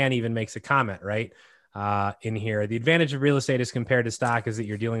 Dan even makes a comment, right? In here, the advantage of real estate as compared to stock is that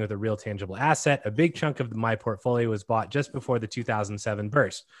you're dealing with a real tangible asset. A big chunk of my portfolio was bought just before the 2007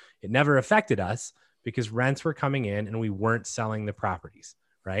 burst. It never affected us because rents were coming in and we weren't selling the properties,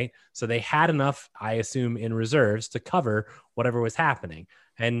 right? So they had enough, I assume, in reserves to cover whatever was happening.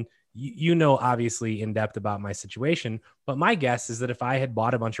 And obviously in depth about my situation, but my guess is that if I had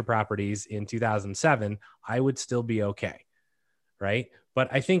bought a bunch of properties in 2007, I would still be okay, right? But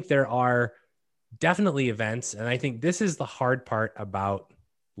I think there are definitely events. And I think this is the hard part about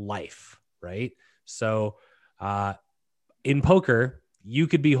life, right? So in poker, you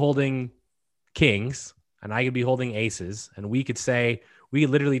could be holding kings and I could be holding aces, and we could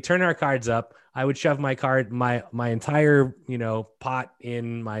literally turn our cards up. I would shove my entire, pot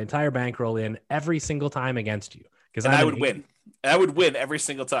in, my entire bankroll in every single time against you. Because I would win. I would win every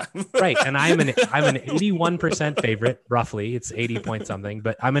single time. Right. And I'm an 81% favorite, roughly. It's 80 point something,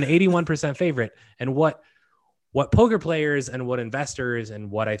 but I'm an 81% favorite. And what poker players and what investors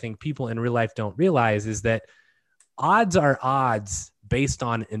and what I think people in real life don't realize is that odds are odds based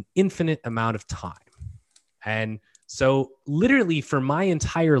on an infinite amount of time. And so literally for my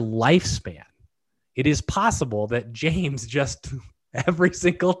entire lifespan, it is possible that James just every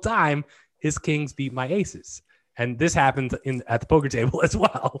single time his kings beat my aces. And this happened at the poker table as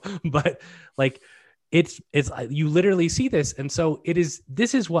well. But it's you literally see this. And so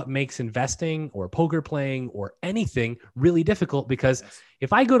this is what makes investing or poker playing or anything really difficult, because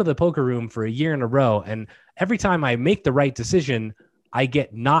if I go to the poker room for a year in a row and every time I make the right decision, I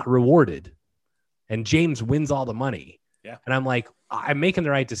get not rewarded and James wins all the money. Yeah. And I'm like, I'm making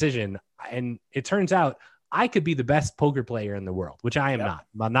the right decision. And it turns out I could be the best poker player in the world, which I am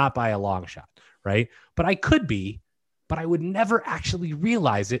not by a long shot. Right. But I could be, but I would never actually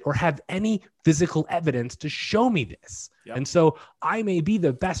realize it or have any physical evidence to show me this. Yep. And so I may be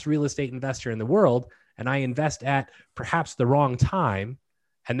the best real estate investor in the world and I invest at perhaps the wrong time.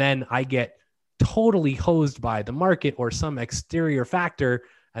 And then I get totally hosed by the market or some exterior factor.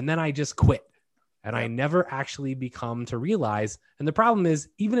 And then I just quit. And I never actually become to realize. And the problem is,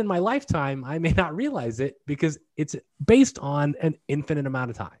 even in my lifetime, I may not realize it because it's based on an infinite amount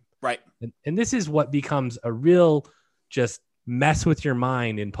of time. Right. And this is what becomes a real just mess with your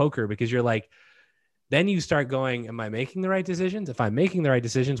mind in poker, because you're like, then you start going, am I making the right decisions? If I'm making the right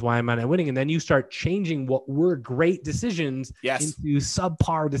decisions, why am I not winning? And then you start changing what were great decisions into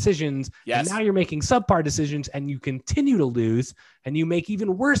subpar decisions. And now you're making subpar decisions and you continue to lose and you make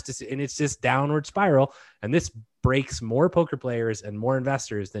even worse decisions. And it's just downward spiral. And this breaks more poker players and more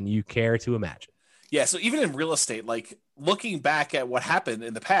investors than you care to imagine. Yeah. So even in real estate, like looking back at what happened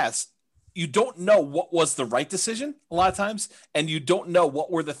in the past, you don't know what was the right decision a lot of times. And you don't know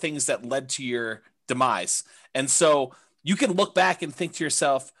what were the things that led to your demise. And so you can look back and think to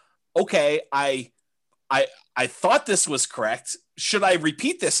yourself, okay, I thought this was correct. Should I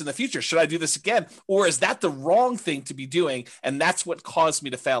repeat this in the future? Should I do this again? Or is that the wrong thing to be doing? And that's what caused me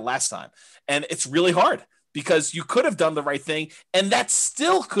to fail last time. And it's really hard because you could have done the right thing and that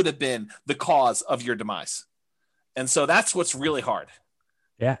still could have been the cause of your demise. And so that's what's really hard.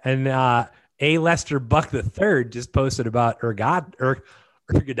 Yeah. And A. Lester Buck III just posted about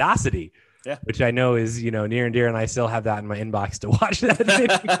ergodicity. Yeah. Which I know is, near and dear. And I still have that in my inbox to watch that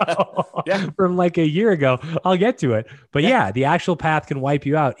video from like a year ago. I'll get to it. But the actual path can wipe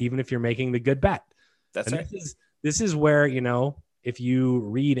you out, even if you're making the good bet. That's right. This is where, if you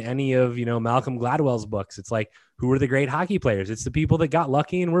read any of, Malcolm Gladwell's books, it's like, who are the great hockey players? It's the people that got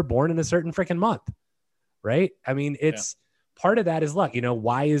lucky and were born in a certain freaking month. Right. I mean, it's part of that is luck.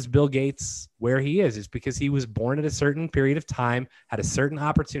 Why is Bill Gates where he is? It's because he was born at a certain period of time, had a certain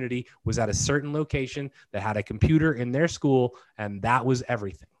opportunity, was at a certain location that had a computer in their school, and that was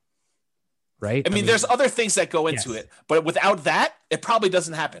everything. Right? I mean, there's other things that go into it, but without that, it probably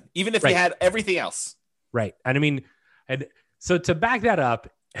doesn't happen, even if he had everything else. Right. And I mean, and so to back that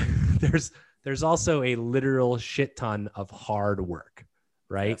up, there's also a literal shit ton of hard work,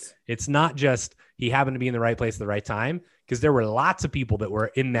 right? Yes. It's not just he happened to be in the right place at the right time, because there were lots of people that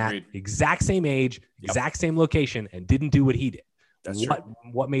were in that exact same age, exact same location, and didn't do what he did. That's true.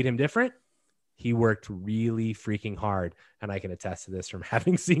 What made him different? He worked really freaking hard, and I can attest to this from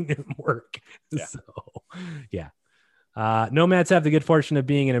having seen him work. Yeah. So, nomads have the good fortune of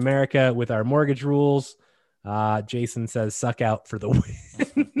being in America with our mortgage rules. Jason says, "Suck out for the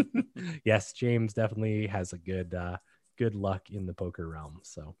win." Yes, James definitely has a good luck in the poker realm.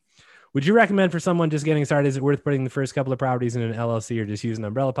 So. Would you recommend for someone just getting started, is it worth putting the first couple of properties in an LLC or just use an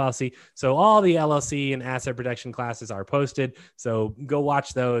umbrella policy? So all the LLC and asset protection classes are posted. So go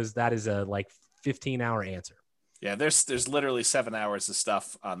watch those. That is a 15-hour answer. Yeah, there's literally 7 hours of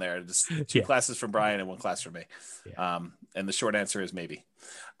stuff on there. Just two classes from Brian and one class from me. Yeah. And the short answer is maybe.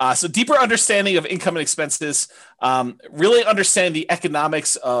 So deeper understanding of income and expenses, really understanding the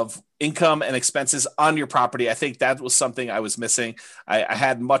economics of income and expenses on your property. I think that was something I was missing. I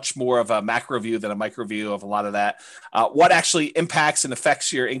had much more of a macro view than a micro view of a lot of that. What actually impacts and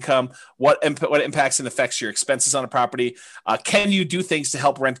affects your income? What impacts and affects your expenses on a property? Can you do things to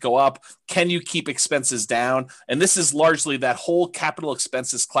help rent go up? Can you keep expenses down? And this is largely that whole capital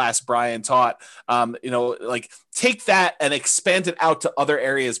expenses class Brian taught. Take that and expand it out to other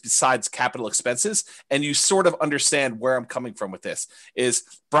areas besides capital expenses. And you sort of understand where I'm coming from with this. Is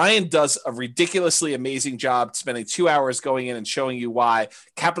Brian does a ridiculously amazing job spending 2 hours going in and showing you why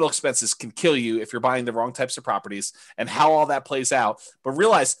capital expenses can kill you if you're buying the wrong types of properties and how all that plays out. But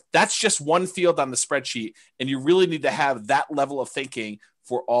realize that's just one field on the spreadsheet. And you really need to have that level of thinking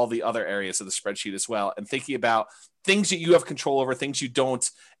for all the other areas of the spreadsheet as well. And thinking about things that you have control over, things you don't,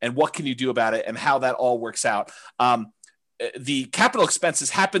 and what can you do about it and how that all works out. The capital expenses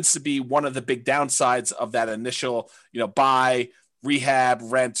happens to be one of the big downsides of that initial, buy, rehab,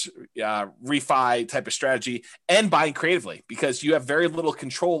 rent, refi type of strategy, and buying creatively, because you have very little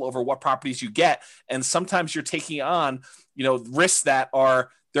control over what properties you get. And sometimes you're taking on, risks that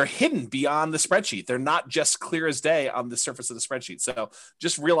they're hidden beyond the spreadsheet. They're not just clear as day on the surface of the spreadsheet. So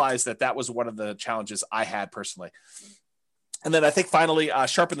just realize that was one of the challenges I had personally. And then I think finally,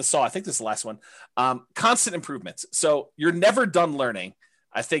 sharpen the saw. I think this is the last one. Constant improvements. So you're never done learning.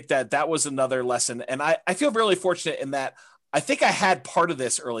 I think that was another lesson. And I feel really fortunate in that I think I had part of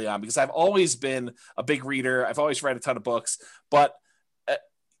this early on because I've always been a big reader. I've always read a ton of books, but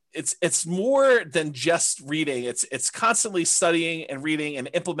it's more than just reading. It's constantly studying and reading and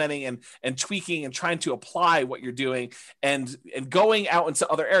implementing and tweaking and trying to apply what you're doing and going out into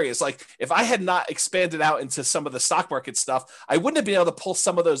other areas. Like if I had not expanded out into some of the stock market stuff, I wouldn't have been able to pull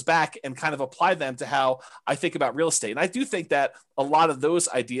some of those back and kind of apply them to how I think about real estate. And I do think that a lot of those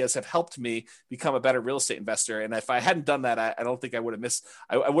ideas have helped me become a better real estate investor. And if I hadn't done that, I don't think I would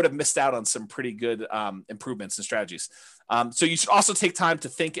have missed out on some pretty good improvements and strategies. So you should also take time to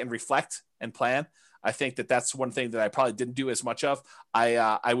think and reflect and plan. I think that's one thing that I probably didn't do as much of.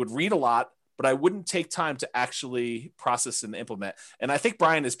 I would read a lot, but I wouldn't take time to actually process and implement. And I think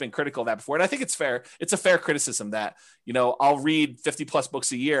Brian has been critical of that before. And I think it's fair. It's a fair criticism that, I'll read 50 plus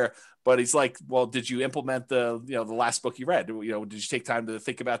books a year, but he's like, well, did you implement the last book you read? Did you take time to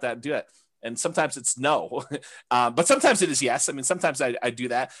think about that and do it? And sometimes it's no, but sometimes it is yes. I mean, sometimes I do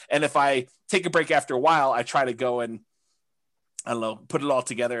that. And if I take a break after a while, I try to go and, I don't know, put it all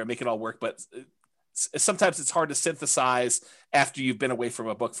together and make it all work. But sometimes it's hard to synthesize after you've been away from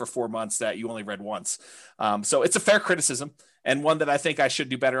a book for 4 months that you only read once. So it's a fair criticism, and one that I think I should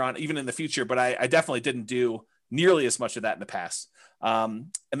do better on even in the future, but I definitely didn't do nearly as much of that in the past.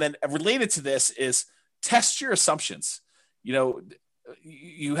 And then related to this is test your assumptions.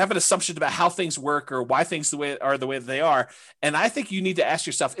 You have an assumption about how things work or why things the way that they are. And I think you need to ask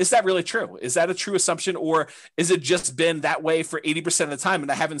yourself, is that really true? Is that a true assumption? Or is it just been that way for 80% of the time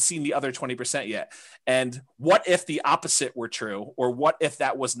and I haven't seen the other 20% yet? And what if the opposite were true? Or what if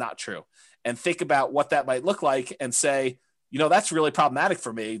that was not true? And think about what that might look like and say, that's really problematic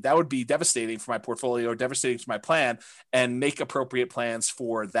for me. That would be devastating for my portfolio or devastating to my plan, and make appropriate plans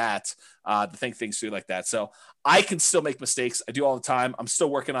for that, to think things through like that. So I can still make mistakes. I do all the time. I'm still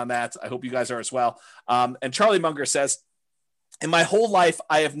working on that. I hope you guys are as well. And Charlie Munger says, in my whole life,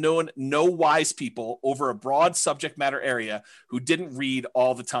 I have known no wise people over a broad subject matter area who didn't read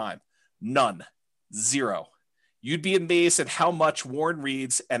all the time. None. Zero. You'd be amazed at how much Warren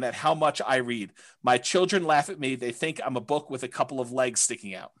reads and at how much I read. My children laugh at me. They think I'm a book with a couple of legs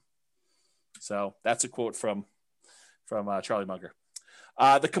sticking out. So that's a quote from Charlie Munger.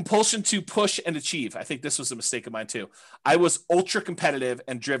 The compulsion to push and achieve. I think this was a mistake of mine too. I was ultra competitive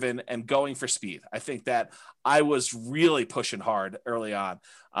and driven and going for speed. I think that I was really pushing hard early on.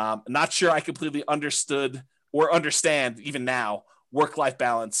 Not sure I completely understood or understand even now work-life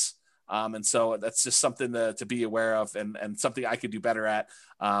balance. And so that's just something to be aware of and something I could do better at.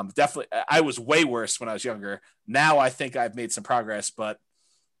 Definitely, I was way worse when I was younger. Now I think I've made some progress, but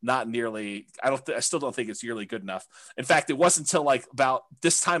not nearly. I still don't think it's nearly good enough. In fact, it wasn't until like about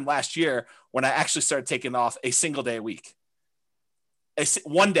this time last year when I actually started taking off a single day a week,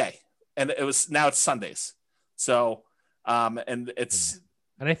 one day, and now it's Sundays. So, and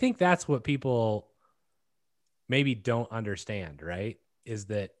I think that's what people maybe don't understand, right? Is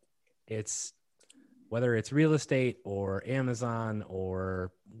that it's whether it's real estate or Amazon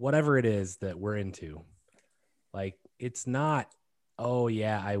or whatever it is that we're into, like, it's not, oh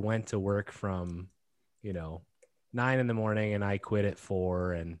yeah, I went to work from, 9 a.m. and I quit at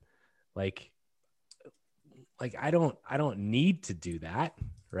 4. And like I don't need to do that.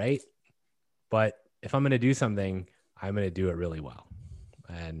 Right. But if I'm going to do something, I'm going to do it really well.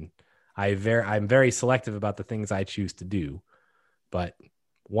 And I'm very selective about the things I choose to do, but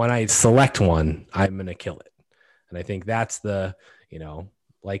when I select one, I'm going to kill it. And I think that's the,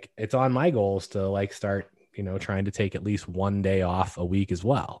 it's on my goals to start, trying to take at least one day off a week as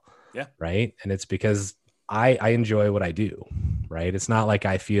well. Yeah. Right. And it's because I enjoy what I do. Right. It's not like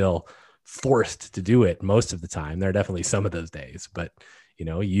I feel forced to do it most of the time. There are definitely some of those days, but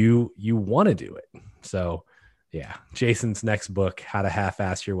you want to do it. So yeah. Jason's next book, How to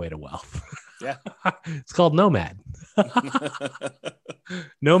Half-Ass Your Way to Wealth. Yeah. It's called Nomad.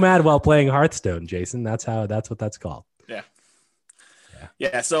 Nomad while playing Hearthstone, Jason. That's what that's called. Yeah.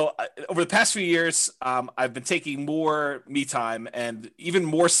 Yeah. So over the past few years, I've been taking more me time, and even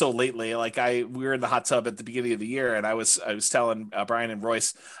more so lately. We were in the hot tub at the beginning of the year, and I was telling Brian and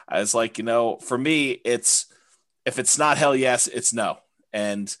Royce, I was like, for me, if it's not hell yes, it's no.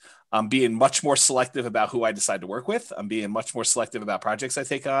 And I'm being much more selective about who I decide to work with. I'm being much more selective about projects I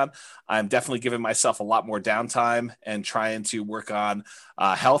take on. I'm definitely giving myself a lot more downtime and trying to work on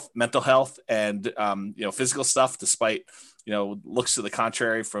health, mental health, and physical stuff, despite looks to the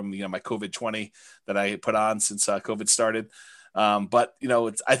contrary from my COVID-20 that I put on since COVID started. But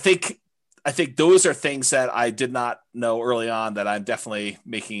I think those are things that I did not know early on that I'm definitely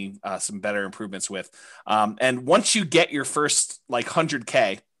making some better improvements with. And once you get your first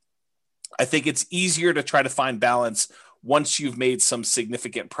 100K, I think it's easier to try to find balance once you've made some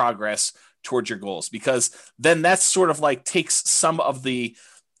significant progress towards your goals, because then that's sort of takes some of the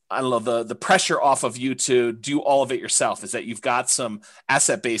pressure off of you to do all of it yourself. Is that you've got some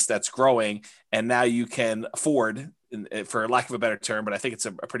asset base that's growing, and now you can afford, for lack of a better term, but I think it's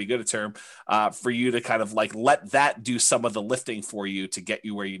a pretty good term, for you to kind of let that do some of the lifting for you to get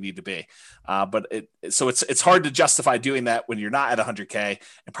you where you need to be. But it's hard to justify doing that when you're not at 100K,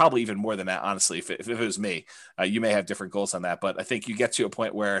 and probably even more than that, honestly. If it was me, you may have different goals on that, but I think you get to a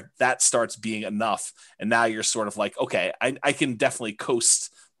point where that starts being enough, and now you're sort of okay, I can definitely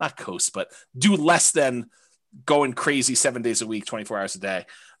not coast, but do less than going crazy 7 days a week, 24 hours a day,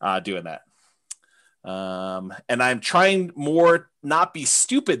 doing that. And I'm trying more not be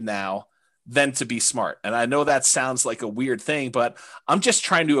stupid now than to be smart. And I know that sounds like a weird thing, but I'm just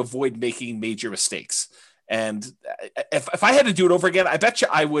trying to avoid making major mistakes. And if I had to do it over again, I bet you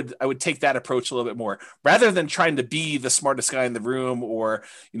I would take that approach a little bit more rather than trying to be the smartest guy in the room or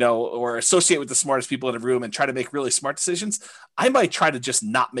associate with the smartest people in the room and try to make really smart decisions. I might try to just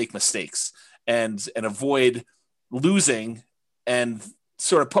not make mistakes and avoid losing and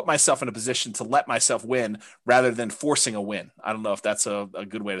sort of put myself in a position to let myself win rather than forcing a win. I don't know if that's a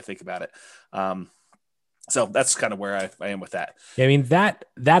good way to think about it. So that's kind of where I am with that. Yeah, I mean, that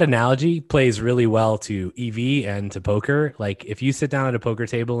analogy plays really well to EV and to poker. Like if you sit down at a poker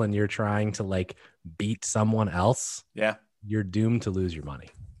table and you're trying to like beat someone else, yeah, you're doomed to lose your money.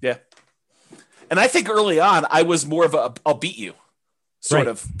 Yeah. And I think early on I was more of a I'll beat you sort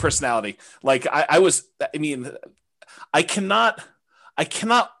of personality. Like I cannot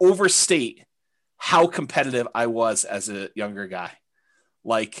overstate how competitive I was as a younger guy.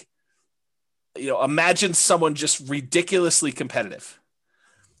 Like, imagine someone just ridiculously competitive.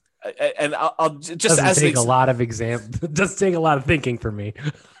 And I'll just doesn't take a lot of does take a lot of thinking for me.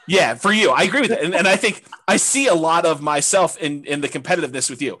 Yeah, for you. I agree with it. And I think I see a lot of myself in the competitiveness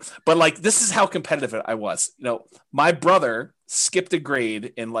with you. But like, this is how competitive I was. My brother skipped a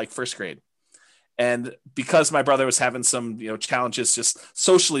grade in like first grade. And because my brother was having some, challenges, just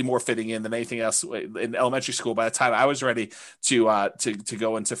socially more fitting in than anything else in elementary school, by the time I was ready to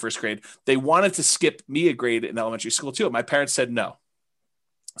go into first grade, they wanted to skip me a grade in elementary school too. My parents said no.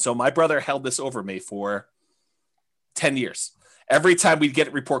 So my brother held this over me for 10 years. Every time we'd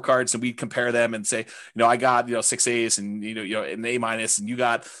get report cards and we'd compare them and say, I got, 6 A's and, an A minus and you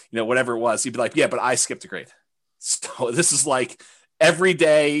got, whatever it was, he'd be like, yeah, but I skipped a grade. So this is like every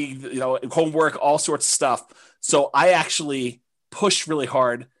day, homework, all sorts of stuff. So I actually pushed really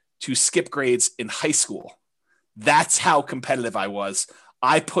hard to skip grades in high school. That's how competitive I was.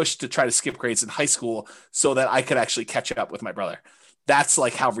 I pushed to try to skip grades in high school so that I could actually catch up with my brother. That's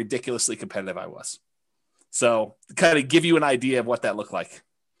like how ridiculously competitive I was. So kind of give you an idea of what that looked like.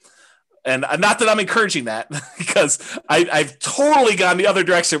 And not that I'm encouraging that because I've totally gone the other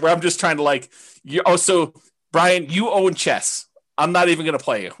direction where I'm just trying to so Brian, you own chess. I'm not even going to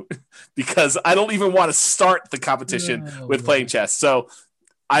play you because I don't even want to start the competition with playing chess. So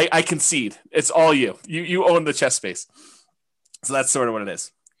I concede. It's all you. You own the chess space. So that's sort of what it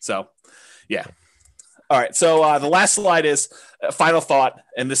is. So, yeah. All right. So the last slide is final thought.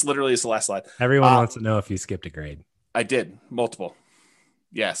 And this literally is the last slide. Everyone wants to know if you skipped a grade. I did. Multiple.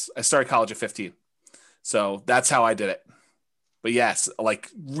 Yes. I started college at 15. So that's how I did it. But yes, like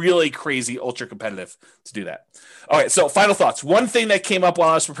really crazy, ultra competitive to do that. All right. So final thoughts. One thing that came up while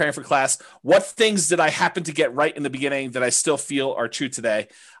I was preparing for class, what things did I happen to get right in the beginning that I still feel are true today?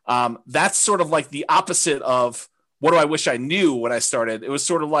 That's sort of like the opposite of what do I wish I knew when I started? It was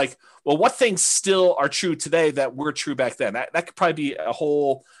sort of like, well, what things still are true today that were true back then? That could probably be a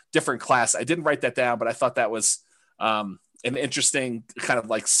whole different class. I didn't write that down, but I thought that was an interesting kind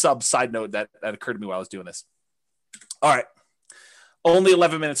of like side note that occurred to me while I was doing this. All right. Only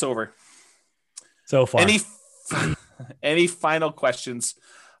 11 minutes over. So far. Any final questions?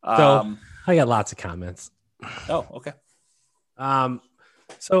 So I got lots of comments. Oh, okay.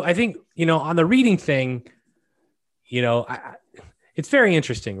 So I think, on the reading thing, it's very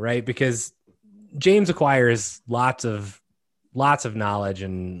interesting, right? Because James acquires lots of knowledge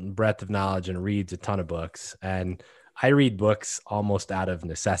and breadth of knowledge and reads a ton of books. And I read books almost out of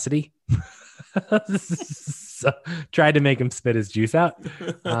necessity. So tried to make him spit his juice out.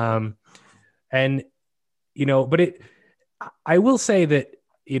 But I will say that,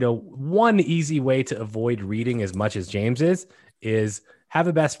 one easy way to avoid reading as much as James is have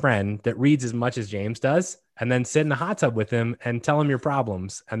a best friend that reads as much as James does, and then sit in a hot tub with him and tell him your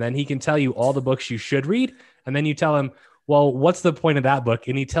problems. And then he can tell you all the books you should read. And then you tell him, well, what's the point of that book?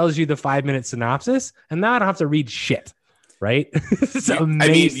 And he tells you the 5-minute synopsis, and now I don't have to read shit. Right. It's amazing. I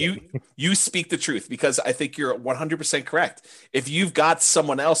mean, you speak the truth because I think you're 100% correct. If you've got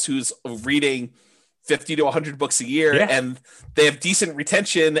someone else who's reading 50 to 100 books a year and they have decent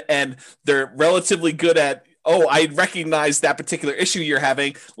retention and they're relatively good at, I recognize that particular issue you're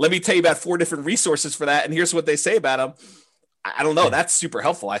having. Let me tell you about 4 different resources for that. And here's what they say about them. I don't know. That's super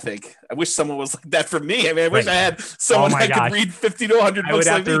helpful. I think I wish someone was like that for me. I mean, I wish I had someone that could read 50 to 100 books. I would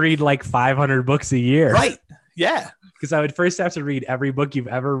have to read like 500 books a year. Right. Yeah. Because I would first have to read every book you've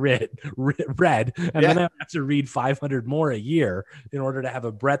ever read, and then I would have to read 500 more a year in order to have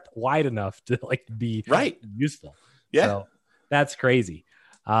a breadth wide enough to be useful. Yeah, so that's crazy.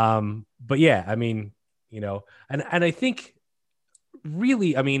 But yeah, I mean, and I think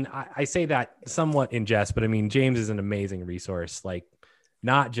really, I mean, I say that somewhat in jest, but I mean, James is an amazing resource, like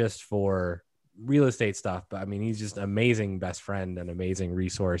not just for real estate stuff, but I mean, he's just an amazing best friend and amazing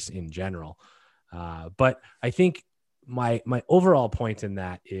resource in general. But I think my overall point in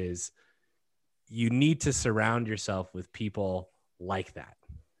that is you need to surround yourself with people like that.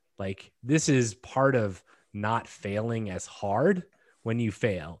 Like, this is part of not failing as hard when you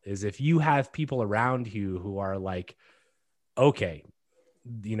fail, is if you have people around you who are like, okay,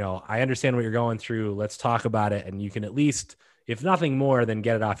 you know, I understand what you're going through. Let's talk about it. And you can at least, if nothing more than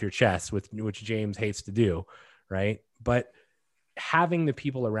get it off your chest, which James hates to do. Right. But having the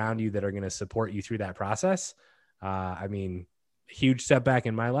people around you that are going to support you through that process. I mean, huge setback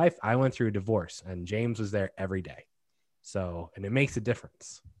in my life. I went through a divorce and James was there every day. So, and it makes a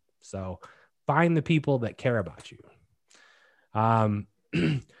difference. So find the people that care about you.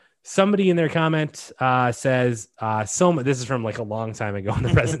 Somebody in their comment says, this is from like a long time ago in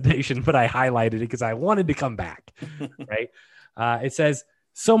the presentation, but I highlighted it because I wanted to come back, right? It says,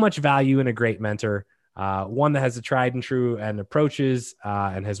 so much value in a great mentor, one that has a tried and true and approaches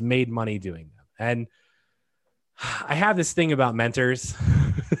and has made money doing them. And I have this thing about mentors.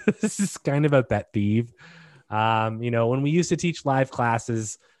 This is kind of a pet peeve. You know, when we used to teach live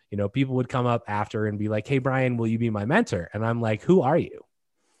classes, you know, people would come up after and be like, hey, Brian, will you be my mentor? And I'm like, who are you?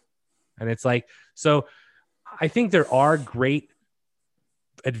 And it's like, so I think there are great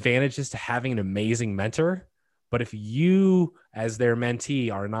advantages to having an amazing mentor, but if you as their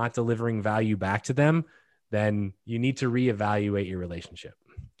mentee are not delivering value back to them, then you need to reevaluate your relationship.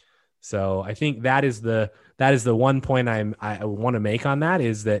 So I think that is the one point I want to make on that,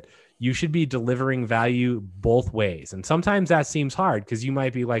 is that you should be delivering value both ways. And sometimes that seems hard because you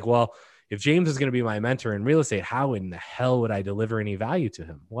might be like, well, if James is going to be my mentor in real estate, how in the hell would I deliver any value to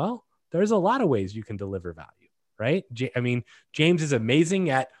him? Well, there's a lot of ways you can deliver value, right? I mean, James is amazing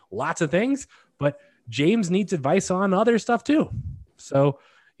at lots of things, but James needs advice on other stuff too. So,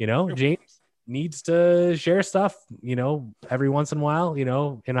 you know, James needs to share stuff, you know, every once in a while, you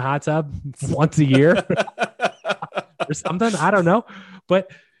know, in a hot tub once a year or something. I don't know.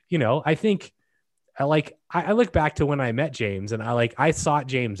 But, you know, I think I look back to when I met James and I sought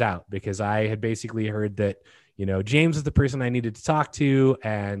James out because I had basically heard that, you know, James is the person I needed to talk to.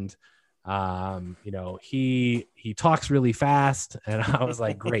 And, you know, he talks really fast. And I was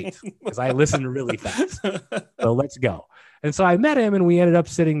like, great, because I listen really fast. So let's go. And so I met him and we ended up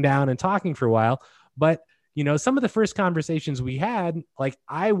sitting down and talking for a while. But, you know, some of the first conversations we had, like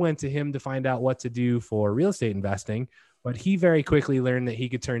I went to him to find out what to do for real estate investing, but he very quickly learned that he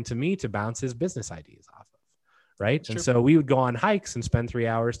could turn to me to bounce his business ideas off of. Right. Sure. And so we would go on hikes and spend 3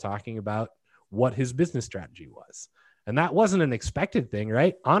 hours talking about what his business strategy was. And that wasn't an expected thing,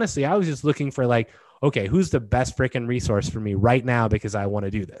 right? Honestly, I was just looking for like, okay, who's the best freaking resource for me right now because I want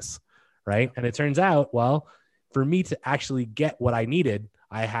to do this, right? And it turns out, well, for me to actually get what I needed,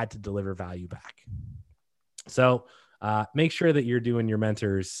 I had to deliver value back. So make sure that you're doing your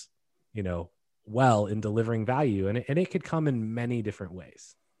mentors, you know, well in delivering value, and it could come in many different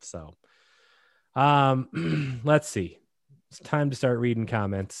ways. So let's see. It's time to start reading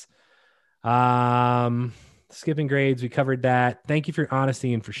comments. Skipping grades, we covered that. Thank you for your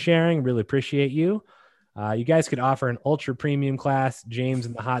honesty and for sharing. Really appreciate you. You guys could offer an ultra premium class, James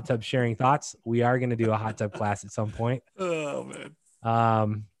in the hot tub sharing thoughts. We are going to do a hot tub class at some point. Oh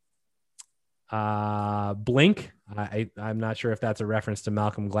man. Blink. I'm not sure if that's a reference to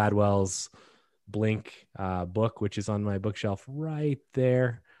Malcolm Gladwell's Blink book, which is on my bookshelf right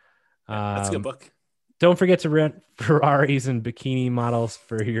there. That's a good book. Don't forget to rent Ferraris and bikini models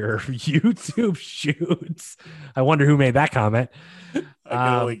for your YouTube shoots. I wonder who made that comment. I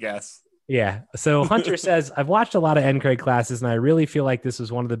can only guess. Yeah. So Hunter says, I've watched a lot of NCREG classes and I really feel like this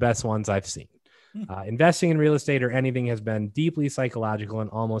was one of the best ones I've seen. Investing in real estate or anything has been deeply psychological and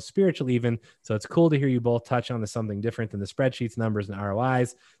almost spiritual even. So it's cool to hear you both touch on something different than the spreadsheets, numbers, and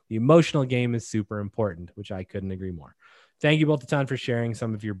ROIs. The emotional game is super important, which I couldn't agree more. Thank you both a ton for sharing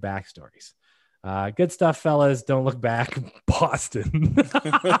some of your backstories. Good stuff, fellas. Don't look back. Boston.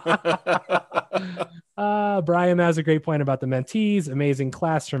 Brian, that was a great point about the mentees. Amazing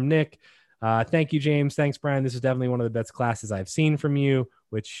class from Nick. Thank you, James. Thanks, Brian. This is definitely one of the best classes I've seen from you,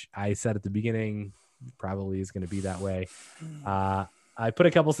 which I said at the beginning probably is going to be that way. I put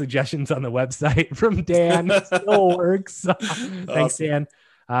a couple suggestions on the website from Dan. It still works. Thanks, Dan.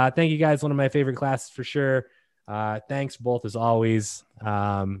 Thank you guys. One of my favorite classes for sure. Thanks both as always.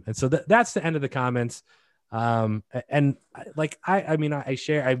 And so that's the end of the comments. And like, I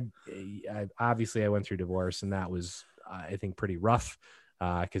share, I obviously I went through divorce and that was, I think pretty rough,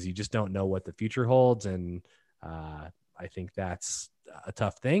 cause you just don't know what the future holds. And, I think that's a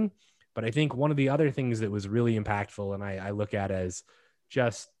tough thing. But I think one of the other things that was really impactful, and I look at as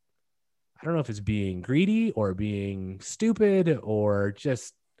just, I don't know if it's being greedy or being stupid, or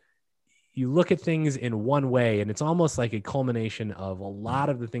just you look at things in one way, and it's almost like a culmination of a lot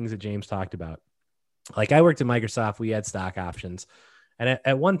of the things that James talked about. Like I worked at Microsoft, we had stock options. And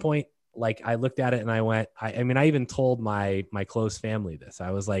at one point, like I looked at it and I went, I mean, I even told my close family this.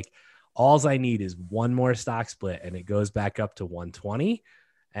 I was like, alls I need is one more stock split and it goes back up to 120.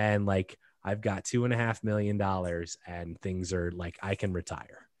 And like, I've got $2.5 million and things are like, I can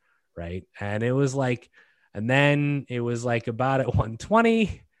retire. Right. And it was like, and then it was like about at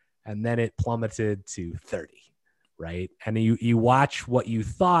 120 and then it plummeted to 30. Right. And you watch what you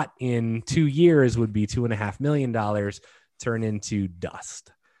thought in 2 years would be $2.5 million turn into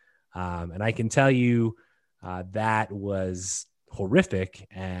dust. And I can tell you that was horrific.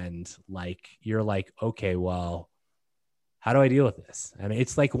 And like, you're like, okay, well, how do I deal with this? And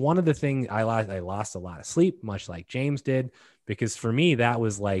it's like one of the things I lost a lot of sleep, much like James did, because for me, that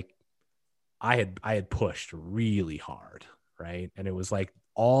was like, I had pushed really hard. Right. And it was like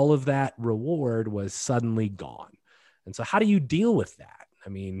all of that reward was suddenly gone. And so how do you deal with that? I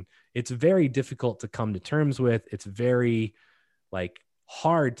mean, it's very difficult to come to terms with. It's very like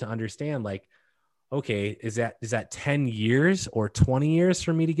hard to understand, like, okay, is that 10 years or 20 years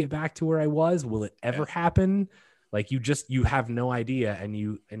for me to get back to where I was? Will it ever happen? Like you have no idea.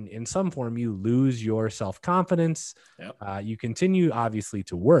 And in some form, you lose your self-confidence. Yep. You continue obviously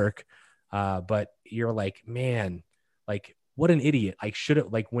to work, but you're like, man, like what an idiot. I should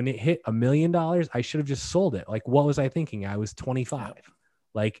have, like when it hit $1 million, I should have just sold it. Like, what was I thinking? I was 25. Yep.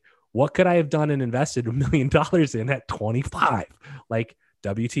 Like, what could I have done and invested $1 million in at 25? Like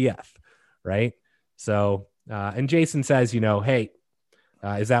WTF. Right. So, and Jason says, hey,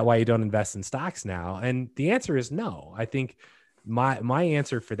 is that why you don't invest in stocks now? And the answer is no. I think my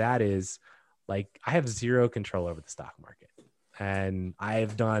answer for that is like, I have zero control over the stock market. And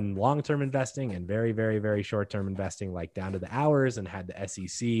I've done long-term investing and very, very, very short-term investing, like down to the hours, and had the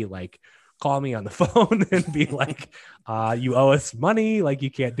SEC like call me on the phone and be like, you owe us money. Like you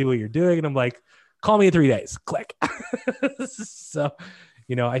can't do what you're doing. And I'm like, call me in 3 days, click. So,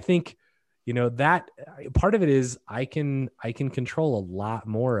 I think, that part of it is I can control a lot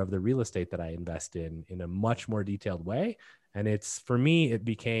more of the real estate that I invest in a much more detailed way. And it's, for me, it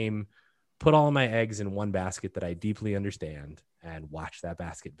became put all my eggs in one basket that I deeply understand and watch that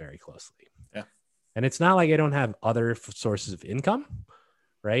basket very closely. Yeah. And it's not like I don't have other sources of income,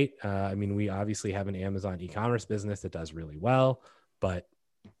 right? I mean, we obviously have an Amazon e-commerce business that does really well, but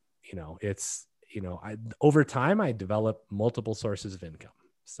it's, over time I develop multiple sources of income.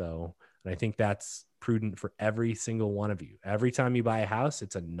 So, and I think that's prudent for every single one of you. Every time you buy a house,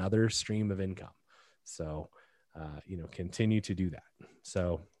 it's another stream of income. So, continue to do that.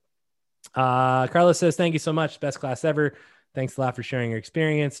 So, Carlos says, thank you so much. Best class ever. Thanks a lot for sharing your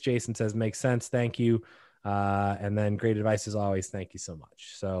experience. Jason says, makes sense. Thank you. And then great advice as always. Thank you so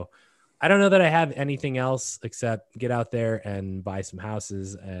much. So I don't know that I have anything else except get out there and buy some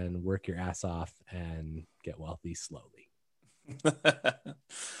houses and work your ass off and get wealthy slowly.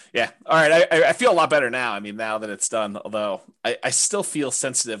 Yeah. All right. I feel a lot better now. I mean, now that it's done, although I still feel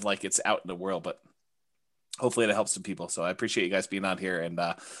sensitive, like it's out in the world, but hopefully it helps some people. So I appreciate you guys being on here and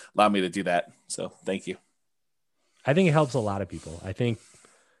allow me to do that. So thank you. I think it helps a lot of people. I think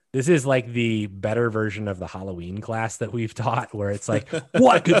this is like the better version of the Halloween class that we've taught, where it's like,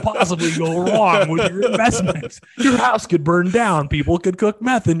 what could possibly go wrong with your investments? Your house could burn down. People could cook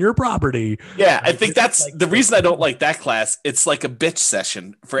meth in your property. Yeah, I think that's like the reason I don't like that class. It's like a bitch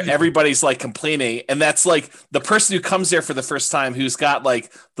session for everybody's like complaining. And that's like the person who comes there for the first time, who's got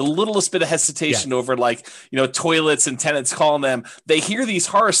like the littlest bit of hesitation over like, toilets and tenants calling them. They hear these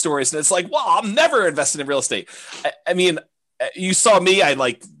horror stories and it's like, well, I'm never invested in real estate. I mean, you saw me, I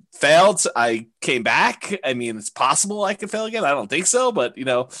like failed. I came back. I mean, it's possible I could fail again. I don't think so, but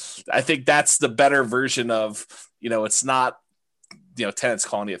I think that's the better version of, it's not, tenants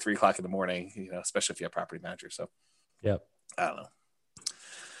calling you at 3:00 in the morning, especially if you have property manager. So, yep. I don't know.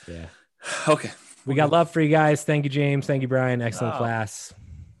 Yeah. Okay. We got love for you guys. Thank you, James. Thank you, Brian. Excellent class.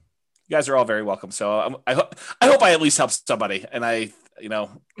 You guys are all very welcome. So I hope I at least helped somebody. And I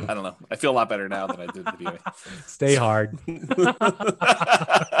don't know. I feel a lot better now than I did at the beginning. Stay hard.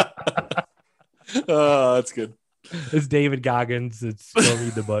 Oh, that's good. It's David Goggins. It's go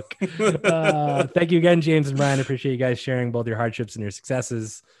read the book. Thank you again, James and Brian. I appreciate you guys sharing both your hardships and your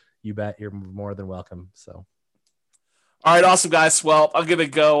successes. You bet. You're more than welcome. So, all right, awesome, guys. Well, I'm gonna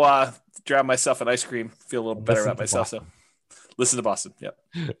go drown myself in ice cream. Feel a little better about myself. Boston. So, listen to Boston. Yep.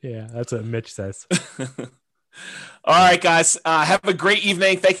 Yeah, that's what Mitch says. All right, guys. Have a great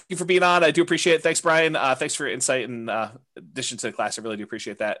evening. Thank you for being on. I do appreciate it. Thanks, Brian. Thanks for your insight and addition to the class. I really do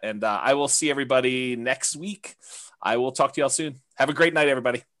appreciate that. And I will see everybody next week. I will talk to y'all soon. Have a great night,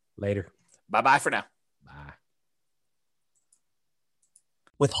 everybody. Later. Bye-bye for now. Bye.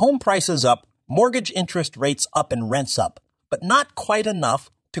 With home prices up, mortgage interest rates up, and rents up, but not quite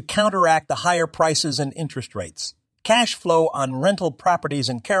enough to counteract the higher prices and interest rates. Cash flow on rental properties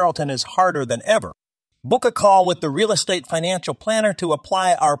in Carrollton is harder than ever. Book a call with the Real Estate Financial Planner to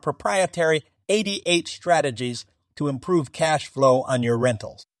apply our proprietary 88 strategies to improve cash flow on your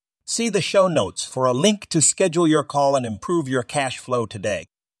rentals. See the show notes for a link to schedule your call and improve your cash flow today.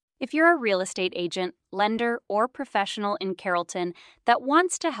 If you're a real estate agent, lender, or professional in Carrollton that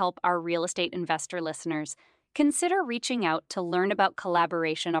wants to help our real estate investor listeners, consider reaching out to learn about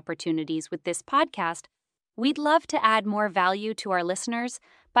collaboration opportunities with this podcast. We'd love to add more value to our listeners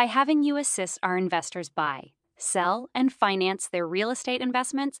by having you assist our investors buy, sell, and finance their real estate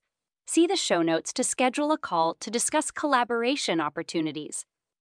investments. See the show notes to schedule a call to discuss collaboration opportunities.